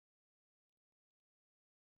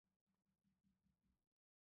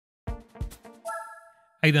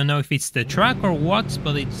 I don't know if it's the track or what,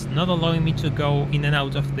 but it's not allowing me to go in and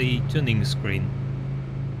out of the tuning screen.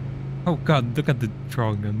 Oh god, look at the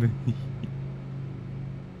drone.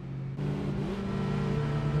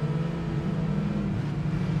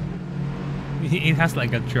 It has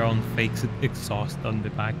like a drone fake exhaust on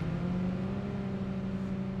the back.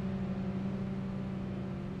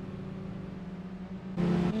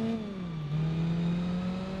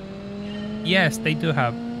 Yes, they do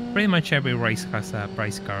have. Pretty much every race has a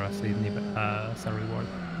prize car as a reward.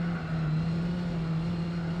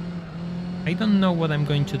 I don't know what I'm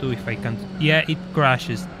going to do if I can't. Yeah, it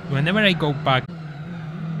crashes. Whenever I go back.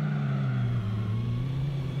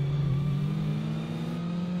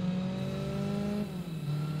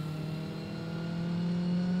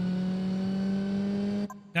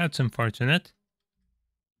 That's unfortunate.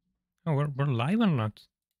 Oh, we're live or not?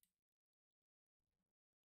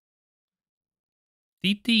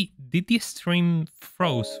 Did the stream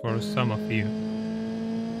froze for some of you?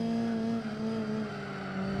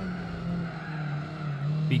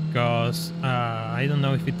 Because I don't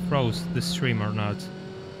know if it froze the stream or not.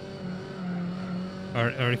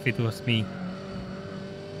 Or if it was me.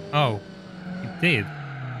 Oh, it did.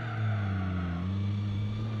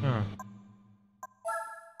 Oh.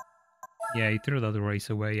 Yeah, I threw that race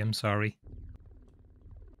away, I'm sorry.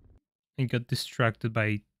 I got distracted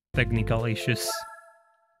by technical issues.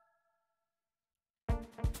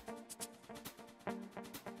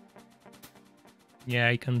 Yeah,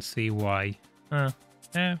 I can see why. We're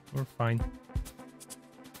fine.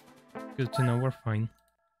 Good to know we're fine.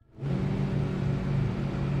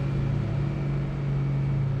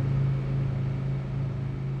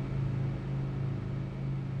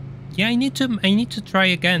 Yeah, I need to try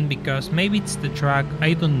again because maybe it's the track,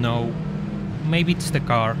 I don't know. Maybe it's the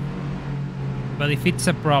car. But if it's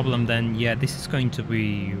a problem, then yeah, this is going to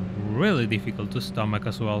be really difficult to stomach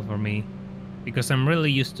as well for me. Because I'm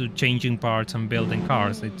really used to changing parts and building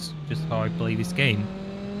cars. It's just how I play this game.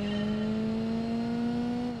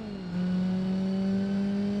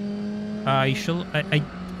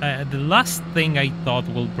 The last thing I thought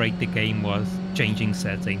will break the game was changing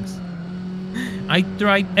settings. I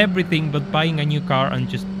tried everything but buying a new car and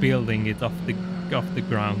just building it off the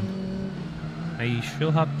ground. I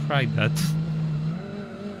should have tried that.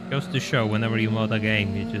 Goes to show, whenever you mod a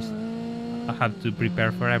game, you just have to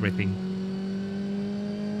prepare for everything.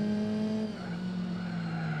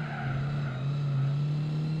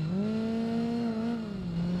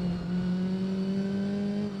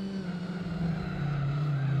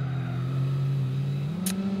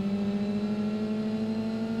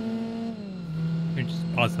 You're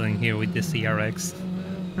just puzzling here with the CRX.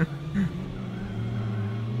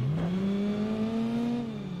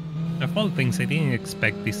 Of all things, I didn't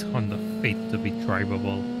expect this Honda Fit to be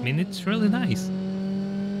drivable. I mean, it's really nice.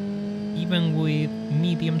 Even with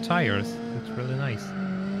medium tires, it's really nice.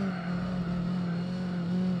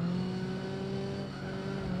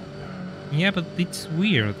 Yeah, but it's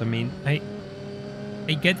weird. I mean, I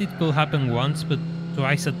get it could happen once, but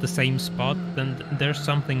twice at the same spot, then there's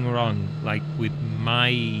something wrong. Like with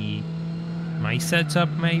my setup,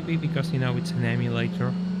 maybe, because, you know, it's an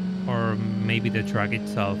emulator. Or maybe the track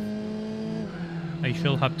itself. I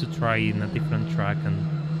shall have to try in a different track and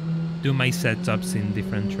do my setups in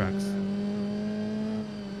different tracks.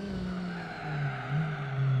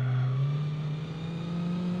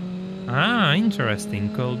 Ah,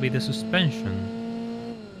 interesting. Could be the suspension.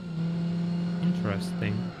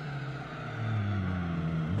 Interesting.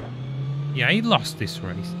 Yeah, I lost this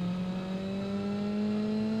race.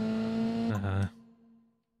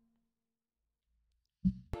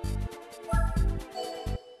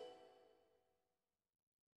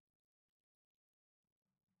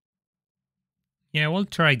 Yeah, we'll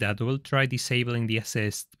try that. We'll try disabling the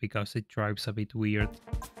assist because it drives a bit weird.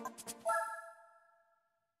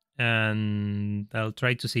 And I'll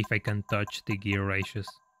try to see if I can touch the gear ratios.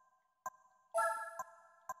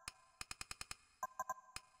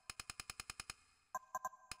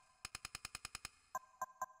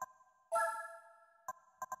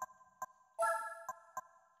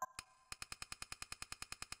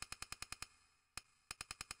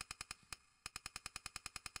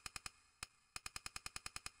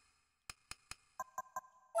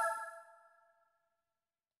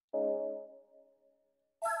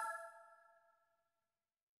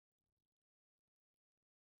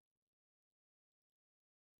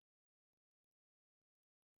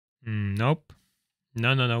 Nope.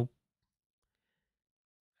 No, no, no.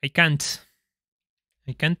 I can't.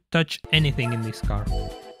 I can't touch anything in this car.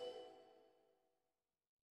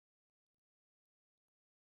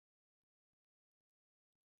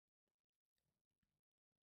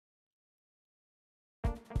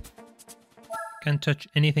 Can't touch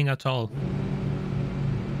anything at all.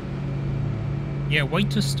 Yeah, way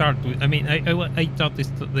to start with. I mean, I thought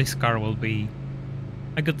this car will be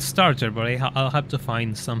a good starter, but I'll have to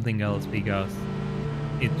find something else because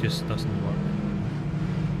it just doesn't work.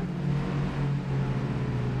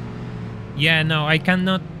 Yeah, no, I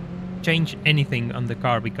cannot change anything on the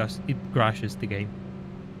car because it crashes the game.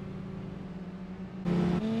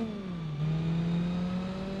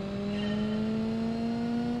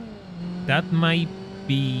 That might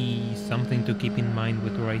be something to keep in mind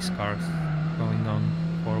with race cars going on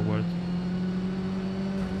forward.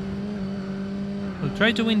 We'll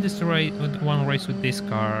try to win this race, one race with this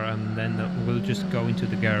car, and then we'll just go into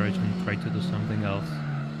the garage and try to do something else.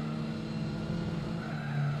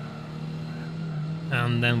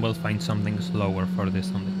 And then we'll find something slower for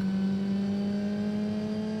this on the car.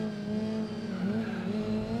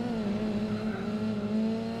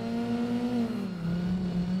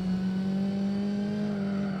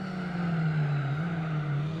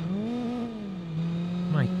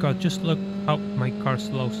 My god, just look how my car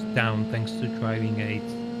slows down thanks to driving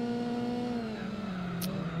aids.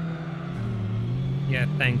 Yeah,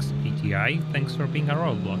 thanks PTI, thanks for being a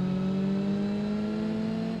roadblock.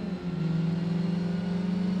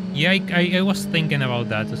 Yeah, I was thinking about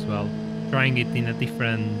that as well. Trying it in a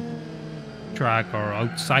different track or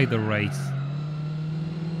outside the race.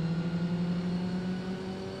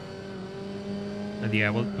 And yeah,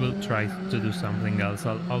 we'll try to do something else.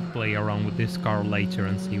 I'll play around with this car later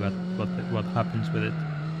and see what happens with it.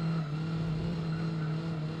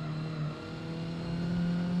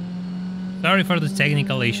 Sorry for the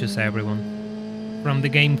technical issues, everyone. From the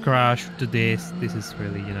game crash to this is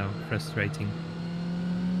really, you know, frustrating.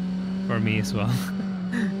 For me as well.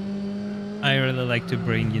 I really like to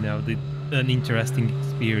bring, you know, an interesting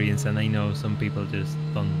experience, and I know some people just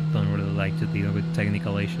don't really like to deal with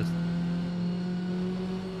technical issues.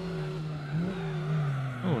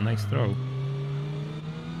 Oh, nice throw.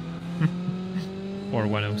 Or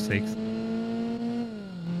 106.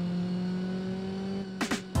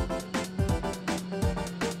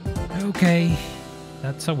 Okay,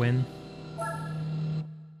 that's a win.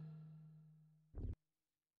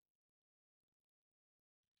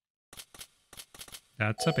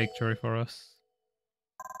 That's a victory for us.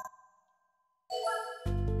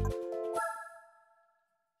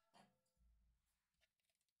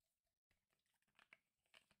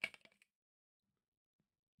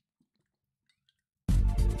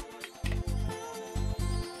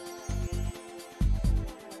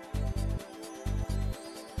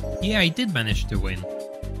 Yeah, I did manage to win.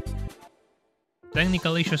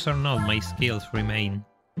 Technical issues or not, my skills remain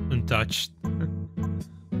untouched.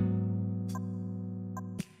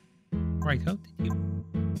 Right, how did you...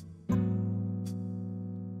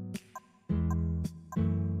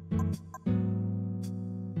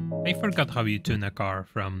 I forgot how you tune a car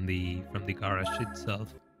from the garage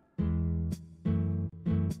itself.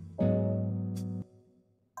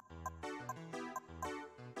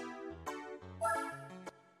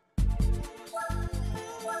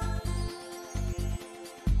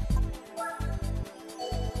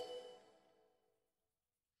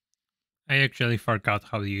 I actually forgot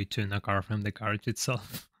how you tune a car from the garage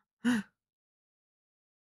itself.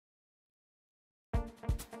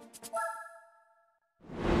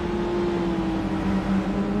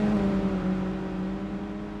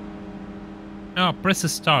 Oh, press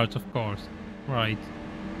start, of course. Right.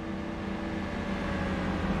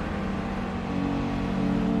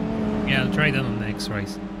 Yeah, I'll try that on the next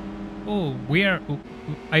race. Oh,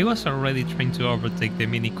 I was already trying to overtake the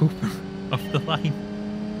Mini Cooper off the line.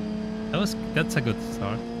 That's a good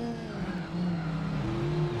start.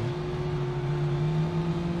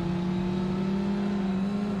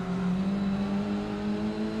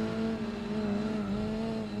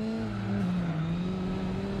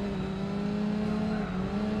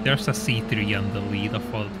 There's a C3 on the lead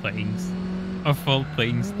of all things. Of all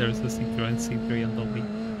things, there's a Citroen C3 on the lead.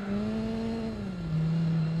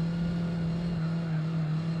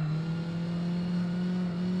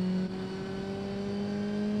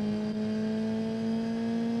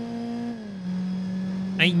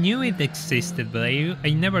 I knew it existed, but I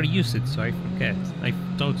never use it, so I forget. I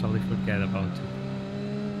totally forget about it.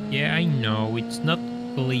 Yeah, I know, it's not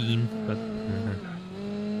clean, but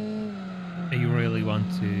I really want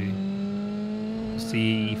to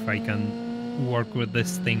see if I can work with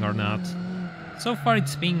this thing or not. So far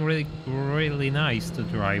it's been really, really nice to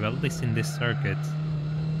drive, at least in this circuit.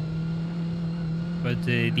 But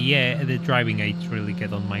the driving aids really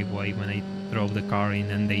get on my way when I throw the car in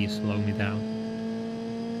and they slow me down.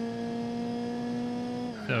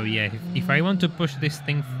 So yeah, if I want to push this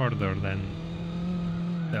thing further, then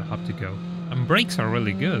they'll have to go. And brakes are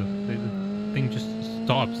really good. The thing just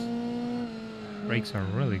stops. Brakes are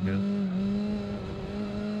really good.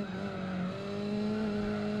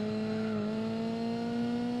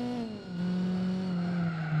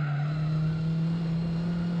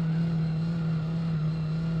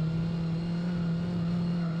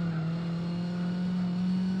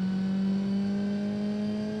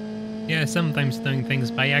 Yeah, sometimes doing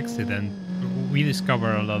things by accident. We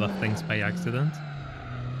discover a lot of things by accident.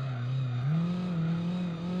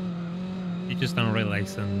 You just don't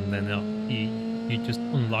realize, and then you just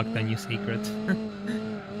unlock a new secret.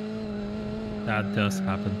 That does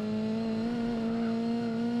happen.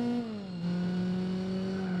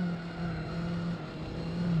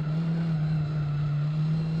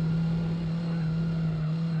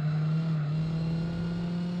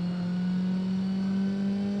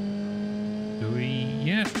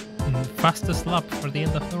 Yeah, fastest lap for the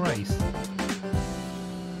end of the race.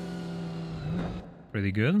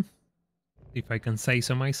 Pretty good, if I can say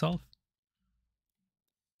so myself.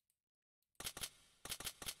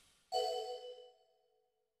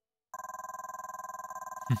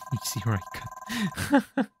 Easy right.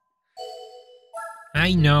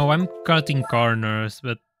 I know I'm cutting corners,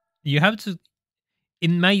 but you have to.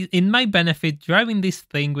 In my benefit, driving this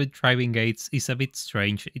thing with driving aids is a bit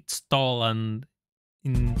strange. It's tall and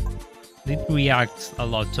it reacts a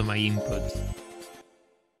lot to my inputs.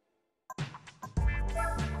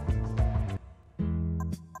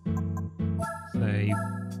 Save.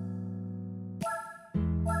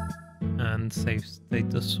 And save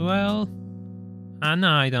state as well. And no,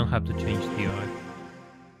 I don't have to change the oil.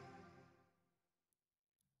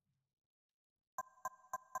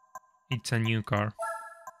 It's a new car.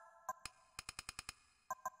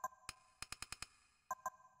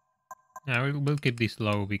 Now we'll keep this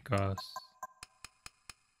low because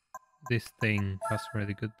this thing has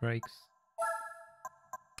really good brakes.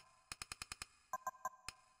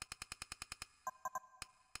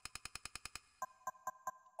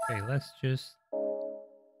 Okay, let's just...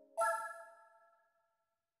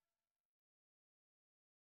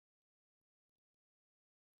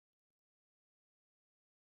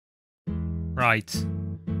 Right.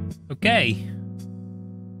 Okay.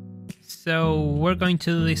 So we're going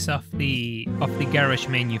to do this off the garage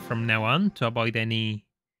menu from now on to avoid any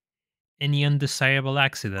undesirable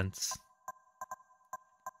accidents.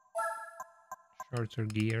 Shorter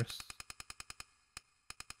gears.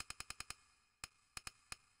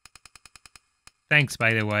 Thanks,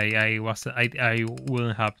 by the way. I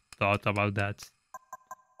wouldn't have thought about that.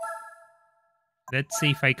 Let's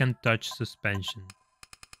see if I can touch suspension.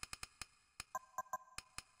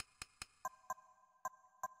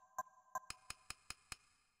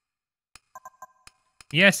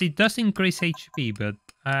 Yes, it does increase HP, but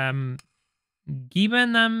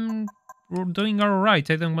given I'm doing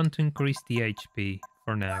alright, I don't want to increase the HP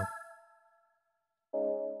for now.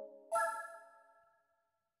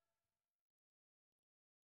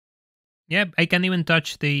 Yep, I can even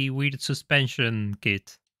touch the weird suspension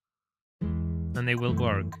kit, and it will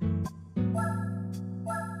work.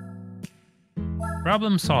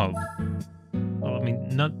 Problem solved. Well, I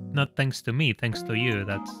mean, not thanks to me, thanks to you.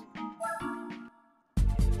 That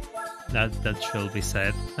should be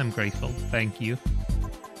said. I'm grateful. Thank you.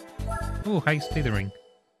 Oh, high speedering.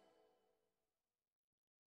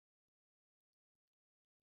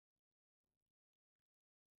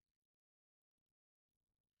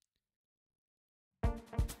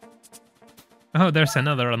 Oh, there's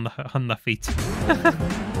another on the Honda Fit. But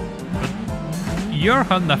your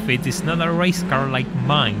Honda Fit is not a race car like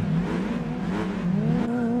mine.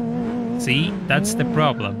 See, that's the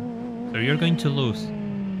problem. So you're going to lose.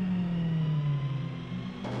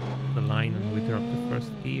 The line and we drop the first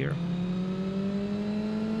gear.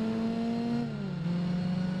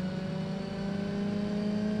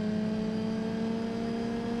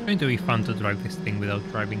 It's going to be fun to drive this thing without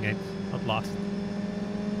driving it at last.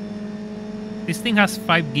 This thing has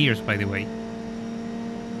 5 gears, by the way.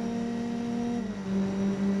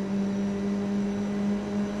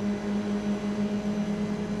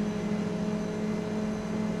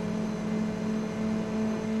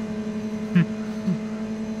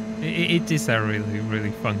 It is a really,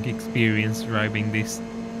 really fun experience driving this.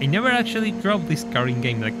 I never actually drove this car in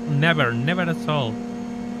game, like never at all.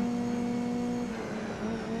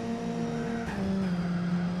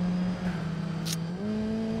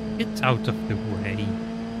 Get out of the way.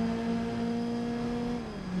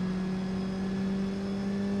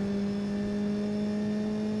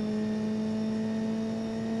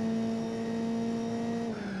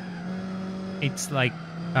 It's like,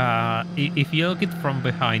 if you look it from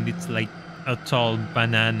behind, it's like a tall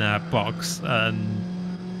banana box, and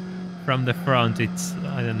from the front, it's,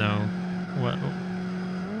 I don't know, what,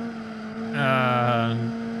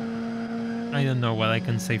 I don't know what I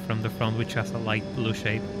can say from the front, which has a light blue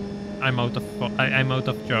shade. I'm out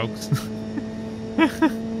of jokes.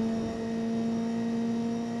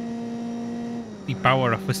 The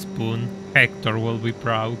power of a spoon. Hector will be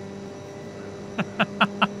proud.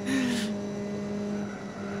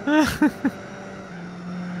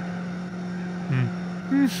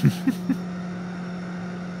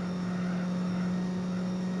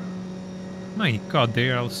 My god, they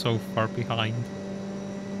are all so far behind.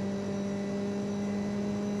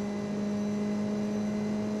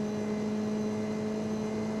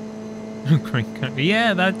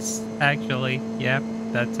 Yeah, that's actually, yeah,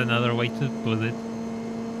 that's another way to put it.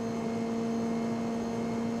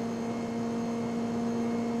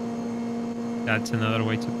 That's another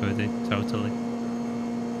way to put it, totally.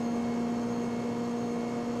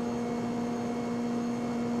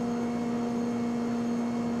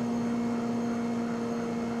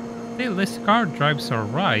 Still, this car drives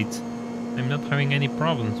alright. I'm not having any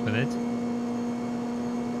problems with it.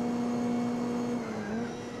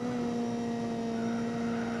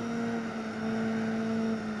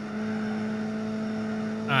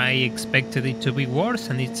 I expected it to be worse,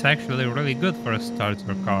 and it's actually really good for a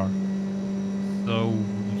starter car. So,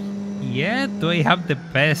 yeah, do I have the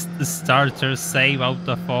best starter save out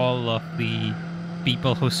of all of the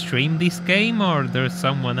people who stream this game, or there's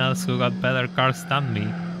someone else who got better cars than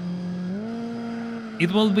me?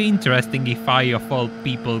 It will be interesting if I, of all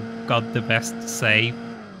people, got the best save.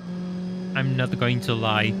 I'm not going to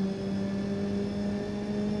lie.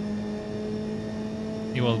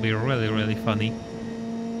 It will be really, really funny.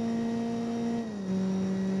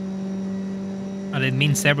 And it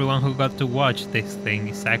means everyone who got to watch this thing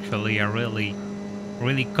is actually a really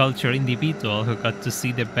cultured individual who got to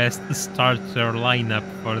see the best starter lineup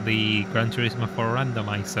for the Gran Turismo 4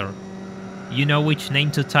 randomizer. You know which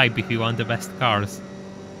name to type if you want the best cars.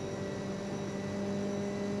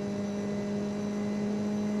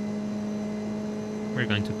 We're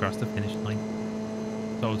going to cross the finish line.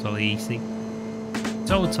 Totally easy.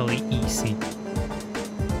 Totally easy.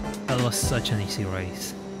 That was such an easy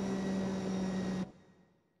race.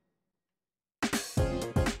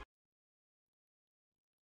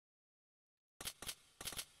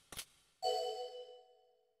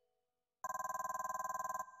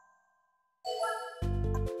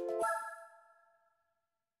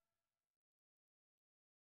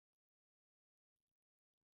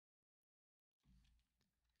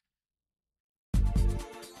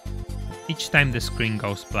 Each time the screen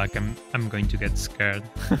goes black, I'm going to get scared.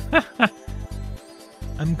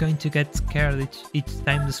 I'm going to get scared each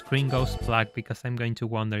time the screen goes black, because I'm going to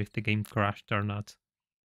wonder if the game crashed or not.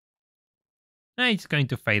 It's going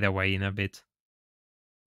to fade away in a bit.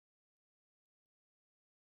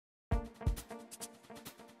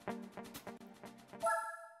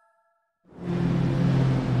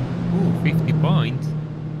 Ooh, 50 points.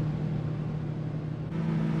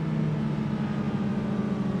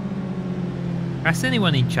 Has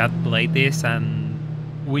anyone in chat played this, and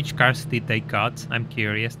which cars did they got? I'm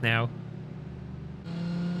curious now.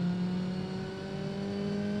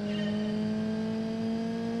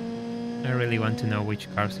 I really want to know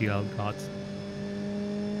which cars you all got.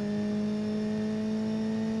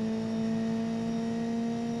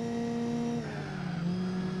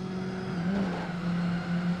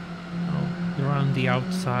 Oh, around the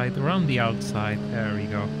outside, there we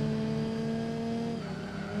go.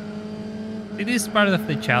 It is part of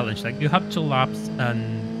the challenge, like you have 2 laps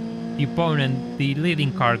and the opponent, the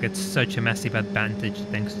leading car, gets such a massive advantage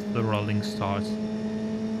thanks to the rolling starts.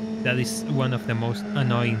 That is one of the most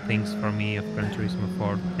annoying things for me of Gran Turismo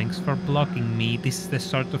 4. Thanks for blocking me. This is the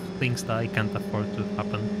sort of things that I can't afford to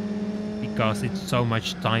happen, because it's so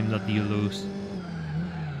much time that you lose.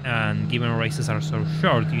 And given races are so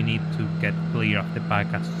short, you need to get clear of the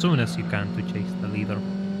pack as soon as you can to chase the leader.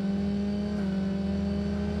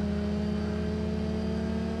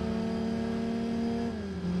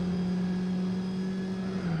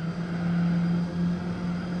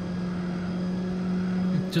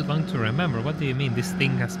 Too long to remember. What do you mean? This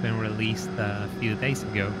thing has been released a few days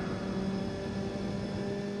ago.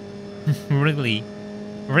 Really?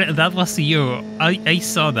 That was you. I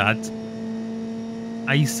saw that.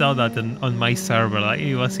 I saw that on my server. Like,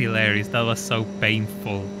 it was hilarious. That was so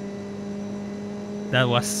painful. That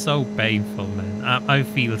was so painful, man. I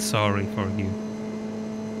feel sorry for you.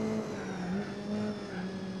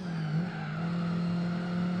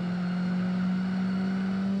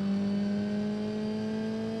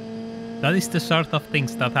 That is the sort of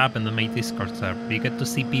things that happen on my Discord server. You get to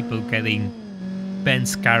see people getting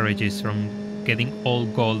Benz carriages from getting all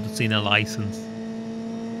golds in a license.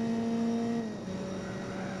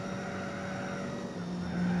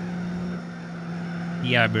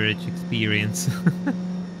 The average experience.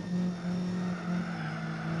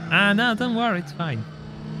 No, don't worry, it's fine.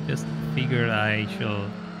 Just figured I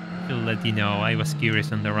should let you know. I was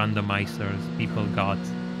curious on the randomizers people got.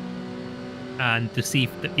 And to see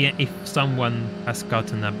if someone has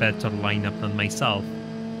gotten a better lineup than myself.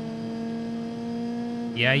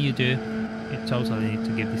 Yeah, you do. You totally need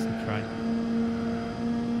to give this a try.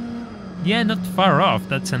 Yeah, not far off.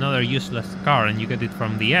 That's another useless car, and you get it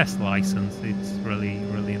from the S license. It's really,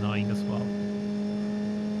 really annoying as well.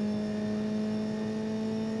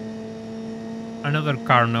 Another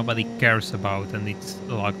car nobody cares about, and it's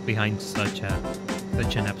locked behind such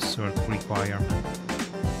an absurd requirement.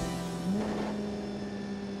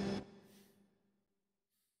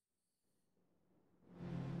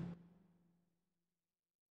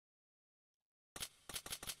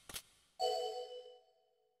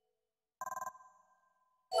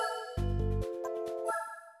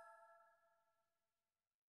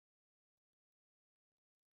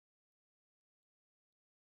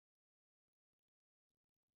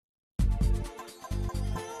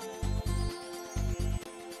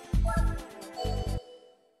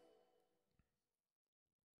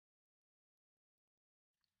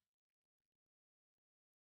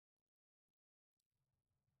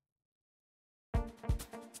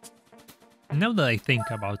 Now that I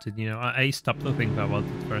think about it, I stopped to think about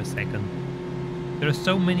it for a second. There are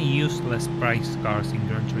so many useless price cars in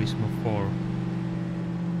Gran Turismo 4.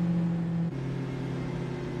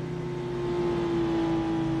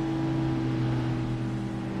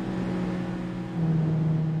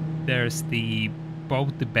 There's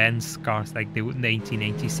both the Benz cars, like the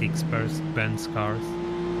 1986 Benz cars.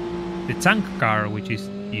 The tank car, which is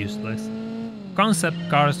useless. Concept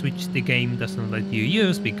cars, which the game doesn't let you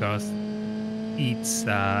use because it's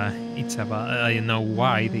about, I don't know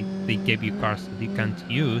why they gave you cars that you can't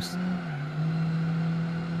use.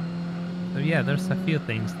 So yeah, there's a few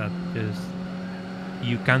things that just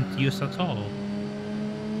you can't use at all.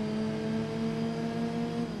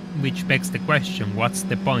 Which begs the question, what's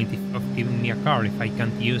the point of giving me a car if I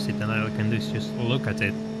can't use it and all I can do is just look at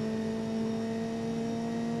it?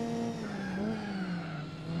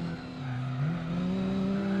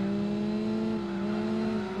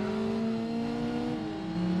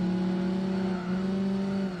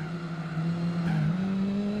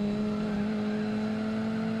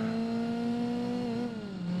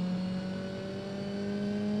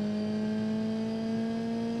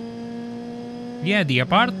 Yeah, the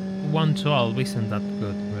Apart 112 isn't that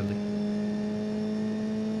good, really.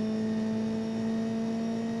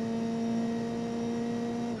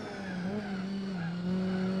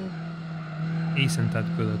 Isn't that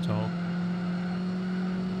good at all.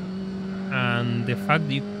 And the fact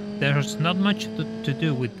that there's not much to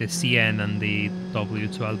do with the CN and the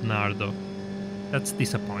W12 Nardo. That's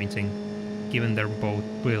disappointing, given they're both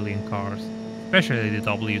brilliant cars. Especially the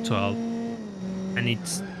W12. And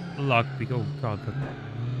it's locked because, oh god,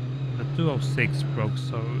 the 206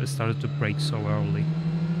 started to break so early.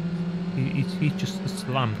 He just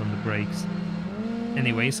slammed on the brakes.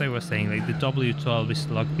 Anyways, I was saying, like, the W12 is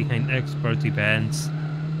locked behind expert events,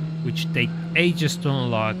 which take ages to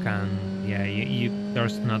unlock, and yeah,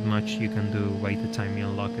 there's not much you can do by the time you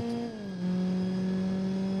unlock it.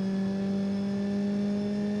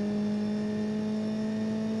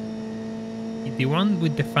 The one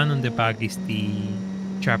with the fan on the back is the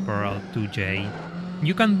Chaparral 2J.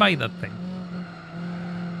 You can buy that thing.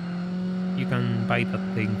 You can buy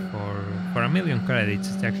that thing for 1 million credits.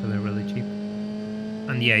 It's actually really cheap.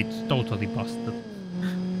 And yeah, it's totally busted.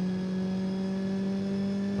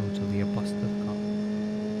 Totally a busted car.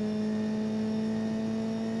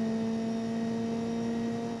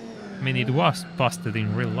 I mean, it was busted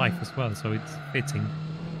in real life as well, so it's fitting.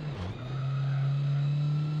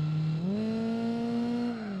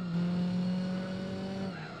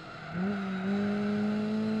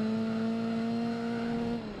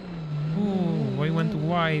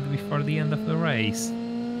 Before the end of the race.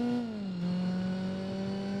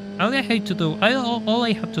 All I had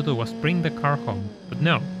to do was bring the car home, but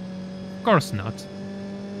no, of course not.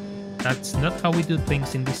 That's not how we do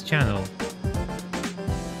things in this channel.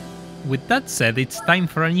 With that said, it's time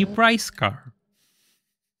for a new prize car.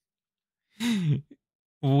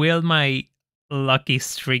 Will my lucky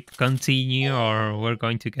streak continue, or we're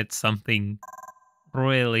going to get something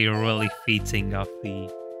really, really fitting of the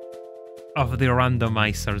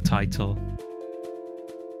randomizer title?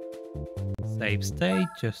 Save state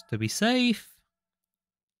just to be safe.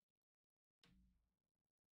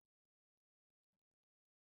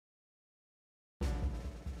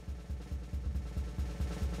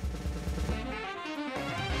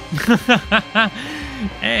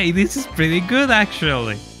 Hey, this is pretty good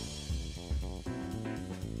actually.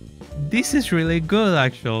 This is really good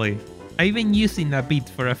actually. I've been using a bit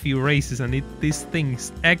for a few races and this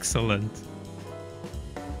thing's excellent.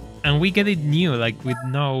 And we get it new, like with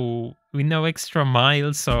no extra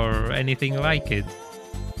miles or anything like it.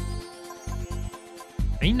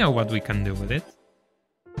 I know what we can do with it.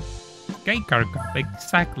 K-car cup,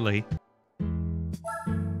 exactly.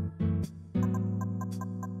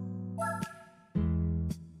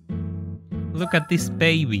 Look at this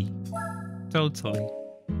baby. Totally.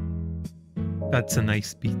 That's a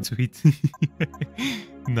nice beat tweet.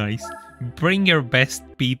 Nice. Bring your best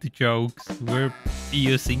beat jokes. We're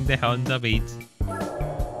using the Honda Beat.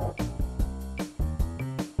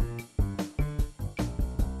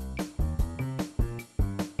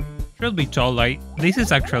 Should be told, like, this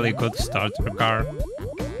is actually a good starter car.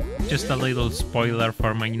 Just a little spoiler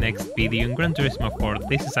for my next video in Gran Turismo 4.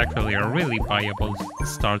 This is actually a really viable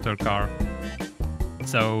starter car.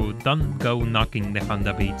 So don't go knocking the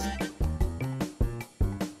Honda Beat.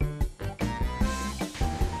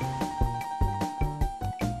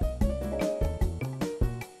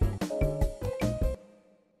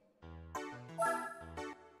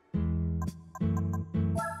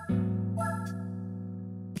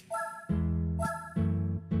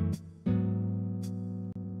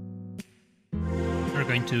 We're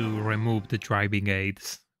going to remove the driving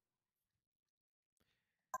aids.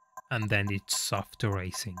 And then it's off to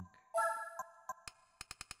racing.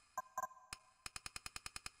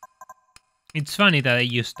 It's funny that I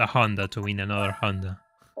used a Honda to win another Honda.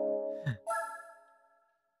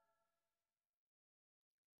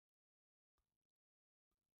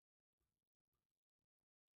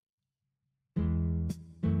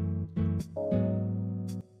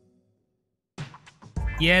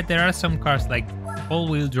 Yeah, there are some cars, like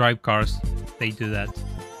all-wheel drive cars, they do that.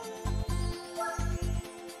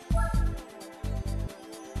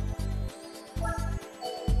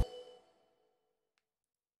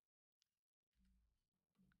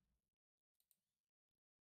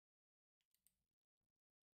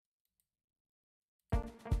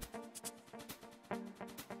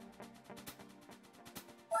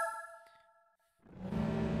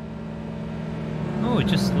 Oh,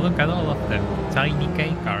 just look at all of them. Tiny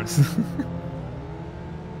K cars.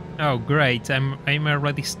 Oh, great. I'm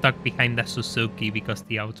already stuck behind the Suzuki because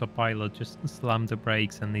the autopilot just slammed the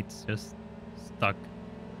brakes and it's just stuck.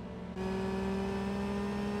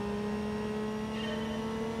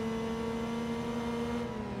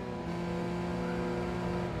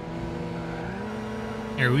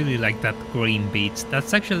 I really like that green Beat.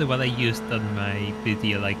 That's actually what I used on my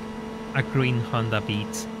video, like a green Honda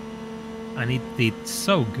Beat. And it did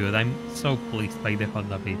so good. I'm so pleased by the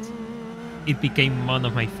Honda Beat. It became one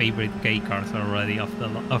of my favorite K cars already off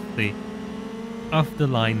the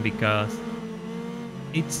line because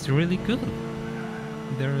it's really good.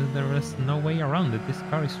 There is no way around it. This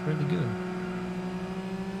car is really good.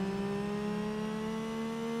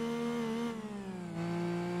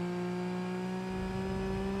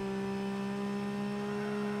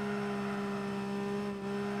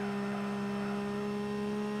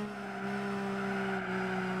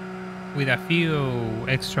 With a few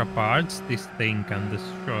extra parts, this thing can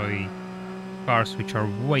destroy cars which are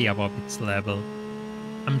way above its level.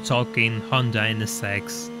 I'm talking Honda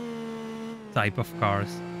NSX type of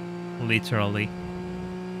cars, literally.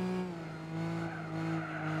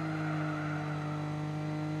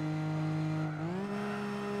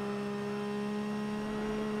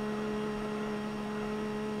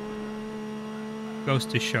 Goes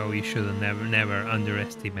to show you should never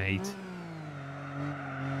underestimate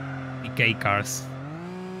the K cars.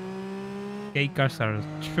 K cars are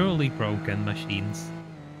truly broken machines.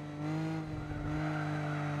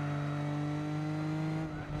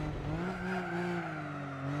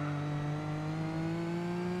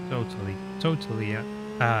 Totally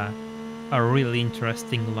a really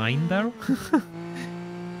interesting line there.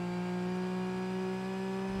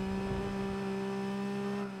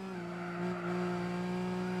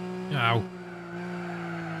 Ow.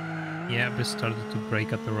 Yeah, we started to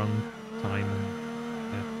brake at the wrong time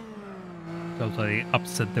and totally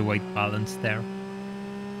upset the weight balance there.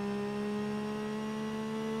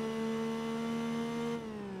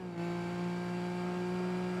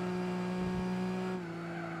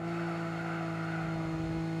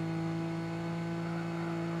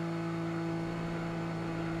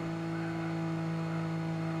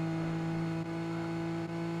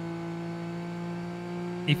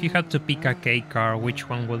 If you had to pick a K car, which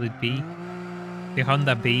one would it be? The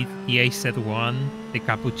Honda Beat, the AZ1, the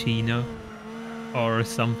Cappuccino, or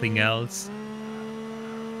something else?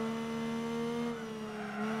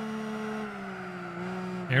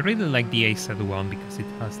 I really like the AZ1 because it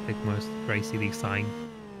has the most crazy design.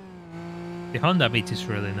 The Honda Beat is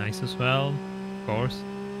really nice as well, of course.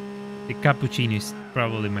 The Cappuccino is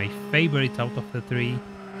probably my favorite out of the three.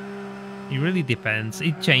 It really depends.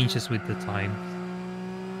 It changes with the times.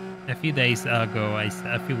 A few weeks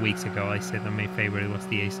ago, I said that my favorite was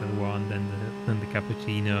the AZ1, then the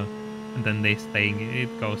Cappuccino, and then this thing.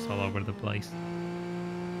 It goes all over the place.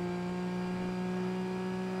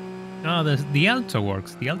 Oh, the Alto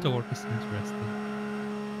works. The Alto work is interesting.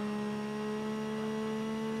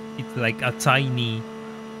 It's like a tiny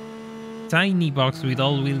box with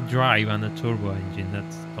all-wheel drive and a turbo engine.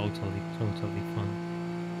 That's totally fun.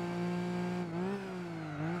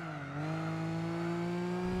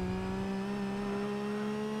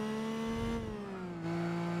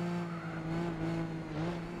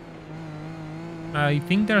 I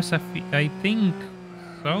think there's I think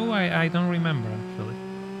so. I don't remember actually.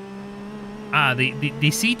 Ah,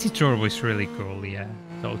 the CT turbo is really cool. Yeah,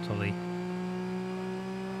 totally.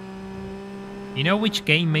 You know which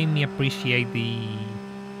game made me appreciate the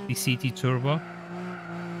CT turbo?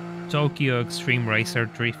 Tokyo Extreme Racer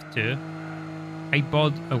Drift 2. I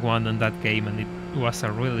bought a one on that game and it was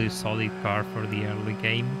a really solid car for the early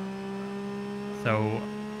game. So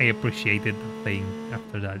I appreciated the thing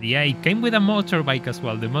after that. Yeah, it came with a motorbike as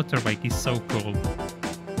well. The motorbike is so cool.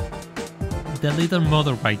 The little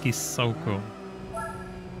motorbike is so cool.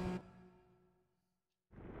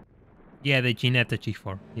 Yeah, the Ginetta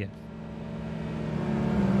G4. Yeah.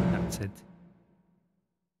 That's it.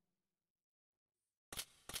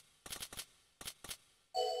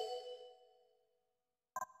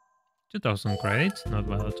 $2,000 credits, not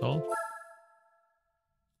bad at all.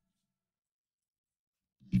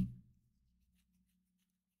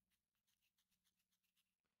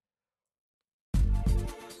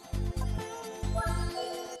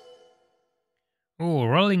 Oh,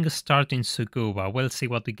 rolling start in Tsukuba. We'll see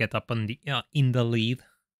what we get up on the in the lead.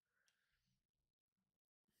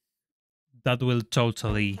 That will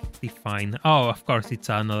totally define. Oh, of course, it's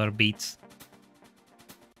another beats.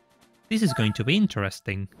 This is going to be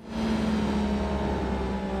interesting.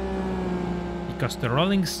 Because the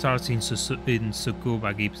rolling starts in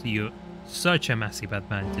Tsukuba gives you such a massive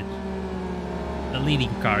advantage. The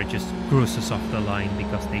leading car just cruises off the line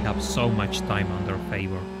because they have so much time on their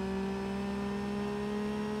favor.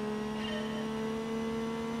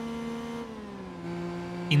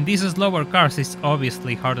 In these slower cars it's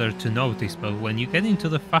obviously harder to notice, but when you get into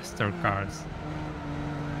the faster cars,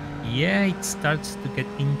 yeah, it starts to get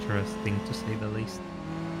interesting, to say the least.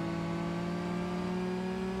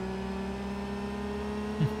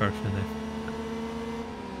 Unfortunate.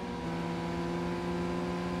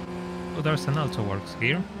 Oh, there's an Alto Works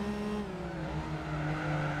here.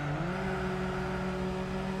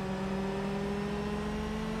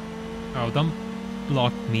 Oh, don't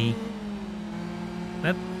block me.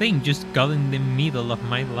 That thing just got in the middle of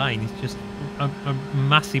my line. It's just a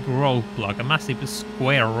massive roadblock, a massive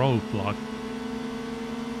square roadblock.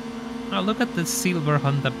 Oh, look at the silver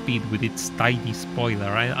Honda Beat with its tiny spoiler.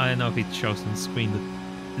 I don't know if it shows on screen, but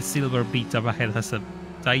the silver Beat up ahead has a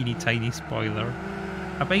tiny spoiler.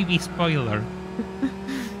 A baby spoiler.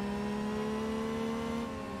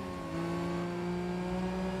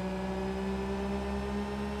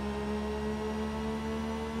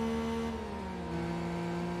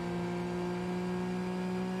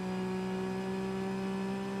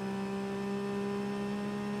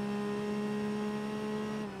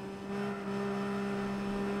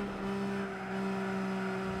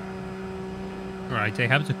 Right, I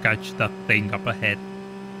have to catch that thing up ahead.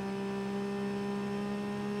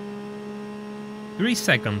 3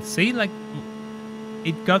 seconds, see? Like,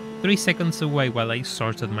 it got 3 seconds away while I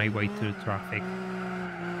sorted my way through traffic.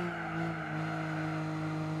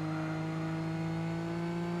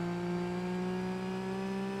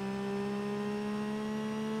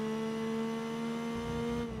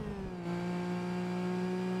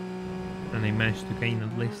 And I managed to gain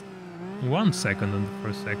at least 1 second on the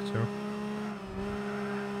first sector.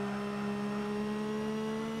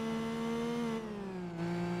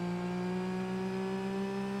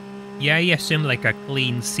 Yeah, I assume like a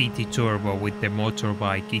clean CT turbo with the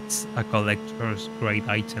motorbike, it's a collector's grade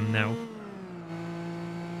item now.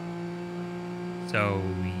 So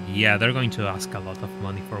yeah, they're going to ask a lot of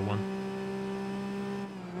money for one.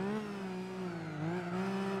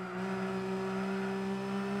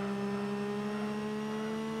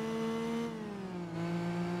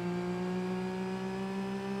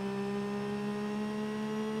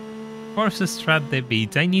 Force strut the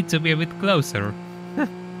beat. I need to be a bit closer.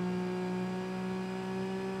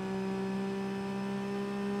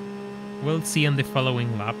 We'll see on the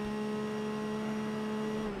following lap.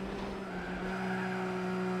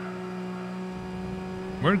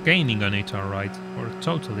 We're gaining on it, alright. We're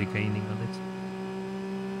totally gaining on it.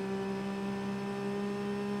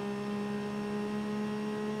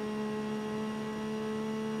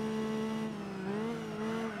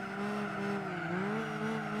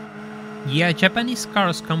 Yeah, Japanese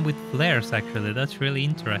cars come with flares actually, that's really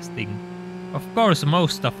interesting. Of course,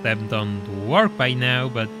 most of them don't work by now,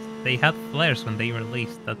 but they had flares when they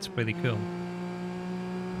released, that's pretty cool.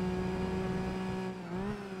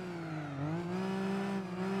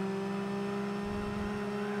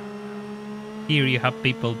 Here you have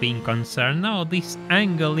people being concerned, no, this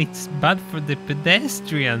angle, it's bad for the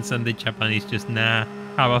pedestrians, and the Japanese just, nah,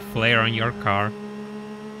 have a flare on your car.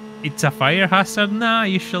 It's a fire hazard? Nah,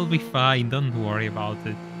 you shall be fine, don't worry about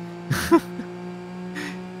it.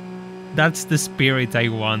 That's the spirit I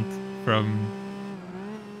want from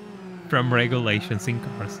regulations in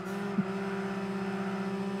cars.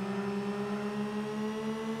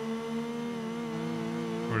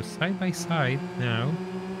 We're side by side now.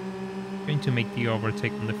 Going to make the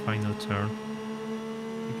overtake on the final turn.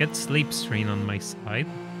 I get slipstream on my side.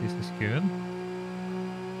 This is good.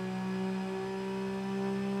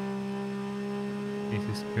 This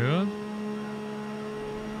is good.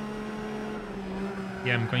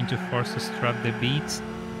 Yeah, I'm going to force a strut the beats.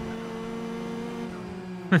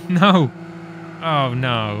 No! Oh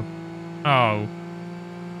no. Oh.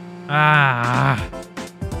 Ah!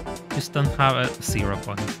 Just don't have a 0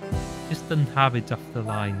 point. Just don't have it off the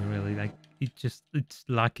line, really. Like, it's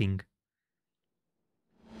lacking.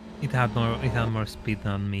 It had more speed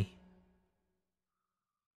than me.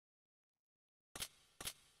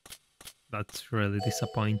 That's really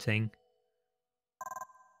disappointing.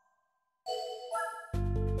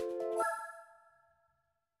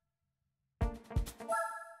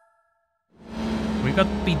 We got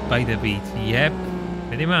beat by the beat. Yep,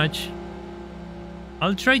 pretty much.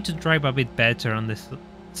 I'll try to drive a bit better on this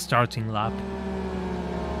starting lap.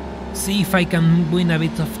 See if I can win a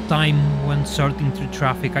bit of time when sorting through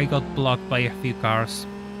traffic. I got blocked by a few cars.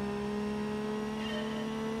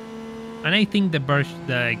 And I think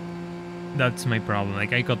that's my problem.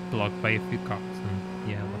 Like, I got blocked by a few cars and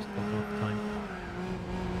yeah, I lost a lot of time.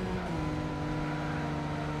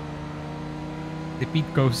 The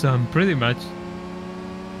beat goes on pretty much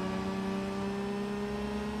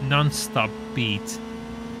non-stop beat.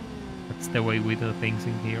 That's the way we do things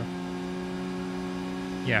in here.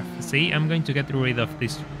 Yeah, see, I'm going to get rid of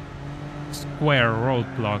this square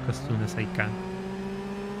roadblock as soon as I can.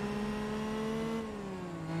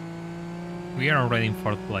 We are already in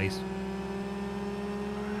 4th place.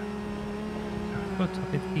 Put a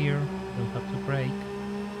bit here, don't have to brake.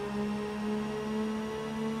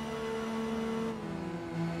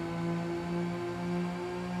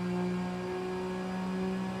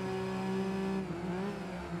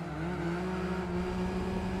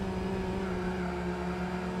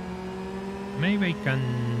 Maybe I can...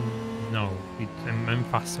 No, I'm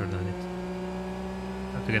faster than it.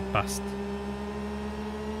 I have to get past.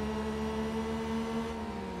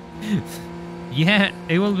 Yeah,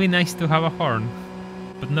 it will be nice to have a horn.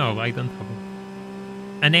 But no, I don't have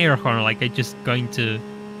an air horn. Like, I'm just going to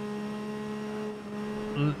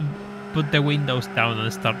put the windows down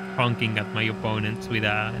and start honking at my opponents with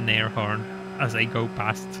an air horn as I go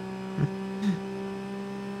past.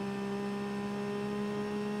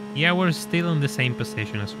 Yeah, we're still in the same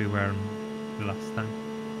position as we were the last time.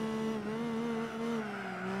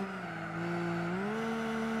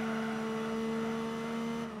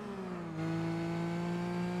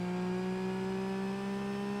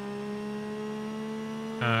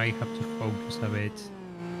 I have to focus a bit.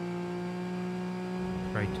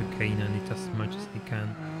 Try to gain on it as much as I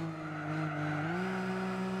can.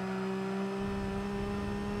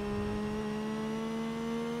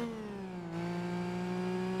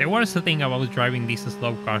 The worst thing about driving these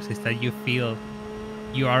slow cars is that you feel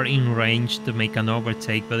you are in range to make an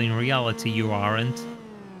overtake, but in reality you aren't.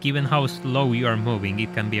 Given how slow you are moving,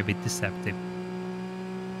 it can be a bit deceptive.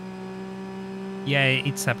 Yeah,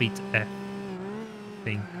 it's a bit F, I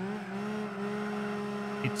think.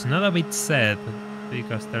 It's not a bit Z,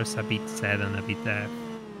 because there's a bit Z and a bit F.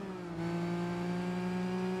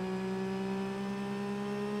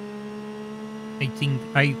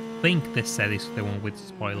 I think the Z is the one with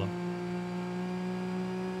spoiler.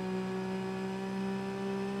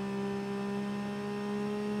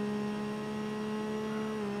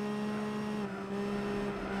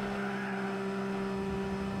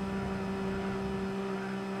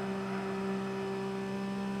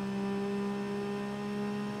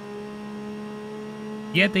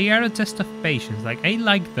 Yeah, they are a test of patience. Like, I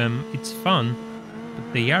like them, it's fun,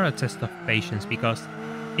 but they are a test of patience because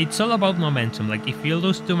it's all about momentum. Like, if you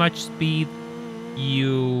lose too much speed,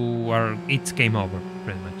 it's game over,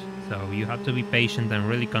 pretty much. So you have to be patient and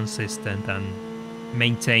really consistent and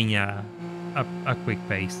maintain a quick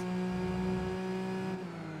pace.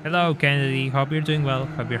 Hello, Kennedy. Hope you're doing well.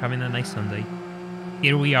 Hope you're having a nice Sunday.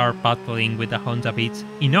 Here we are battling with the Honda Beat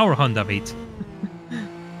in our Honda Beat.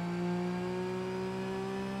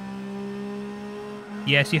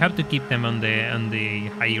 Yes, you have to keep them on the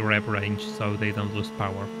high rev range so they don't lose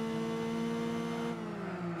power.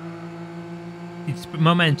 It's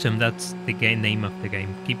momentum, that's the name of the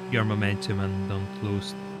game. Keep your momentum and don't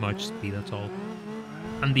lose much speed at all.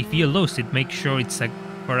 And if you lose it, make sure it's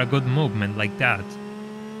for a good movement like that.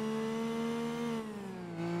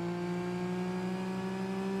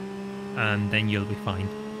 And then you'll be fine.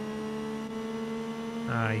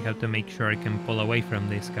 I have to make sure I can pull away from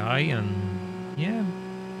this guy, and yeah,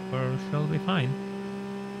 or shall be fine.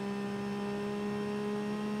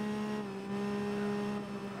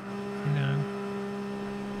 You know,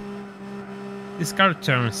 this car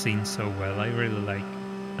turns in so well. I really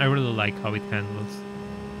like how it handles.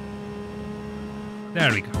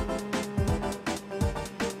 There we go.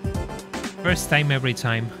 First time every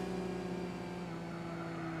time.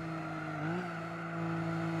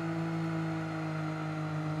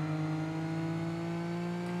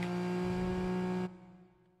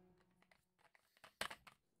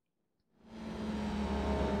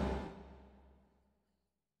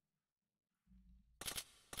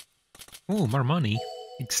 Oh, more money.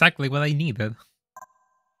 Exactly what I needed.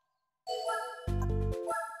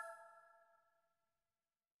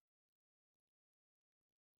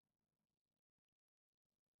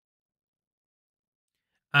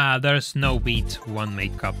 There's no beat one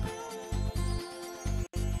makeup.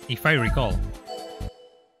 If I recall.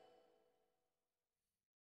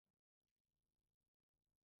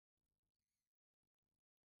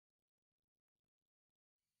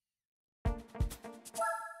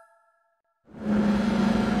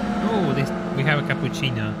 Oh, we have a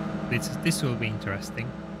cappuccino. This will be interesting.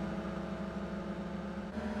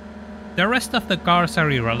 The rest of the cars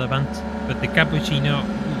are irrelevant, but the cappuccino,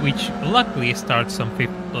 which luckily starts on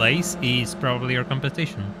 5th place, is probably your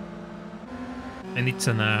competition. And it's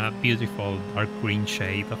in a beautiful dark green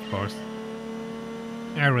shade, of course.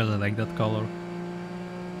 I really like that color.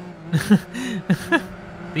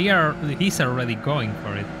 He's already going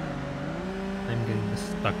for it. I'm getting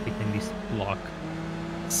stuck behind this block.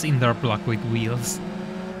 Cinder block with wheels.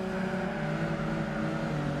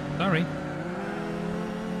 Sorry.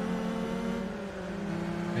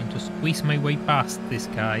 Going to squeeze my way past these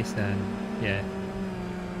guys and yeah.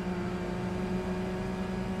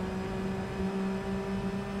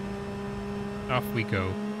 Off we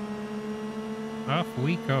go. Off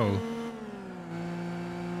we go.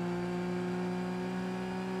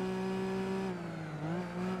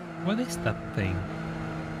 What is that thing?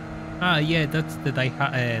 Ah, yeah, that's the I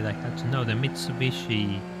had to know. The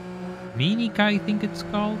Mitsubishi Minica, I think it's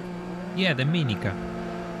called. Yeah, the Minica.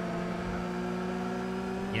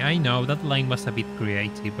 Yeah, I know, that line was a bit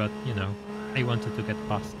creative, but, you know, I wanted to get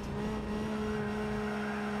past.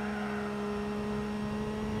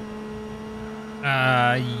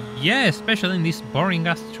 Yeah, especially in this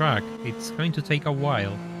boring-ass track. It's going to take a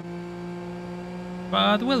while.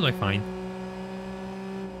 But we'll be fine.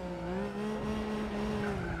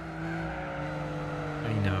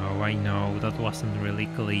 I know, that wasn't really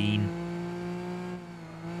clean.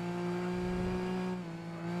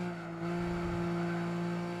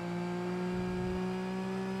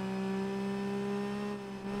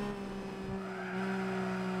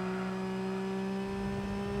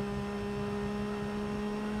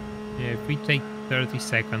 Yeah, if we take 30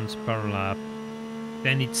 seconds per lap,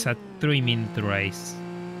 then it's a 3-minute race.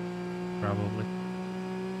 Probably.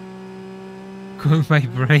 Cool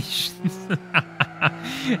vibrations.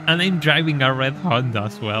 And I'm driving a red Honda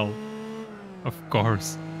as well. Of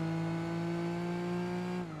course.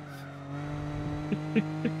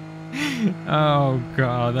 Oh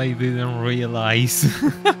god, I didn't realize.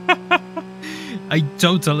 I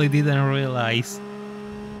totally didn't realize.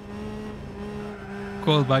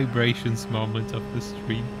 Cool vibrations moment of the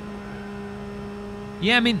stream.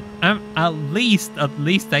 Yeah, I mean, at least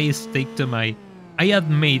I stick to my... I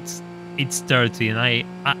admit it's dirty, and I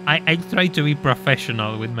try to be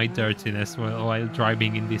professional with my dirtiness while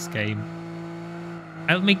driving in this game.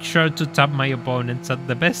 I'll make sure to tap my opponents at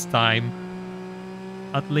the best time.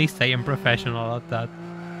 At least I am professional at that.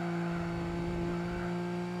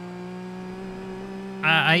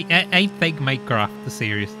 I take my craft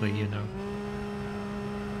seriously, you know.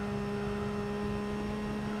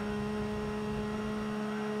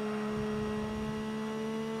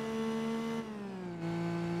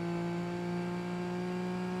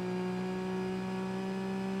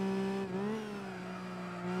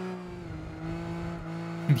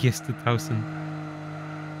 Yes, 2000.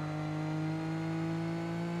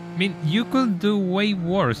 I mean, you could do way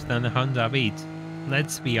worse than a Honda Beat.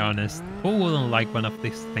 Let's be honest. Who wouldn't like one of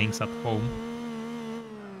these things at home?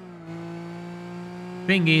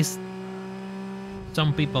 Thing is,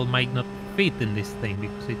 some people might not fit in this thing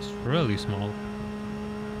because it's really small.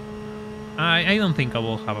 I don't think I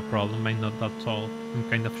will have a problem. I'm not that tall. I'm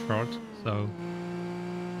kind of short, so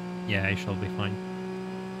yeah, I shall be fine.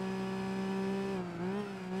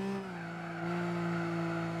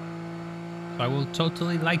 So I would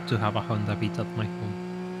totally like to have a Honda Beat at my home.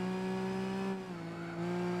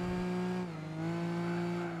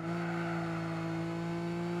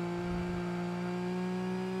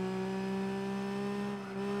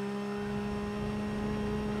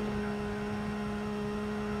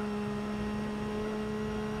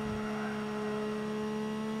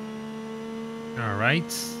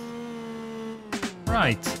 Alright.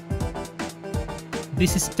 Right.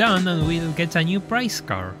 This is done and we'll get a new prize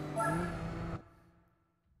car.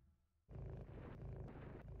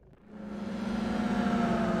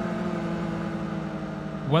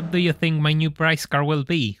 What do you think my new prize car will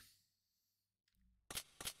be?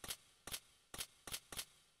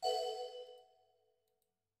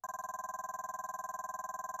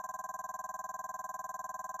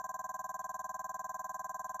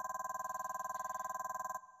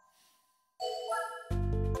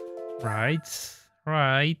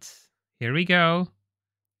 Right. Here we go.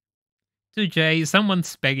 2J,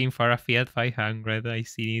 someone's begging for a Fiat 500. I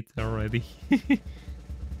see it already.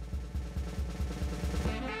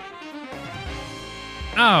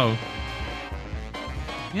 Oh.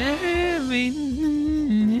 Yeah, I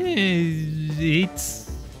mean,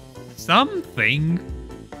 it's something.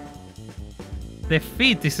 The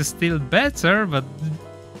fit is still better, but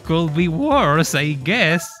could be worse, I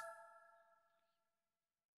guess.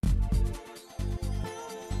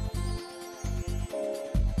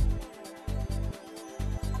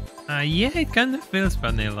 Yeah, it kind of feels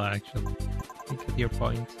vanilla, actually. I get your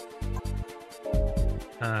point.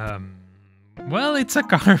 Well, it's a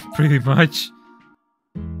car, pretty much.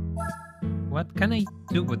 What can I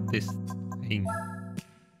do with this thing?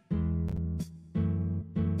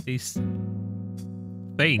 This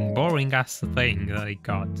thing, boring ass thing that I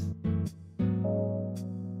got.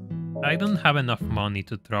 I don't have enough money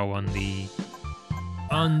to throw on the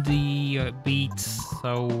beats,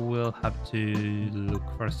 so we'll have to look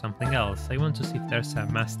for something else. I want to see if there's a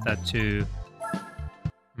Mazda 2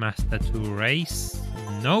 race.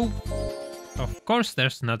 No, of course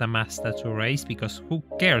there's not a Mazda 2 race, because who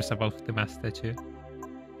cares about the Mazda 2?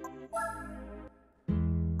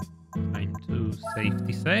 Time to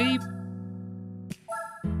safety save.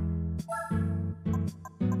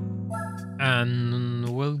 And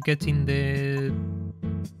we'll get in the...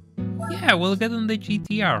 Yeah, we'll get on the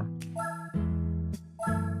GTR.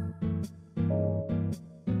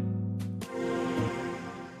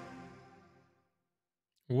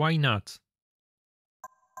 Why not?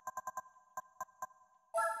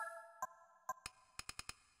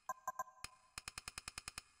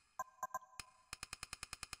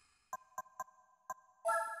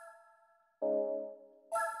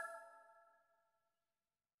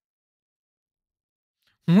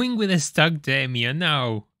 Win with a stock Demio,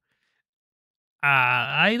 no.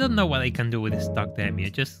 I don't know what I can do with a stock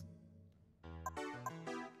Demio, just...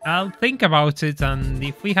 I'll think about it, and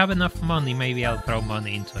if we have enough money, maybe I'll throw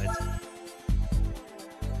money into it.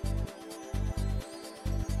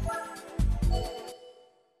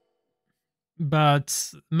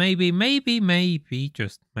 But maybe,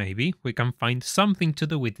 just maybe, we can find something to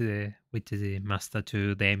do with the Mazda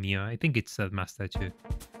 2 Demio. I think it's a Mazda 2.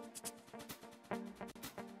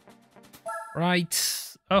 Right,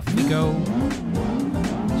 off we go.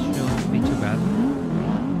 Shouldn't be too bad.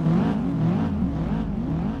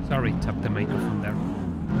 Sorry, tap the microphone there.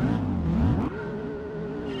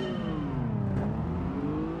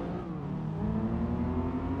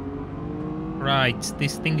 Right,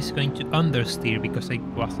 this thing is going to understeer because I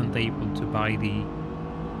wasn't able to buy the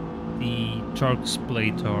torque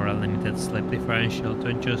split or a limited slip differential to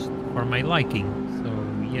adjust for my liking, so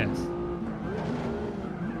yes.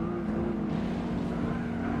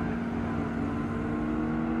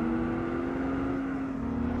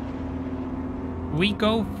 We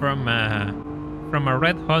go from a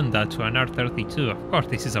red Honda to an R32. Of course,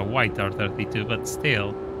 this is a white R32, but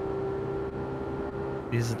still,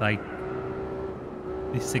 this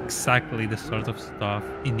is exactly the sort of stuff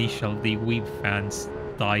initial the Weeb fans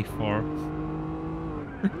die for.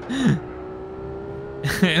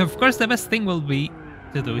 Of course, the best thing will be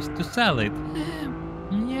to do is to sell it.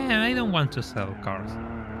 Yeah, I don't want to sell cars.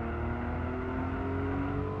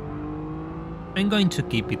 I'm going to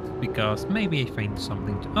keep it because maybe I find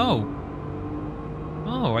something to...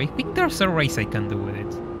 Oh, I think there's a race I can do with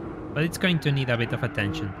it. But it's going to need a bit of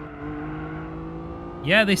attention.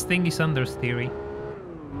 Yeah, this thing is under theory.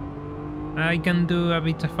 I can do a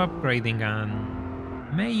bit of upgrading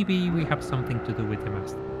and maybe we have something to do with the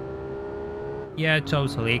master. Yeah,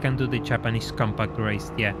 totally. I can do the Japanese compact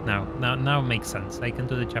race. Yeah, now makes sense. I can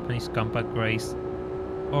do the Japanese compact race.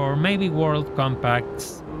 Or maybe World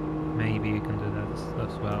Compacts. Maybe we can do that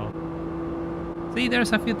as well. See,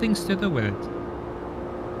 there's a few things to do with it.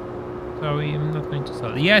 So I'm not going to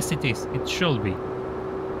sell it. Yes, it is. It should be.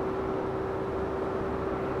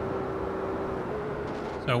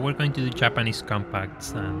 So we're going to do Japanese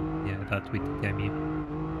compacts and yeah, that with the Demi.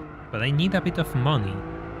 But I need a bit of money.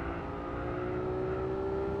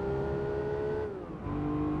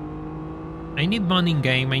 I need money in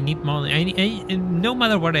game, I need money. No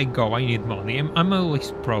matter where I go, I need money. I'm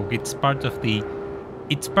always broke. It's part of the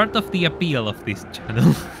appeal of this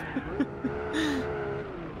channel.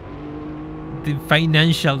 The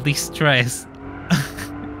financial distress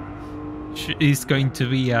is going to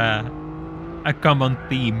be a common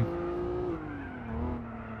theme.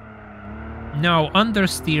 Now,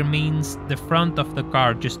 understeer means the front of the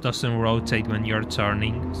car just doesn't rotate when you're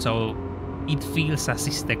turning, so it feels as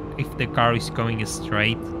if the car is going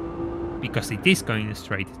straight, because it is going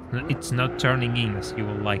straight. It's not turning in as you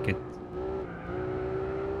will like it.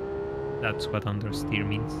 That's what understeer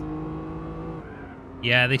means.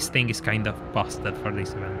 Yeah, this thing is kind of busted for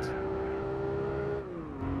this event.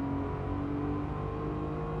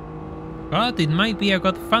 But it might be a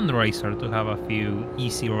good fundraiser to have a few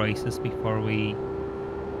easy races before we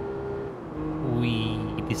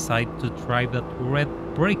decide to drive that red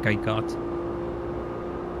brick I got.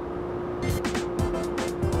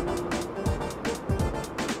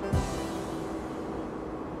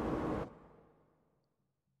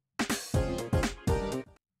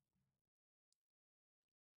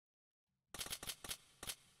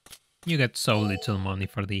 You get so little money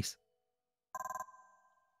for this.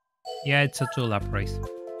 Yeah, it's a 2-lap race.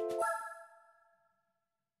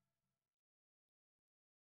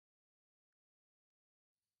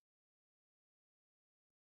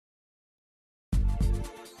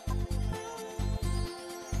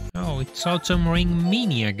 Oh, it's Autumn Ring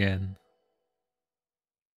Mini again.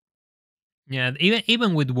 Yeah,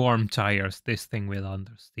 even with warm tires, this thing will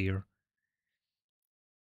understeer.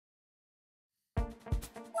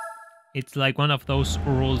 It's like one of those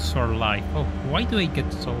rules for life. Oh, why do I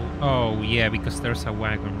get so... Oh, yeah, because there's a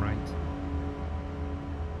wagon, right?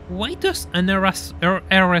 Why does an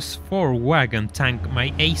RS4 wagon tank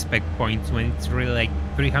my A-spec points when it's really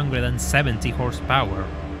like 370 horsepower?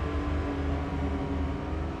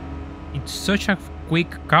 It's such a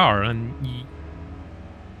quick car, and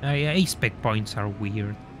A-spec points are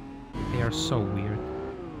weird. They are so weird.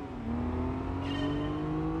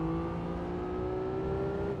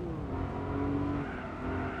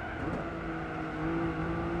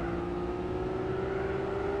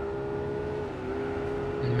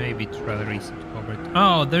 Maybe it's rather easy to cover it.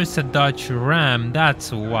 Oh, there's a Dodge Ram,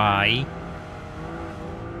 that's why.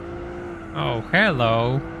 Oh,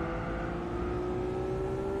 hello.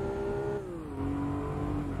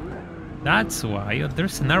 That's why. Oh,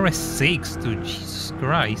 there's an RS6 too, Jesus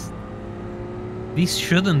Christ. This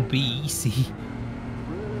shouldn't be easy.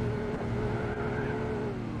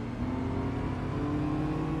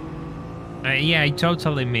 Yeah, I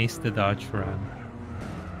totally missed the Dodge Ram.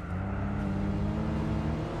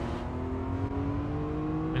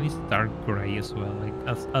 And it's dark grey as well, like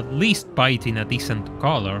at least buy it in a decent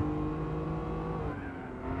color.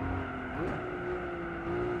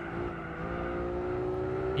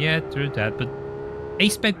 Yeah, true that, but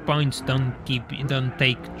A-spec points don't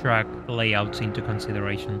take track layouts into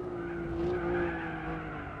consideration.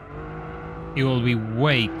 It will be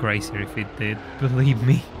way crazier if it did, believe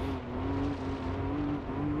me.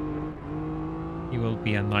 It will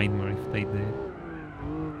be a nightmare if they did.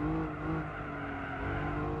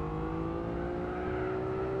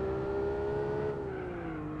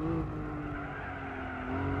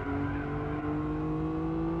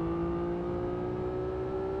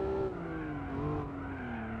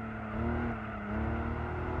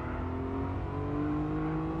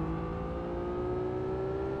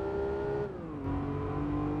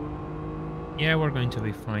 Yeah, we're going to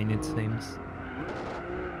be fine, it seems.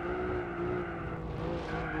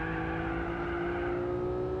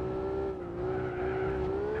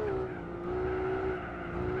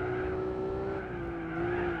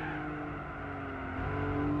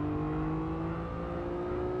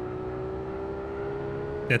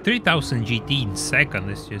 The 3000 GT in second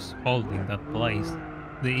is just holding that place.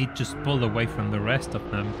 It just pulled away from the rest of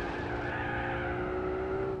them.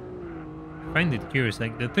 I find it curious,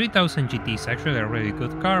 like the 3000 GT is actually a really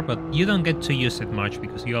good car, but you don't get to use it much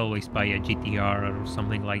because you always buy a GTR or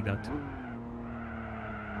something like that.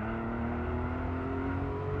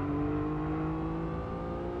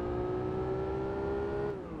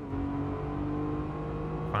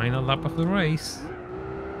 Final lap of the race.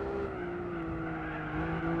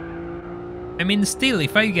 I mean, still,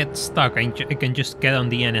 if I get stuck, I can just get on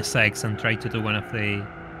the NSX and try to do one of the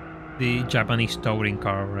Japanese touring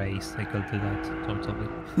car race. I could do that totally,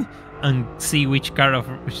 and see which car of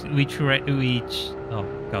which. Oh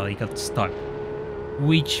god, I got stuck.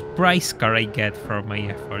 Which price car I get for my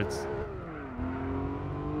efforts.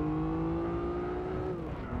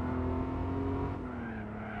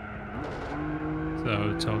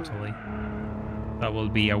 So totally, that will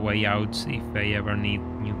be a way out if I ever need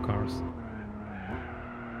new cars.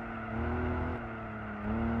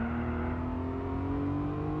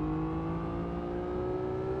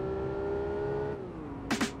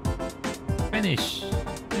 Finish!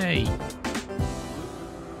 Hey!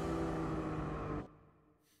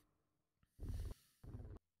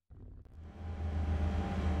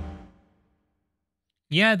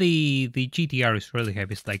 Yeah, the GTR is really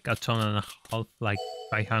heavy. It's like a ton and a half, like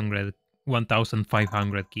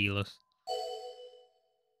 1,500 kilos.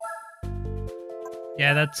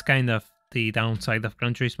 Yeah, that's kind of the downside of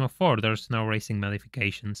Gran Turismo 4. There's no racing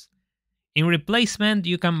modifications. In replacement,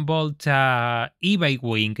 you can bolt e-bike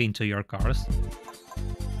wing into your cars.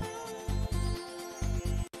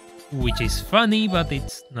 Which is funny, but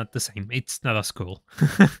it's not the same. It's not as cool.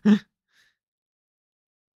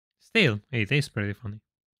 Still, it is pretty funny.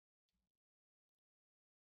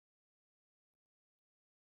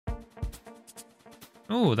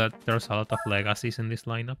 Oh, there's a lot of legacies in this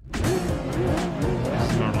lineup.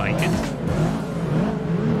 It's more like it.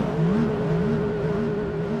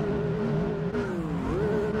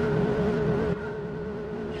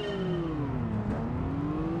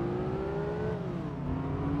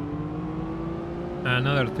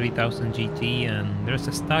 Another 3000 GT, and there's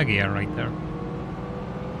a Stagia right there.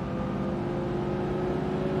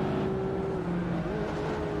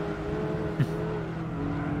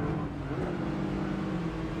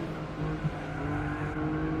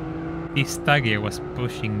 This Stagia was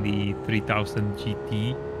pushing the 3000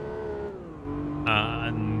 GT.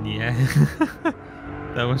 And yeah,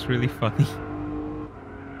 that was really funny.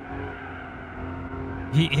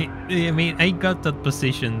 I mean, I got that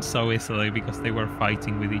position so easily because they were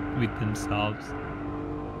fighting with themselves.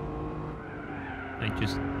 I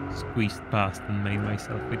just squeezed past and made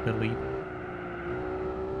myself with the lead.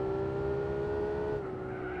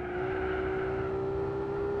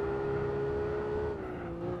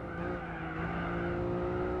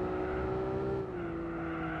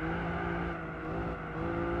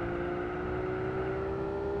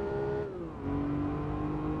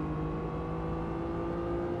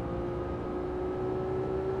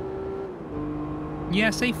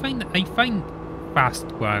 Yes, I find fast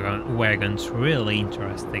wagons really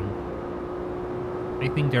interesting. I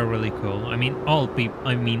think they're really cool. I mean,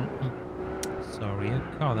 sorry,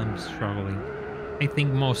 God, I'm struggling. I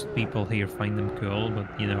think most people here find them cool, but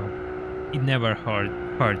you know, it never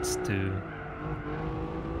hurts to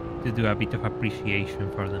do a bit of appreciation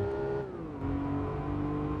for them.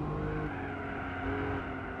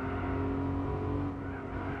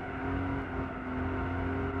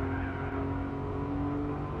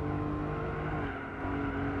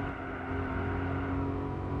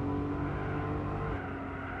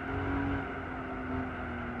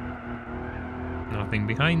 Nothing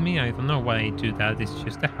behind me. I don't know why I do that. It's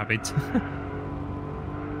just a habit.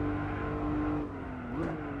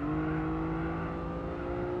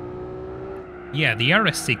 Yeah, the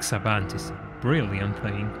RS6 Avant is a brilliant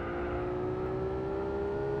thing.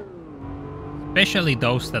 Especially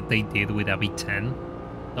those that they did with a V10.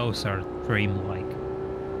 Those are dreamlike.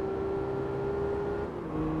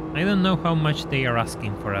 I don't know how much they are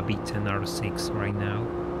asking for a V10 R6 right now.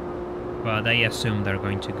 But I assume they're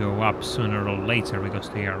going to go up sooner or later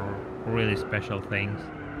because they are really special things.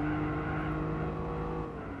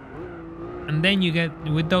 And then you get,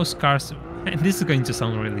 with those cars, and this is going to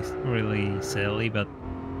sound really silly, but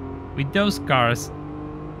with those cars,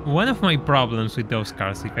 one of my problems with those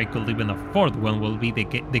cars, if I could even afford one, will be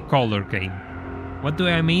the color game. What do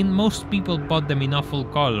I mean? Most people bought them in awful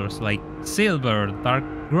colors, like silver, dark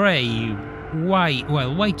gray, white.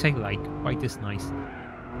 Well, white I like. White is nice.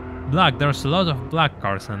 Black, there's a lot of black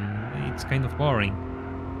cars and it's kind of boring.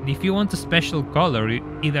 And if you want a special color,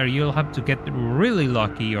 either you'll have to get really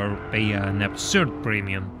lucky or pay an absurd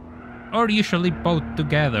premium. Or usually both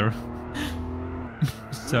together.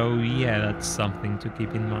 So yeah, that's something to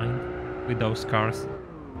keep in mind with those cars.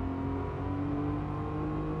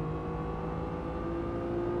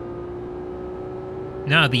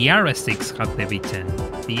 Now the RS6 had the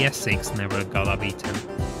V10. The S6 never got a V10.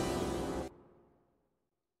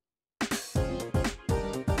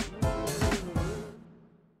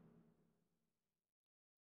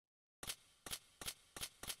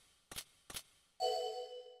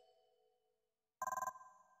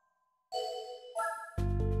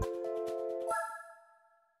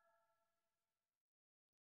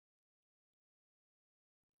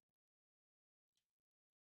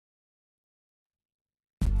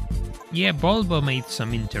 Yeah, Volvo made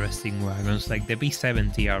some interesting wagons, like the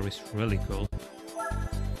V70R is really cool.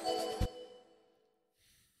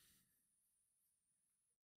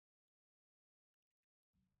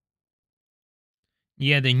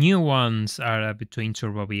 Yeah, the new ones are between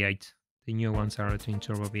Turbo V8. The new ones are between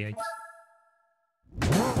Turbo V8s.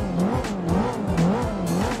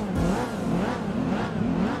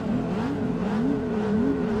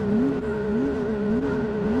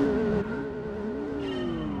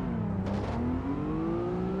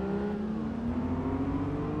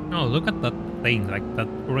 Oh, look at that thing, like that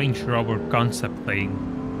Range Rover concept thing.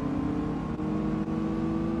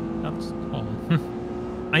 That's tall.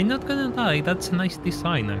 I'm not gonna lie, that's a nice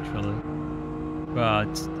design actually. But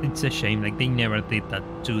it's a shame, like they never did that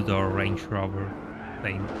two-door Range Rover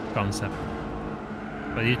thing concept.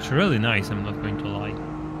 But it's really nice, I'm not going to lie.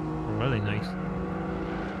 Really nice.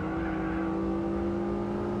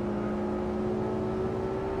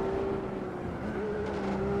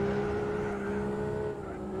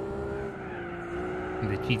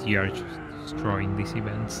 The GTR just destroying these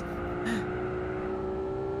events.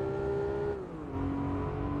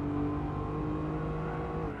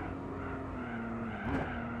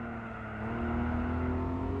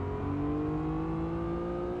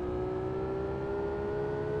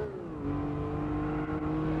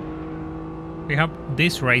 We have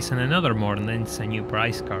this race and another more, and then it's a new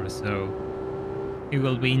prize car, so it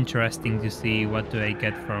will be interesting to see what do I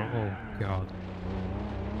get for, oh god,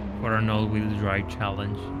 for an all-wheel drive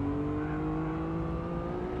challenge.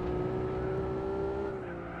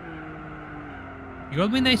 It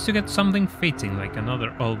would be nice to get something fitting, like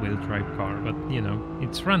another all-wheel drive car, but you know,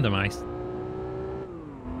 it's randomized.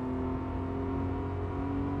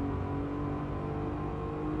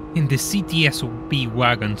 And the CTS-B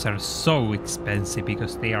wagons are so expensive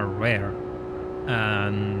because they are rare,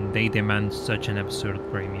 and they demand such an absurd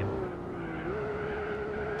premium.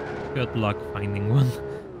 Good luck finding one.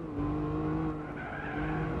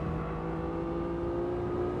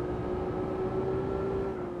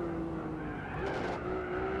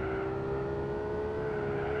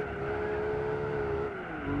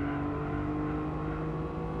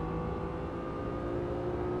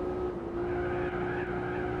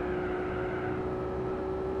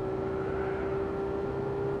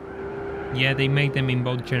 Yeah, they made them in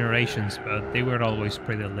both generations, but they were always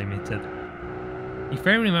pretty limited. If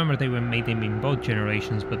I remember, they were made them in both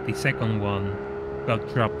generations, but the second one got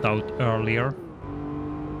dropped out earlier.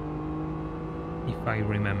 If I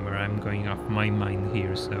remember, I'm going off my mind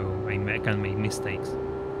here, so I can make mistakes.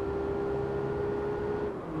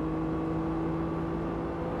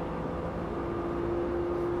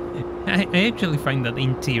 I actually find that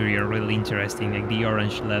interior really interesting, like the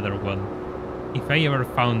orange leather one. If I ever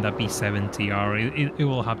found a P70R, it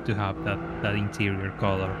will have to have that interior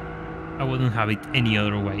color. I wouldn't have it any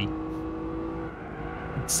other way.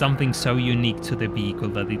 It's something so unique to the vehicle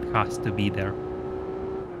that it has to be there.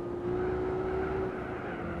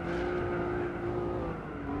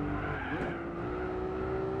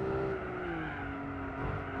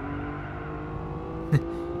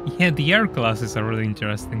 Yeah, the R-Class is a really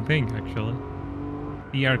interesting thing, actually.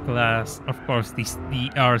 The R-Class, of course, the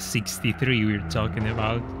R63 we're talking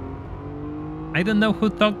about. I don't know who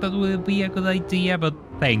thought that would be a good idea, but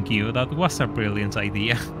thank you, that was a brilliant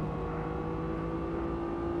idea.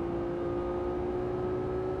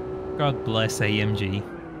 God bless AMG.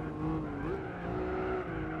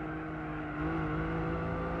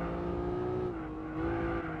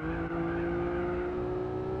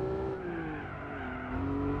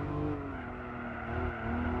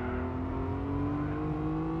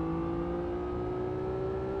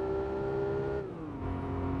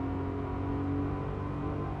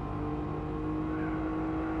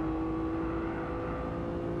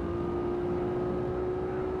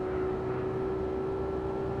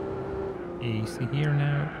 easy here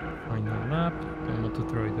now. Final lap. Don't want to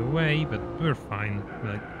throw it away, but we're fine.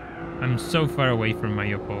 Like, I'm so far away from my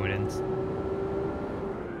opponents.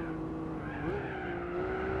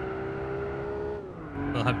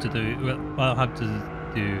 I'll have to do. Well, I'll have to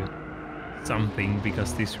do something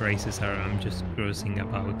because these races are. I'm just cruising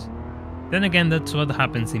about. Then again, that's what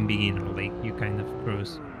happens in beginner league. You kind of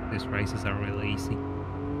cruise. These races are really easy.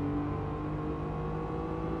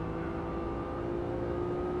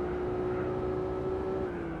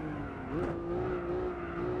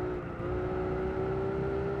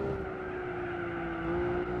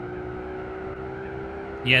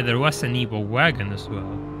 Yeah, there was an Evo wagon as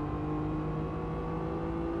well.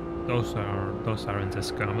 Those aren't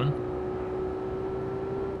as common.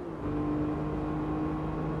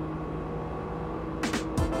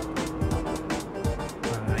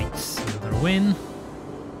 Right, another win.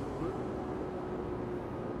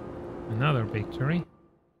 Another victory.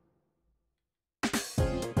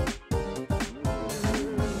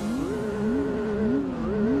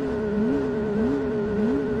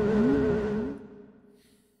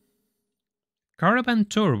 Caravan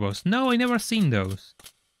turbos. No, I never seen those.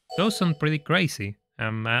 Those sound pretty crazy.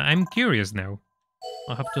 I'm curious now.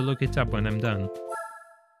 I'll have to look it up when I'm done.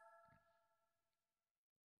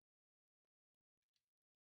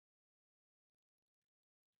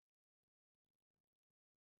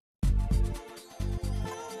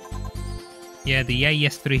 Yeah, the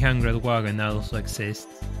AS300 wagon also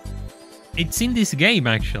exists. It's in this game,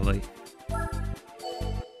 actually.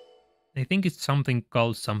 I think it's something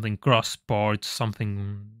called something cross sport,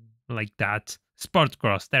 something like that. Sport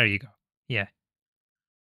cross, there you go. Yeah.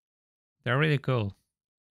 They're really cool.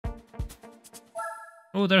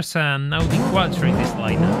 Oh, there's an Audi Quattro in this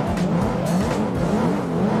lineup.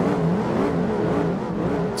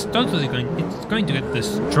 It's going to get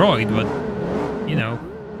destroyed, but you know,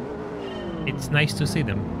 it's nice to see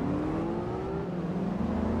them.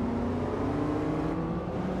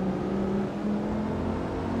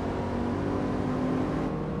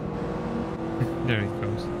 There it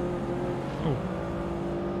goes. Oh.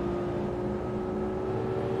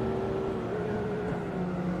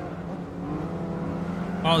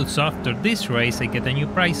 Also, after this race, I get a new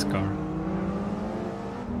prize car.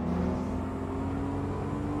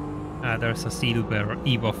 There's a silver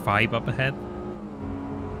Evo 5 up ahead.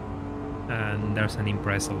 And there's an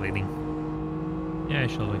Impreza leading. Yeah,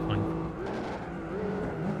 it should be fine.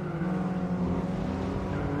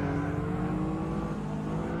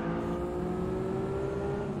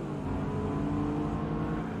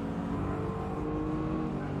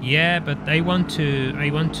 Yeah, but I want to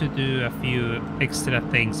do a few extra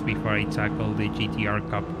things before I tackle the GTR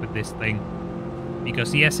Cup with this thing.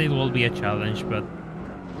 Because yes, it will be a challenge, but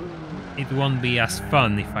it won't be as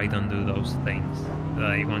fun if I don't do those things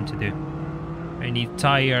that I want to do. I need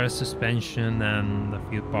tires, suspension, and a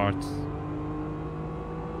few parts.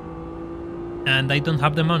 And I don't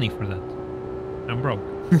have the money for that. I'm broke.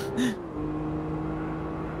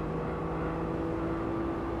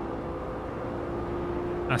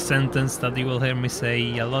 A sentence that you will hear me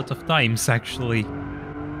say a lot of times, actually.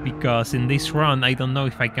 Because in this run, I don't know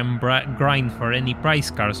if I can grind for any prize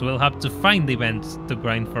cars. We'll have to find events to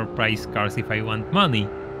grind for prize cars if I want money.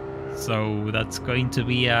 So that's going to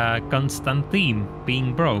be a constant theme,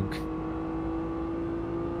 being broke.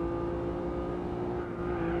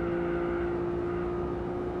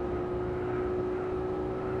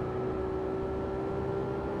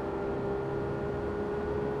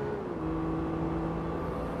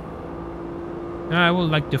 I would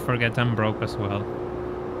like to forget I'm broke as well.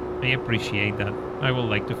 I appreciate that. I would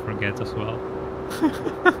like to forget as well.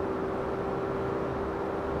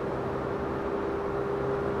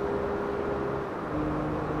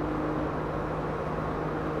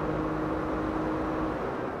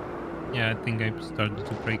 Yeah, I think I've started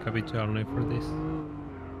to break a bit early for this.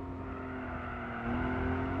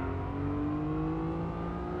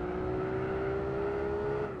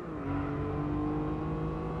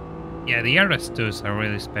 Yeah, the RS2 is a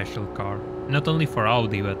really special car. Not only for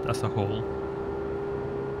Audi, but as a whole.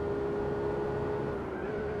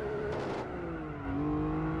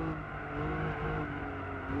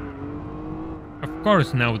 Of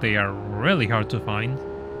course, now they are really hard to find.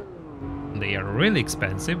 They are really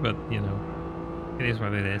expensive, but you know, it is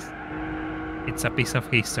what it is. It's a piece of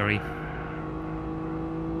history.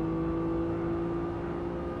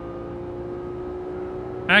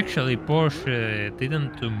 Actually, Porsche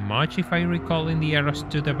didn't do much, if I recall, in the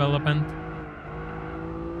RS2 development.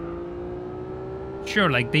 Sure,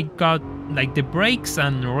 like they got, like the brakes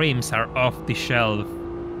and rims are off the shelf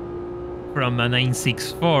from a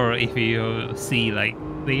 964, if you see like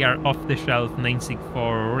they are off-the-shelf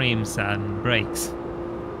 964 rims and brakes.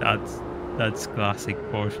 That's classic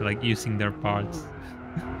Porsche, like using their parts.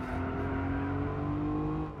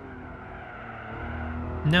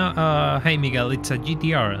 Now, hey Miguel, it's a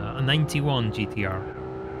GTR, a 91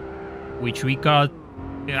 GTR, which we got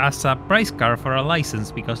as a price car for a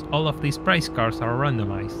license because all of these price cars are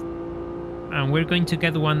randomized. And we're going to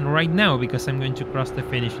get one right now because I'm going to cross the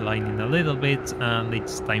finish line in a little bit and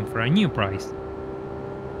it's time for a new prize.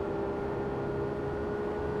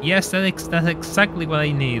 Yes, that's exactly what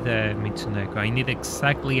I need, Mitsuneko. I need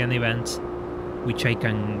exactly an event which I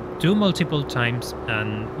can do multiple times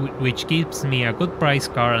and which gives me a good price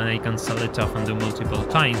car and I can sell it off and do multiple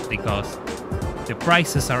times because the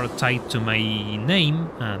prices are tied to my name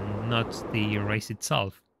and not the race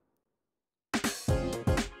itself.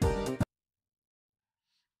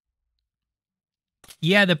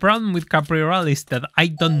 Yeah, the problem with Capri Rally is that I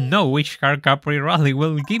don't know which car Capri Rally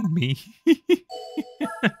will give me.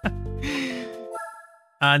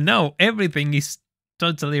 No, everything is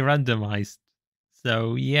totally randomized.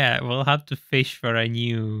 So yeah, we'll have to fish for a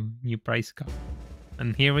new price car.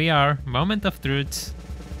 And here we are, moment of truth.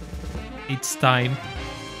 It's time.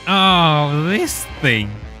 Oh, this thing.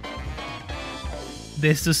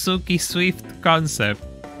 The Suzuki Swift concept.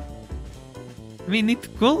 I mean,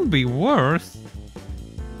 it could be worse.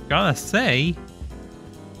 Gotta say,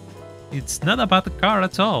 it's not a bad car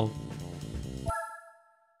at all.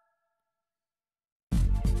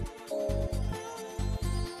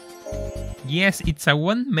 Yes, it's a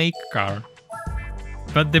one-make car.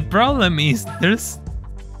 But the problem is there's...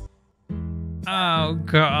 Oh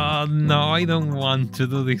god, no, I don't want to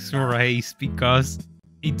do this race because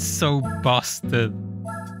it's so busted.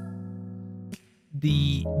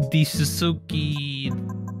 The Suzuki...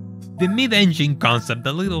 The mid-engine concept,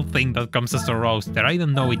 the little thing that comes as a roadster, I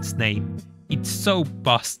don't know its name. It's so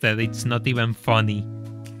busted, it's not even funny.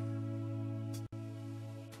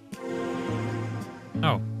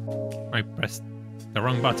 Oh, I pressed the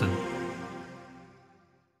wrong button.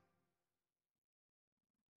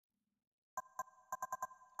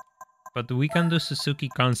 But we can do Suzuki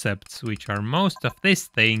concepts, which are most of these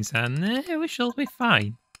things, and we shall be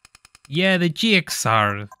fine. Yeah, the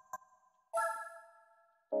GXR.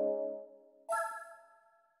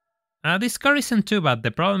 This car isn't too bad,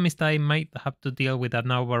 the problem is that I might have to deal with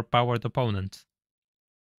an overpowered opponent.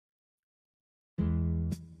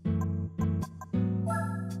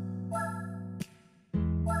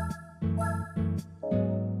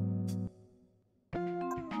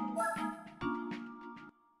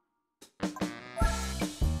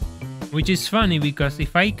 Which is funny because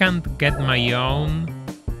if I can't get my own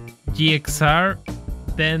GXR,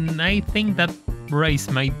 then I think that race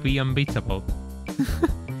might be unbeatable.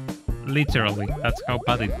 Literally, that's how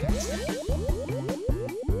bad it gets.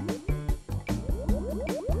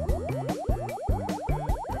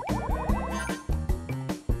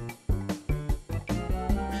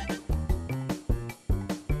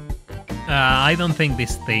 I don't think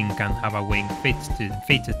this thing can have a wing fitted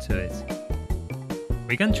to it.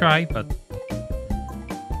 We can try, but...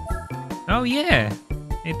 Oh yeah,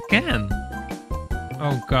 it can.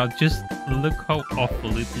 Oh god, just look how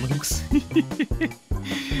awful it looks.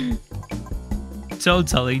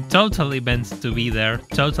 Totally meant to be there,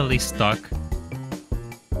 totally stuck.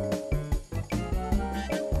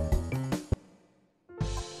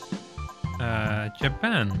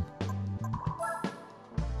 Japan.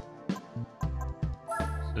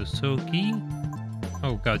 Suzuki.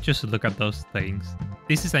 Oh god, just look at those things.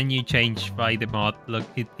 This is a new change by the mod. Look,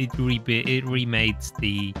 it remade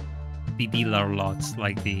the dealer lots,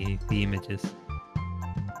 like the images.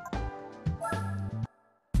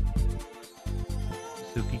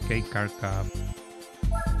 Suzuki K Car Cup.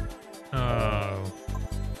 Oh,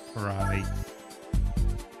 right.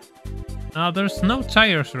 There's no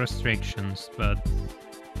tires restrictions, but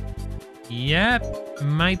yeah,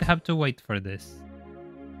 might have to wait for this.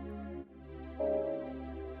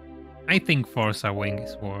 I think Forza Wing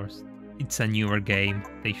is worse. It's a newer game.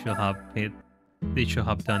 They should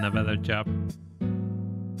have done a better job.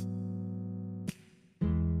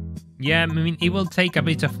 Yeah, I mean, it will take a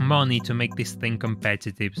bit of money to make this thing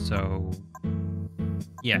competitive, so...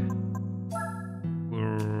 yeah.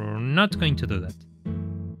 We're not going to do that.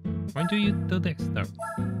 Why do you do this, though?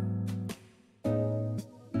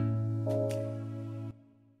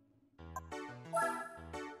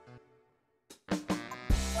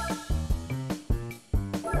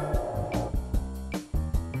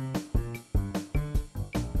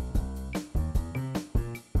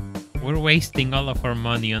 We're wasting all of our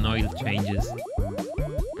money on oil changes.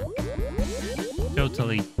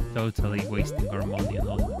 Totally wasting our money on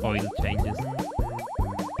all oil changes.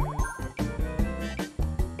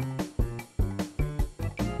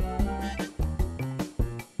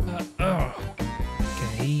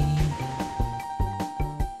 Okay.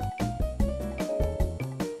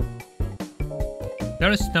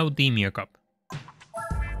 There is no Demia Cup.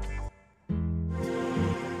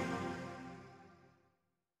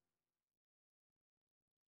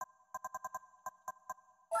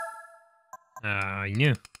 I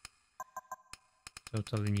knew.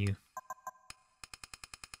 Totally new.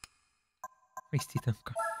 Wasted on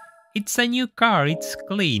car. It's a new car, it's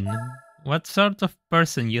clean. What sort of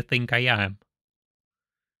person you think I am?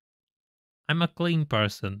 I'm a clean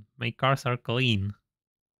person. My cars are clean.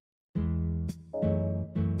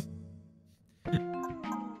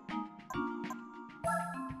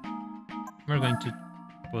 We're going to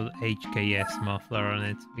put HKS muffler on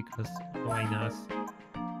it because why not?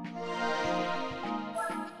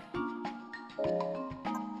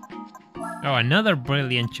 Oh, another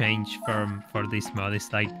brilliant change for this mod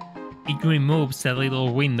is like it removes a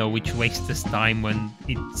little window which wastes time when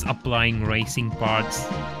it's applying racing parts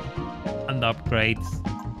and upgrades.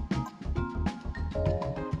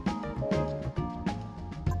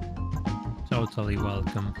 Totally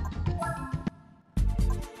welcome.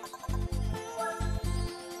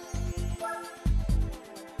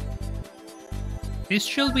 This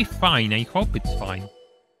should be fine, I hope it's fine.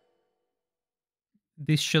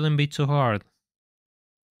 This shouldn't be too hard.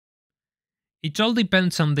 It all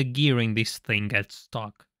depends on the gearing this thing gets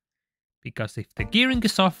stuck. Because if the gearing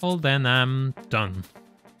is awful, then I'm done.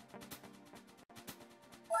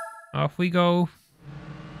 Off we go.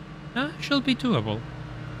 Should be doable.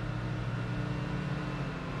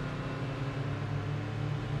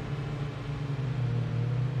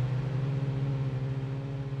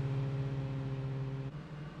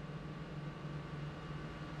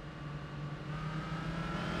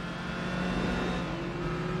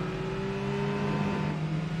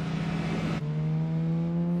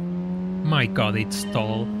 My god, it's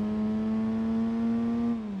tall.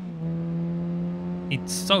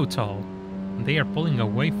 It's so tall. They are pulling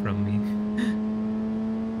away from me.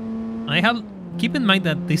 Keep in mind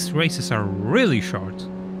that these races are really short.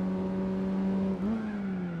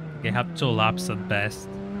 They have 2 laps at best.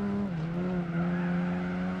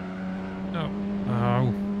 Oh.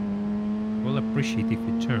 We'll appreciate if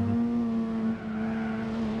you turn.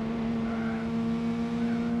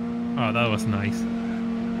 Oh, that was nice.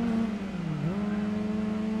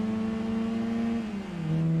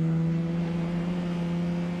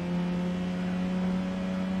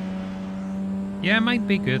 Yeah, might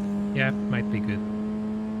be good. Yeah, might be good.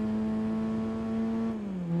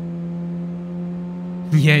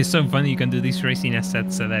 Yeah, it's so funny you can do this racing as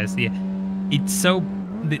ZZS. Yeah, it's so...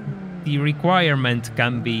 The requirement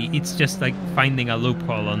can be... It's just like finding a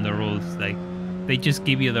loophole on the rules. Like, they just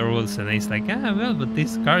give you the rules and it's like, well, but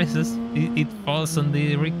this car is just... It falls on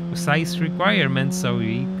the size requirement, so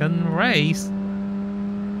we can race.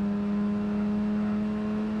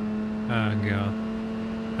 Oh, God.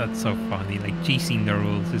 That's so funny, like chasing the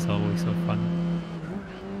rules is always so fun.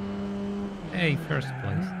 Hey, first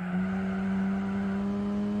place.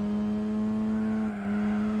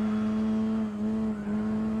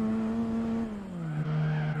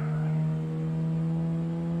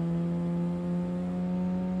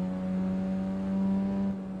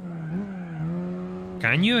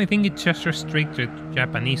 Can you? I think it's just restricted to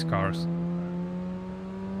Japanese cars.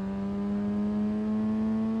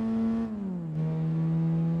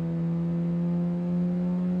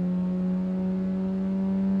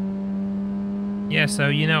 Yeah, so,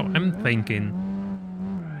 you know, I'm thinking...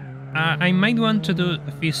 I might want to do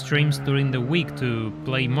a few streams during the week to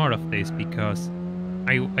play more of this, because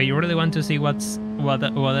I really want to see what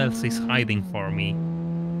else is hiding for me.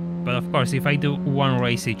 But of course, if I do one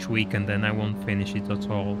race each weekend, then I won't finish it at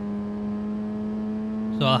all.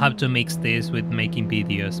 So I'll have to mix this with making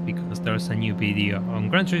videos, because there's a new video on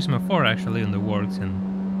Gran Turismo 4 actually in the works,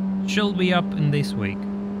 and should be up in this week.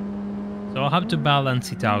 So I'll have to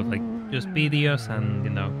balance it out, like just videos and, you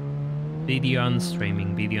know, video and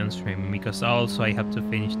streaming, because also I have to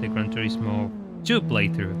finish the Gran Turismo 2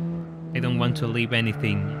 playthrough. I don't want to leave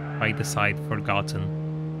anything by the side forgotten.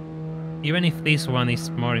 Even if this one is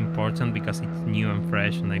more important because it's new and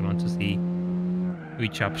fresh and I want to see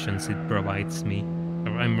which options it provides me.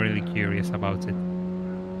 I'm really curious about it.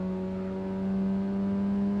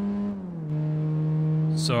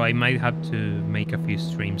 So I might have to make a few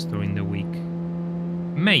streams during the week.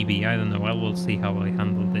 Maybe, I don't know, I will see how I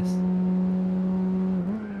handle this.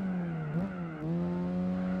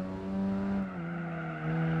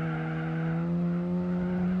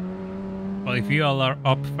 Well, if you all are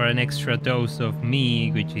up for an extra dose of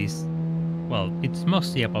me, which is, well, it's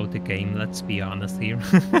mostly about the game, let's be honest here.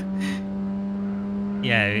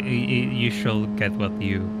 Yeah, you should get what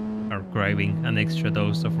you are craving, an extra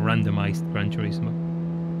dose of randomized Gran Turismo.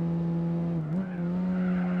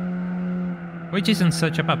 Which isn't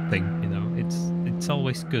such a bad thing, you know. It's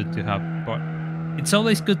always good to have, but it's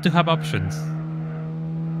always good to have options.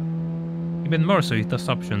 Even more so if those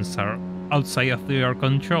options are outside of your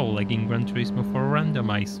control, like in Gran Turismo for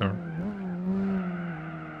Randomizer.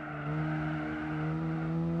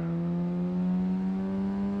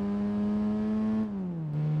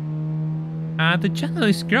 The channel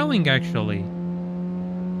is growing actually.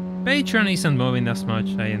 Patreon isn't moving as much,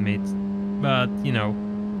 I admit, but you know,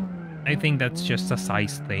 I think that's just a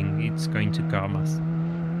size thing. It's going to come as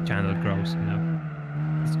channel grows, you know.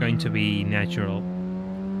 It's going to be natural.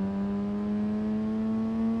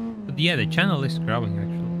 But yeah, the channel is growing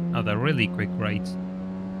actually at a really quick rate.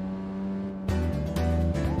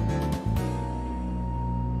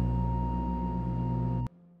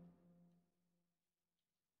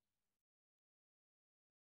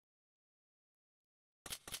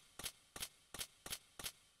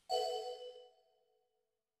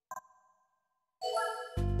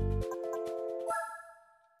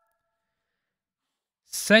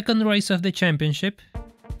 Second race of the championship.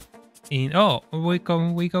 We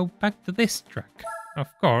go back to this track, of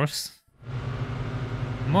course.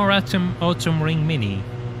 More Autumn Ring Mini.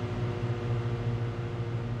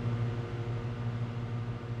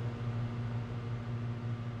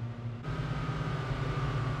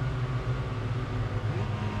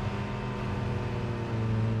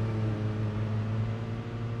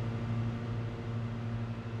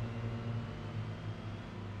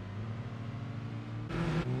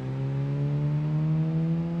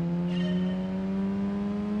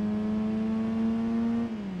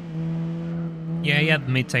 Yeah, I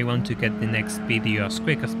admit I want to get the next video as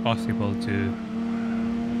quick as possible to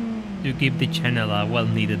give the channel a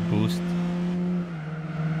well-needed boost.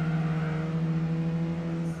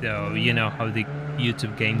 So, you know how the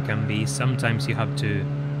YouTube game can be. Sometimes you have to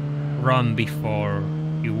run before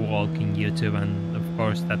you walk in YouTube, and of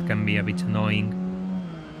course that can be a bit annoying.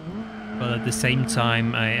 But at the same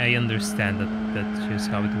time, I understand that that's just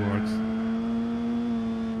how it works.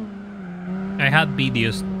 I had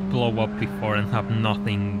videos blow up before and have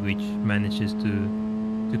nothing which manages to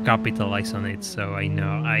capitalize on it, so I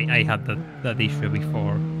know I had that issue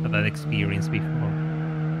before, that experience before.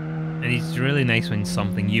 And it's really nice when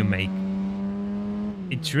something you make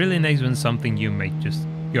just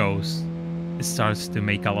goes. It starts to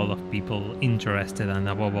make a lot of people interested and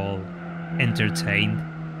above all entertained.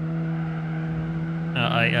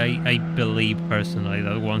 I believe personally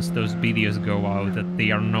that once those videos go out, that they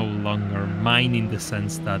are no longer mine in the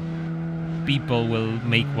sense that people will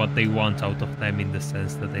make what they want out of them, in the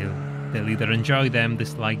sense that they'll either enjoy them,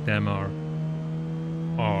 dislike them, or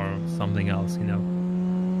something else, you know.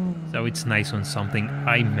 So it's nice when something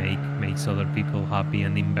I make makes other people happy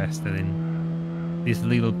and invested in this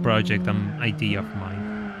little project and idea of mine.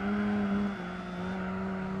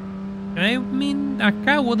 I mean, a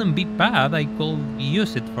car wouldn't be bad. I could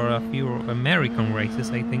use it for a few American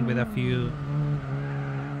races, I think, with a few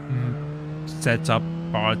setup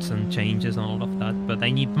parts and changes and all of that, but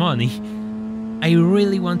I need money. I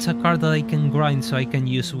really want a car that I can grind so I can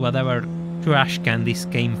use whatever trash can this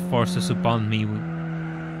game forces upon me.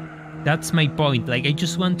 That's my point. Like, I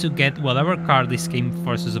just want to get whatever car this game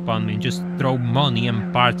forces upon me and just throw money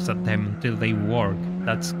and parts at them until they work.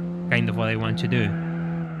 That's kind of what I want to do.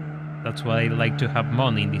 That's why I like to have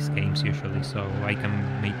money in these games usually, so I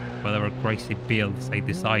can make whatever crazy builds I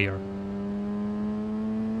desire.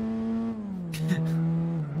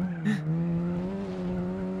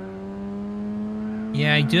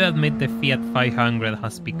 Yeah, I do admit the Fiat 500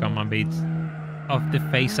 has become a bit of the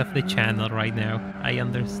face of the channel right now. I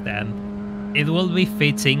understand. It will be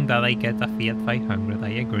fitting that I get a Fiat 500, I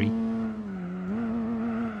agree.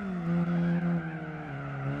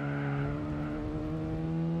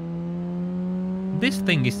 This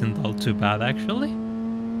thing isn't all too bad, actually.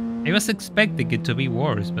 I was expecting it to be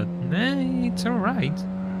worse, but it's alright.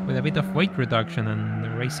 With a bit of weight reduction and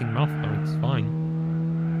the racing muffler, it's fine.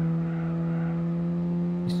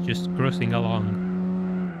 It's just cruising along.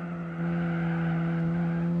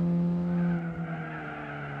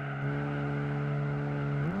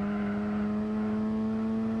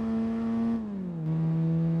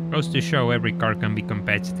 Goes to show every car can be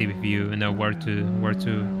competitive if you know where to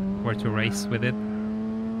race with it.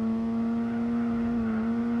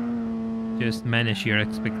 Just manage your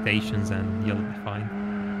expectations and you'll be fine.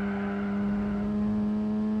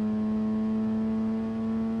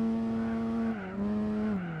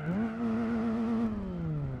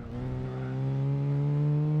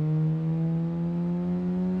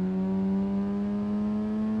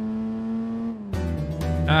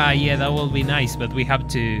 Yeah, that will be nice, but we have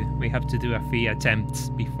to do a few attempts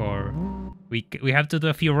before we have to do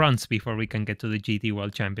a few runs before we can get to the GT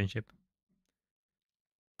World Championship.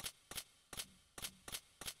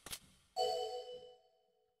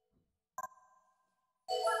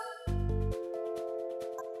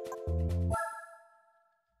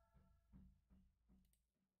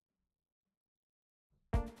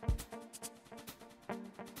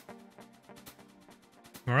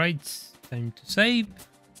 Alright, time to save.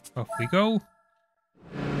 Off we go.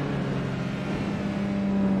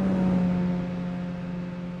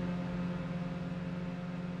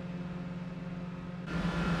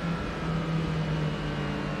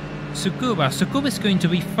 Sukuba is going to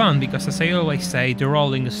be fun because, as I always say, the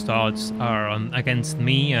rolling starts are against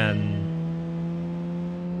me, and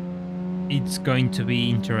it's going to be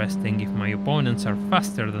interesting if my opponents are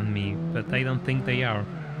faster than me, but I don't think they are.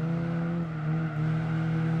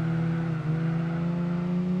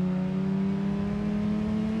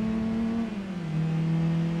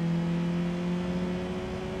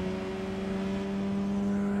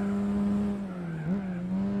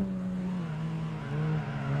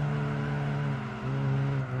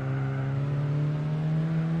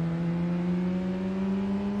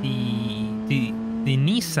 The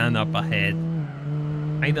Nissan up ahead.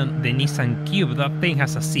 The Nissan Cube, that thing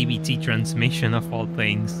has a CVT transmission of all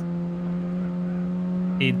things.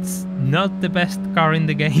 It's not the best car in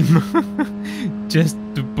the game, just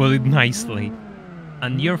to put it nicely.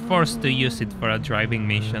 And you're forced to use it for a driving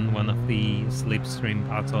mission, one of the slipstream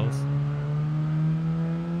battles.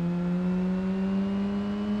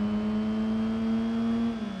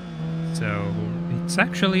 So it's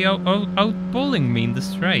actually outpulling me in the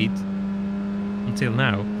straight. Until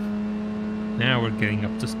now. Now we're getting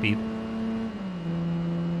up to speed.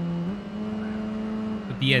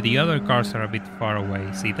 But yeah, the other cars are a bit far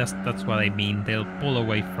away. See, that's what I mean. They'll pull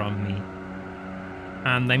away from me.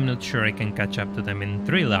 And I'm not sure I can catch up to them in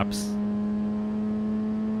 3 laps.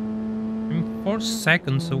 I'm 4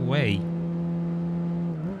 seconds away.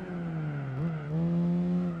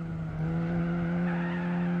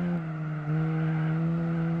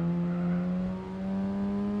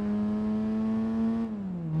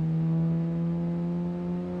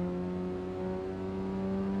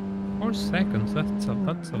 Seconds, that's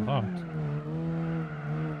a lot.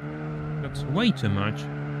 That's way too much.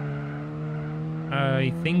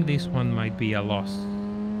 I think this one might be a loss,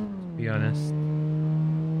 to be honest,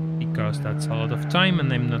 because that's a lot of time,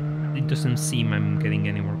 and it doesn't seem I'm getting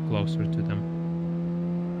any more closer to them.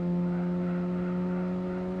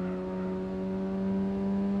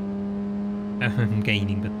 I'm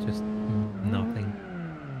gaining, but just nothing.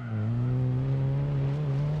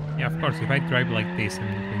 Yeah, of course, if I drive like this,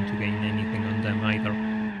 I'm not going to gain anything on them either.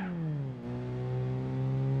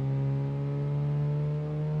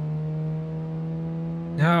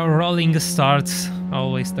 Oh, rolling starts.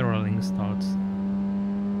 Always the rolling starts.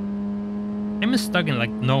 I'm stuck in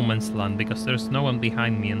like no man's land because there's no one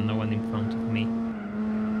behind me and no one in front of me.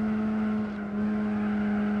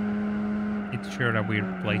 It's sure a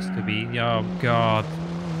weird place to be. Oh god.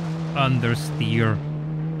 Understeer.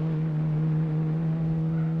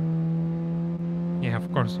 Yeah,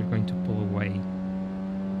 of course you're going to pull away.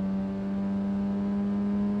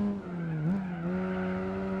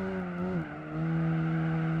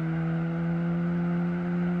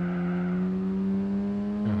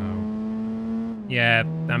 Oh. Yeah,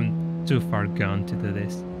 I'm too far gone to do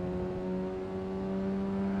this.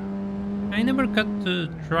 I never got to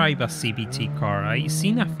drive a CVT car. I've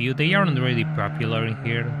seen a few. They aren't really popular in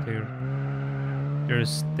here.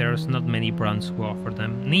 There's not many brands who offer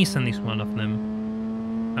them. Nissan is one of them.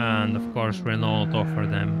 And of course Renault offer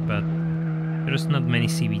them, but there's not many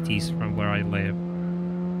CVTs from where I live.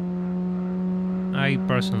 I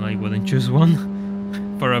personally wouldn't choose one,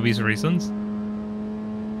 for obvious reasons.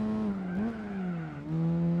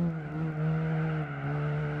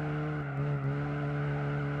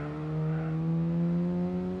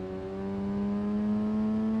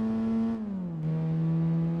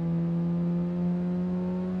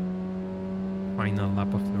 Final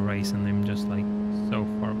lap of the race and I'm just like so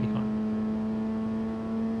far behind.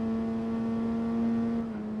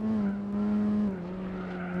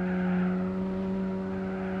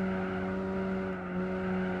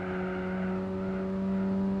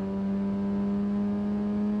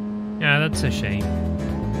 Yeah, that's a shame.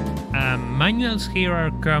 Manuals here are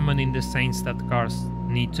common in the sense that cars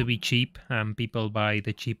need to be cheap and people buy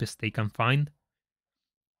the cheapest they can find.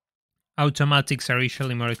 Automatics are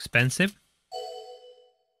usually more expensive.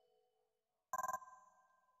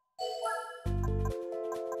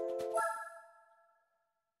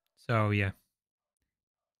 So yeah.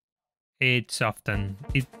 It's often...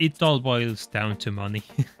 It all boils down to money.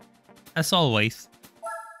 As always.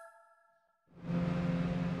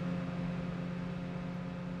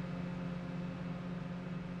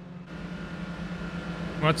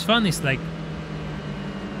 What's fun is like...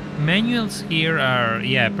 Manuals here are...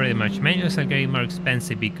 Yeah, pretty much. Manuals are getting more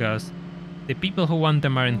expensive because the people who want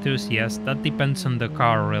them are enthusiasts. That depends on the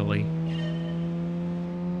car, really.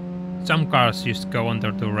 Some cars just go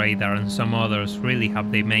under the radar and some others really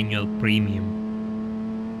have the manual premium.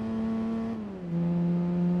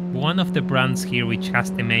 One of the brands here which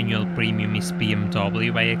has the manual premium is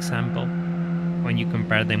BMW, by example. When you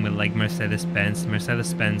compare them with like Mercedes-Benz,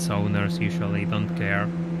 Mercedes-Benz owners usually don't care.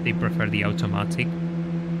 They prefer the automatic.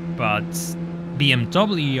 But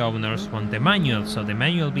BMW owners want the manual, so the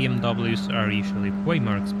manual BMWs are usually way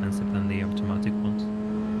more expensive than the automatic ones.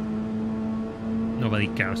 Nobody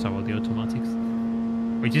cares about the automatics.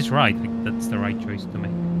 Which is right, like, that's the right choice to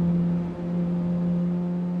make.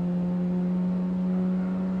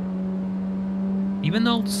 Even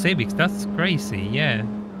old Civics, that's crazy, yeah.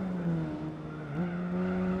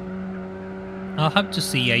 I'll have to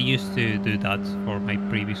see, I used to do that for my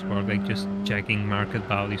previous work, like just checking market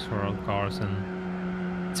values for all cars,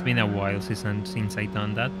 and it's been a while since I've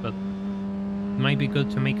done that, but it might be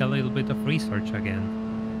good to make a little bit of research again.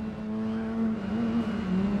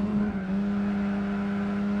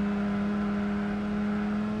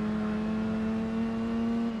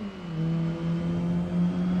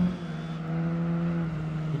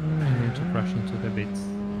 Into the bits.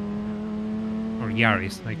 Or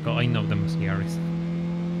Yaris, I know them as Yaris.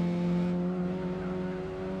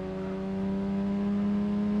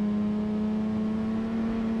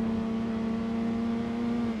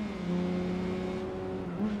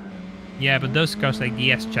 Yeah, but those cars like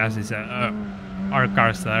the S chassis are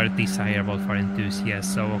cars that are desirable for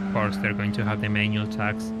enthusiasts, so of course they're going to have the manual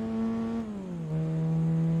tax.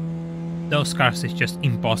 Those cars is just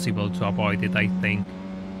impossible to avoid it, I think.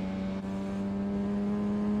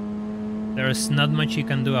 There's not much you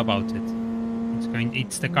can do about it.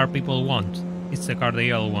 It's the car people want. It's the car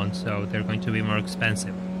they all want, so they're going to be more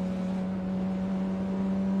expensive.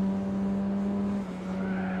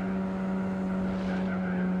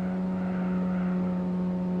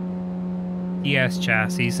 DS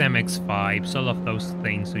chassis, MX-5s, all of those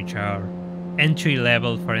things which are entry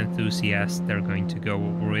level for enthusiasts, they're going to go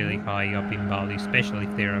really high up in value, especially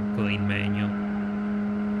if they're a clean manual.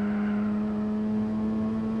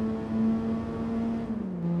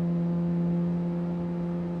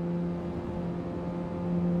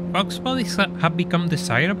 Fox bodies have become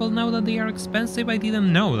desirable now that they are expensive? I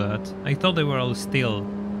didn't know that. I thought they were all still,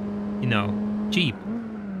 you know, cheap.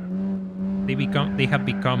 They have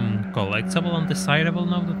become collectible and desirable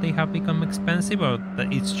now that they have become expensive, or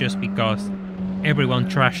that it's just because everyone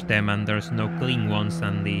trashed them and there's no clean ones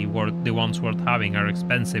and the ones worth having are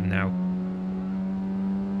expensive now?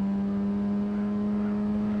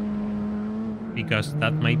 Because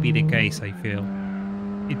that might be the case, I feel.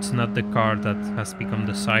 It's not the car that has become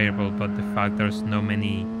desirable, but the fact there's not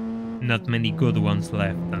many good ones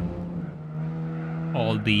left, and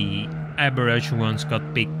all the average ones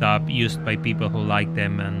got picked up, used by people who like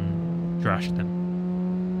them, and trashed them.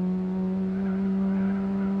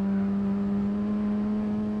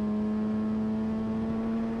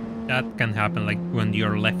 That can happen, like when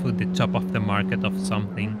you're left with the top of the market of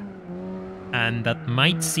something, and that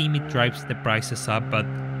might seem it drives the prices up, but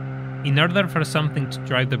in order for something to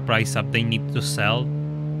drive the price up, they need to sell.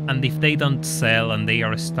 And if they don't sell and they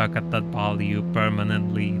are stuck at that value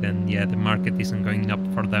permanently, then yeah, the market isn't going up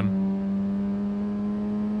for them.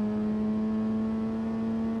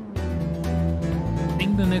 I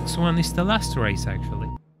think the next one is the last race, actually.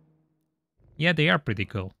 Yeah, they are pretty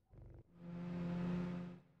cool.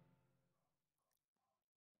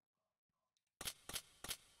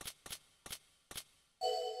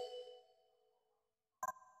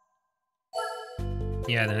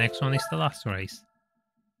 Yeah, the next one is the last race.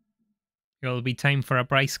 It'll be time for a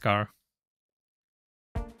prize car.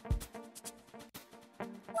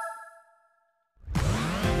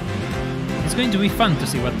 It's going to be fun to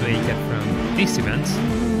see what they get from these events.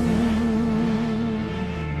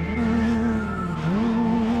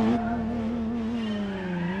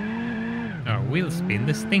 Oh, wheel spin.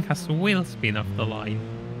 This thing has wheel spin off the line.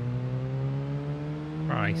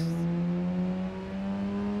 Christ.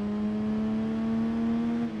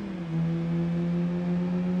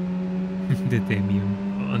 The Demium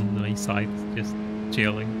on my side, just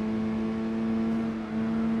chilling.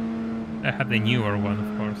 I have the newer one,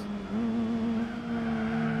 of course.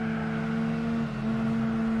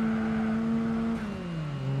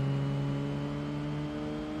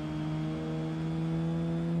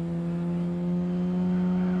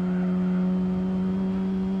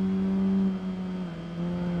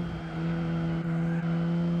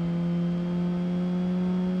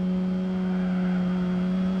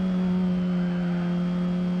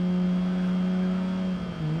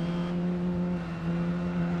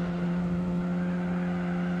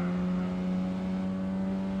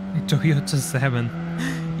 Toyota 7.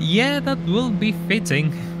 Yeah, that will be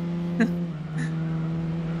fitting.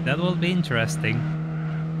 That will be interesting.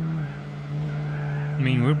 I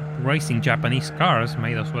mean, we're racing Japanese cars,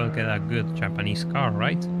 might as well get a good Japanese car,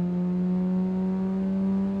 right?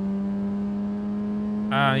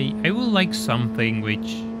 I would like something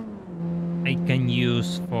which I can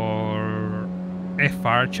use for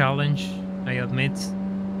FR challenge, I admit.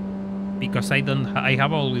 Because I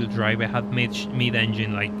have all-wheel drive, I have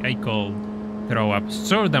mid-engine, like I could throw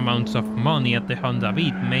absurd amounts of money at the Honda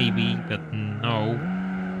Beat, maybe, but no.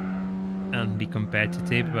 And be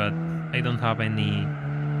competitive, but I don't have any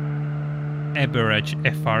average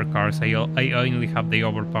FR cars. I only have the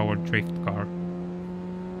overpowered drift car,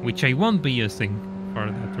 which I won't be using for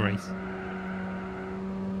that race.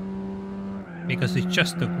 Because it's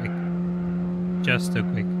just too quick. Just too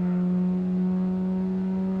quick.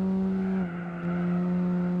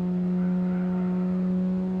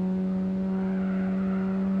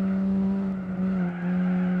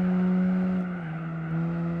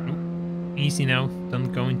 Easy now,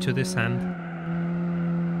 don't go into the sand.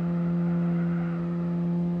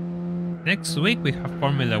 Next week we have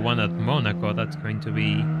Formula 1 at Monaco. That's going to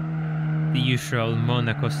be the usual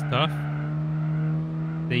Monaco stuff.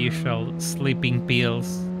 The usual sleeping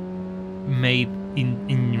pills made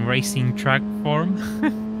in racing track form.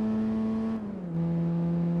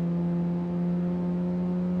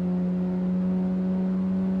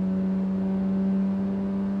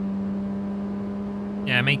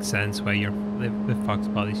 Yeah, it makes sense why the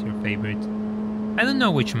Foxball is your favorite. I don't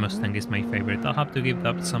know which Mustang is my favorite. I'll have to give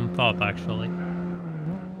that some thought, actually.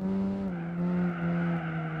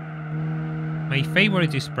 My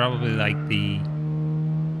favorite is probably like the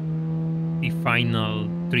final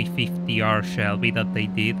 350R Shelby that they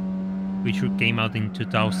did, which came out in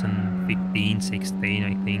 2015-16,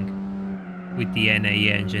 I think, with the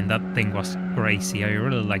NA engine. That thing was crazy. I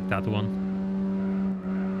really like that one.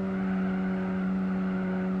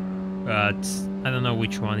 But I don't know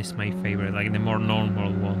which one is my favorite, like the more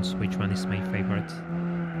normal ones, which one is my favorite.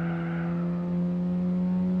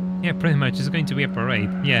 Yeah, pretty much, it's going to be a parade.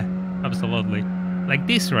 Yeah, absolutely. Like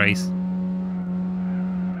this race.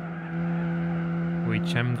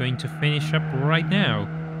 Which I'm going to finish up right now.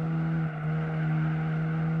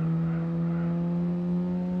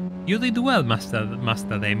 You did well, Master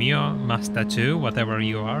Demio, Master 2, whatever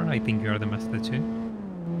you are. I think you are the Master 2.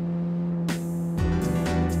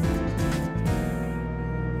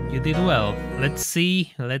 You did well. Let's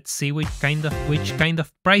see which kind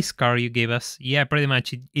of price car you give us. Yeah, pretty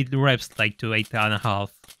much it revs like to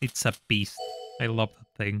 8.5. It's a beast. I love that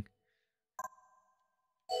thing.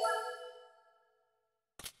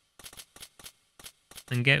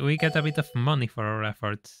 And we get a bit of money for our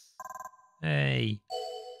efforts. Hey.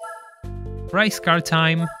 Price car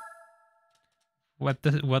time. What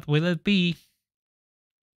will it be?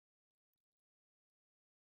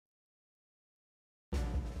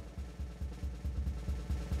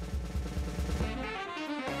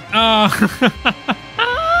 Oh.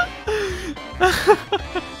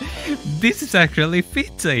 This is actually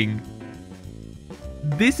fitting.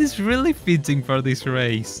 This is really fitting for this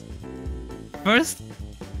race. First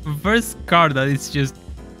car that is just,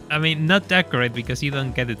 I mean, not accurate because you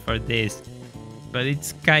don't get it for this, but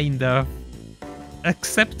it's kind of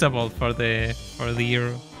acceptable for the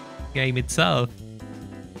game itself.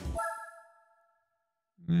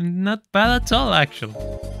 Not bad at all, actually.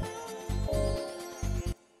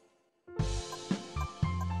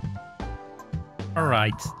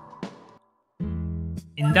 Alright.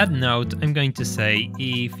 In that note, I'm going to say,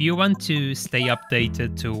 if you want to stay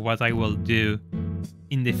updated to what I will do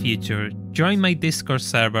in the future, join my Discord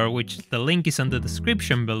server, which the link is in the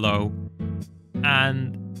description below.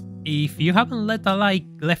 And if you haven't left a like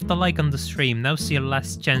on the stream, now's your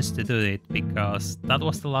last chance to do it, because that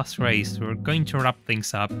was the last race. We're going to wrap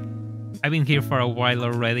things up. I've been here for a while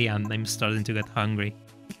already and I'm starting to get hungry.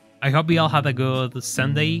 I hope you all had a good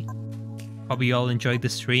Sunday. Hope you all enjoyed the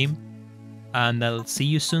stream, and I'll see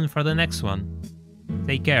you soon for the next one.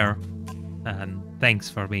 Take care, and thanks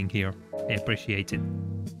for being here. I appreciate it.